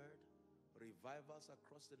have heard, revivals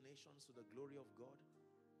across the nations to the glory of God,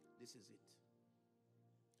 this is it.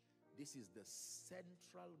 This is the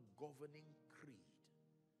central governing creed,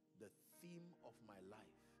 the theme of my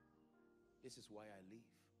life. This is why I live.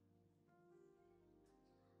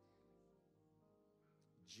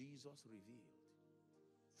 Jesus revealed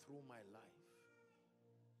through my life.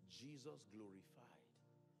 Jesus glorified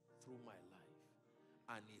through my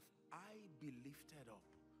life. And if I be lifted up,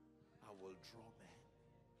 I will draw men.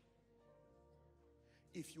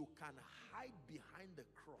 If you can hide behind the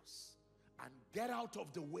cross and get out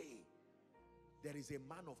of the way, there is a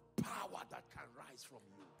man of power that can rise from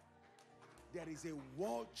you. There is a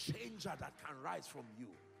world changer that can rise from you.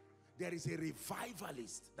 There is a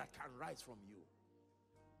revivalist that can rise from you.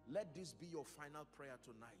 Let this be your final prayer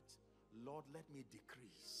tonight. Lord, let me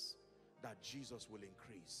decrease that Jesus will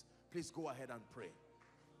increase. Please go ahead and pray.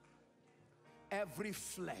 Every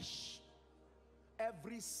flesh,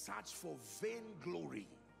 every search for vain glory.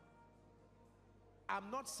 I'm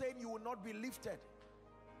not saying you will not be lifted.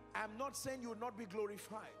 I'm not saying you will not be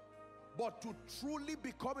glorified. But to truly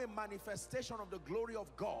become a manifestation of the glory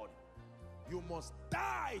of God, you must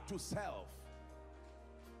die to self.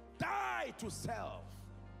 Die to self.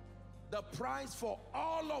 The price for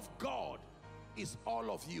all of God is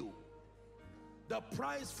all of you. The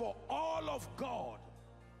price for all of God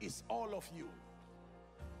is all of you.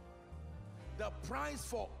 The price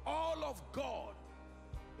for all of God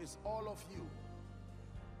is all of you.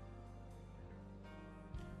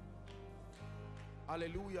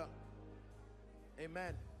 Hallelujah.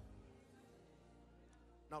 Amen.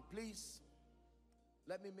 Now please,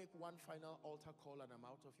 let me make one final altar call and I'm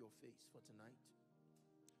out of your face for tonight.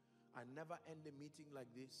 I never end a meeting like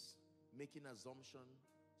this making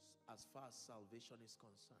assumptions as far as salvation is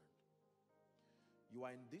concerned. You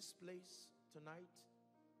are in this place tonight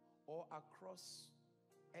or across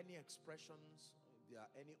any expressions, if there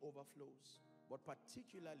are any overflows, but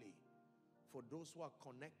particularly For those who are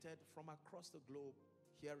connected from across the globe,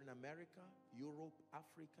 here in America, Europe,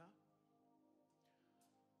 Africa.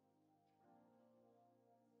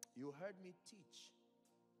 You heard me teach,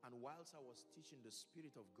 and whilst I was teaching, the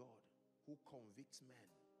Spirit of God, who convicts men,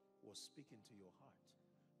 was speaking to your heart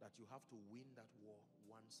that you have to win that war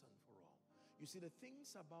once and for all. You see, the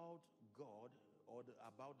things about God or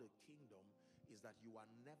about the kingdom is that you are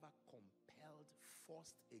never compelled,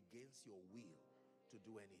 forced against your will to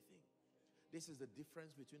do anything. This is the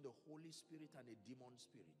difference between the Holy Spirit and a demon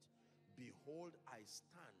spirit. Behold, I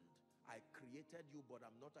stand. I created you, but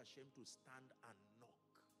I'm not ashamed to stand and knock.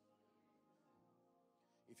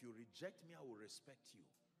 If you reject me, I will respect you,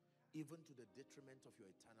 even to the detriment of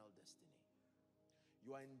your eternal destiny.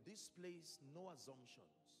 You are in this place, no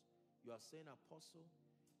assumptions. You are saying, Apostle,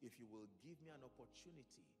 if you will give me an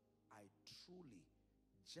opportunity, I truly,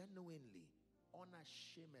 genuinely,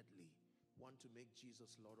 unashamedly want to make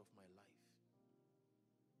Jesus Lord of my life.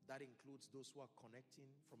 That includes those who are connecting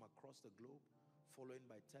from across the globe, following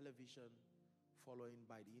by television, following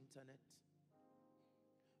by the internet.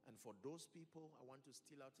 And for those people, I want to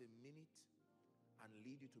steal out a minute and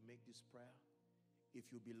lead you to make this prayer. If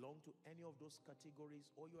you belong to any of those categories,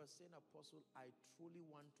 or you are saying, Apostle, I truly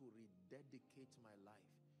want to rededicate my life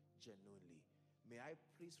genuinely, may I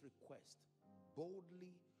please request,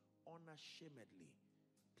 boldly, unashamedly,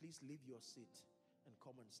 please leave your seat and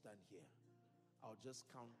come and stand here. I'll just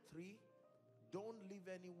count 3. Don't leave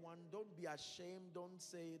anyone. Don't be ashamed. Don't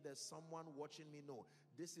say there's someone watching me. No,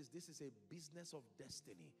 this is a business of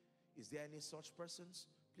destiny. Is there any such persons?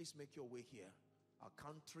 Please make your way here. I'll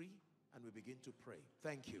count 3 and we begin to pray.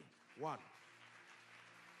 Thank you. 1.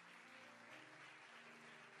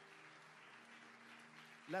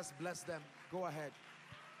 Let's bless them. Go ahead.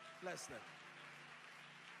 Bless them.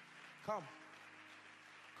 Come.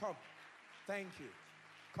 Come. Thank you.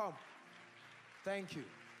 Come. Thank you.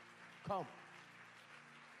 Come.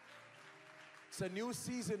 It's a new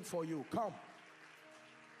season for you. Come.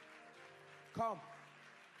 Come.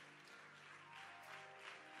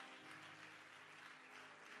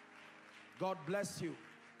 God bless you.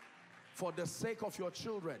 For the sake of your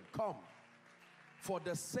children, come. For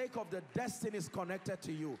the sake of the destinies connected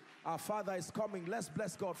to you, our Father is coming. Let's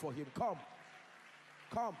bless God for him. Come.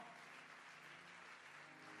 Come.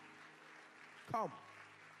 Come.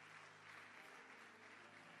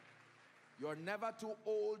 You're never too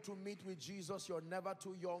old to meet with Jesus. You're never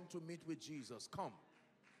too young to meet with Jesus. Come.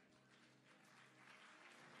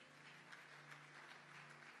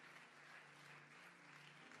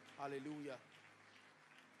 Hallelujah.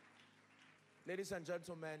 Ladies and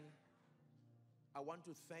gentlemen, I want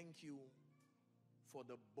to thank you for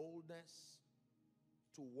the boldness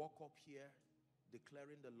to walk up here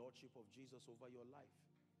declaring the Lordship of Jesus over your life.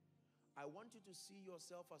 I want you to see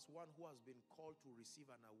yourself as one who has been called to receive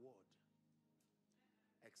an award.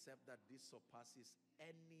 Except that this surpasses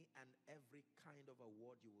any and every kind of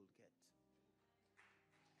award you will get.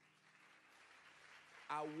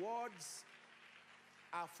 Awards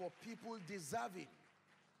are for people deserving,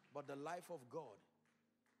 but the life of God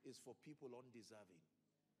is for people undeserving,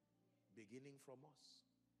 beginning from us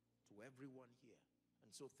to everyone here.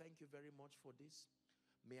 And so thank you very much for this.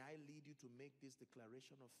 May I lead you to make this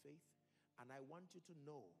declaration of faith. And I want you to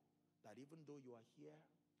know that even though you are here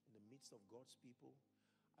in the midst of God's people,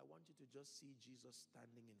 I want you to just see Jesus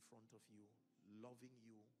standing in front of you, loving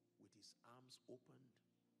you with his arms opened,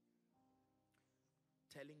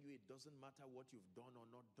 telling you it doesn't matter what you've done or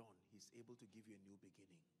not done, he's able to give you a new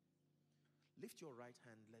beginning. Lift your right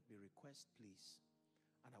hand, let me request, please.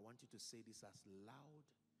 And I want you to say this as loud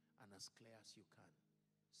and as clear as you can.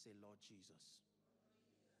 Say, Lord Jesus,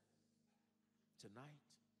 tonight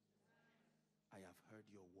I have heard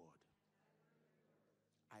your word.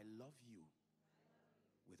 I love you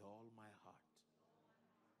with all my heart.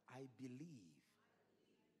 I believe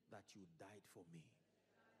that you died for me.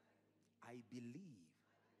 I believe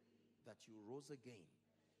that you rose again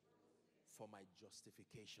for my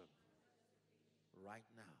justification. Right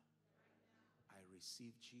now, I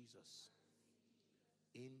receive Jesus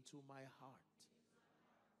into my heart.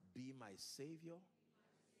 Be my Savior,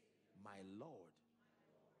 my Lord,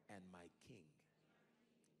 and my King.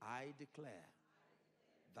 I declare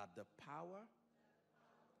that the power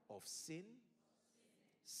of sin,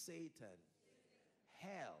 Satan,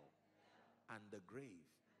 hell, and the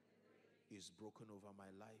grave is broken over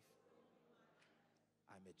my life.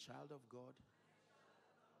 I'm a child of God.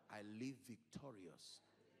 I live victorious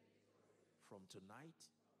from tonight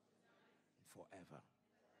and forever.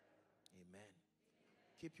 Amen.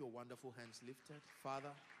 Keep your wonderful hands lifted.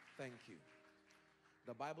 Father, thank you.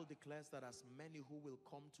 The Bible declares that as many who will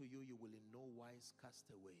come to you, you will in no wise cast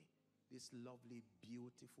away. These lovely,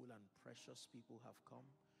 beautiful, and precious people have come,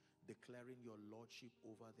 declaring your lordship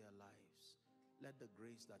over their lives. Let the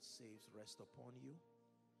grace that saves rest upon you.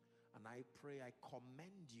 And I pray, I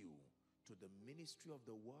commend you to the ministry of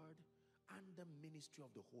the word and the ministry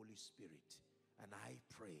of the Holy Spirit. And I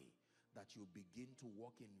pray that you begin to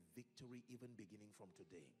walk in victory even beginning from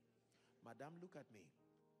today. Madam, look at me.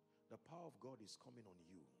 The power of God is coming on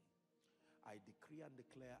you. I decree and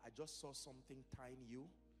declare, I just saw something tying you.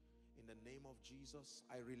 In the name of Jesus,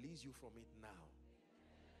 I release you from it now.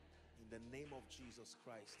 In the name of Jesus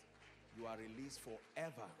Christ, you are released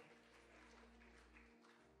forever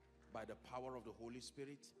by the power of the Holy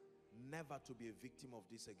Spirit, never to be a victim of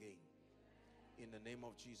this again. In the name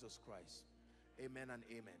of Jesus Christ. Amen and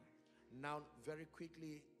amen. Now, very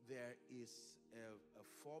quickly, there is a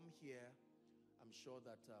form here. I'm sure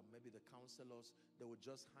that maybe the counselors, they will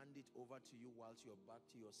just hand it over to you whilst you're back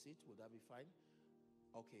to your seat. Would that be fine?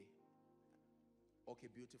 Okay. Okay,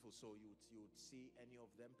 beautiful. So you would see any of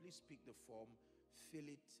them. Please pick the form, fill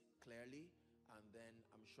it clearly, and then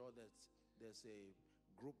I'm sure that there's a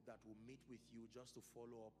group that will meet with you just to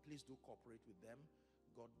follow up. Please do cooperate with them.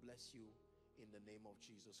 God bless you in the name of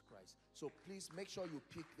Jesus Christ. So please make sure you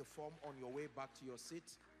pick the form on your way back to your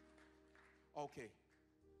seat. Okay.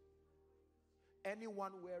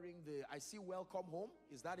 Anyone wearing I see welcome home,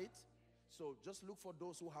 is that it? So just look for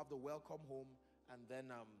those who have the welcome home, and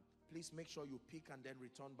then please make sure you pick and then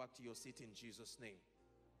return back to your seat in Jesus' name.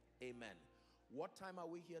 Amen. What time are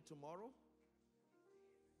we here tomorrow?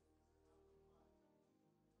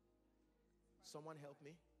 Someone help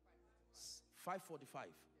me. 5:45.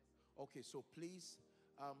 Okay, so please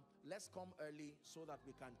let's come early so that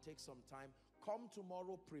we can take some time. Come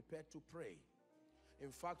tomorrow prepared to pray. In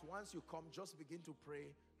fact, once you come, just begin to pray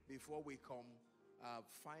before we come.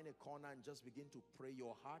 Find a corner and just begin to pray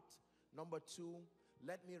your heart. Number two,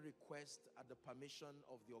 let me request at the permission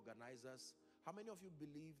of the organizers, how many of you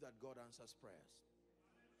believe that God answers prayers?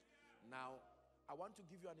 Now, I want to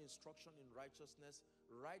give you an instruction in righteousness.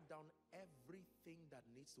 Write down everything that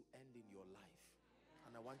needs to end in your life.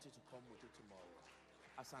 And I want you to come with it tomorrow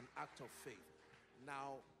as an act of faith.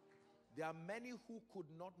 Now, there are many who could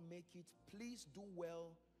not make it. Please do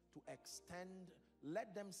well to extend.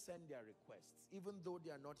 Let them send their requests. Even though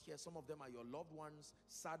they are not here, some of them are your loved ones.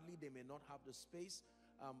 Sadly, they may not have the space.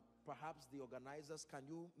 Perhaps the organizers, can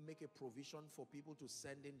you make a provision for people to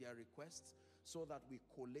send in their requests so that we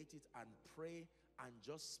collate it and pray and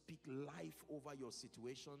just speak life over your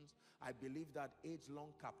situations? I believe that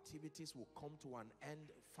age-long captivities will come to an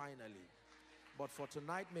end finally. But for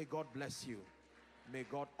tonight, may God bless you. May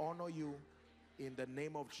God honor you in the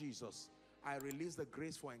name of Jesus. I release the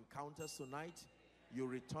grace for encounters tonight. You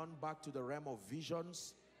return back to the realm of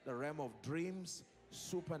visions, the realm of dreams,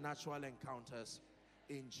 supernatural encounters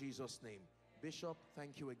in Jesus' name. Bishop,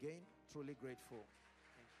 thank you again. Truly grateful.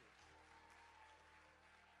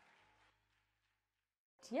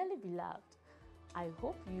 Dearly beloved, I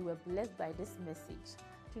hope you were blessed by this message.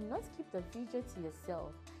 Do not keep the video to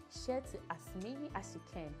yourself. Share to as many as you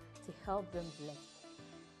can to help them bless.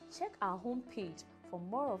 Check our homepage for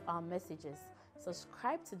more of our messages.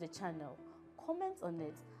 Subscribe to the channel, comment on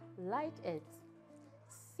it, like it.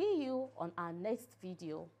 See you on our next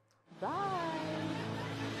video. Bye.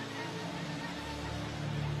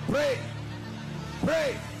 Pray,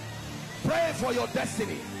 pray, pray for your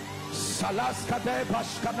destiny.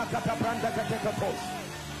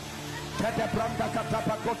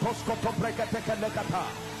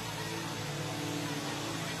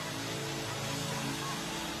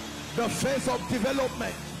 The phase of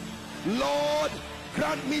development. Lord,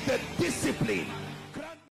 grant me the discipline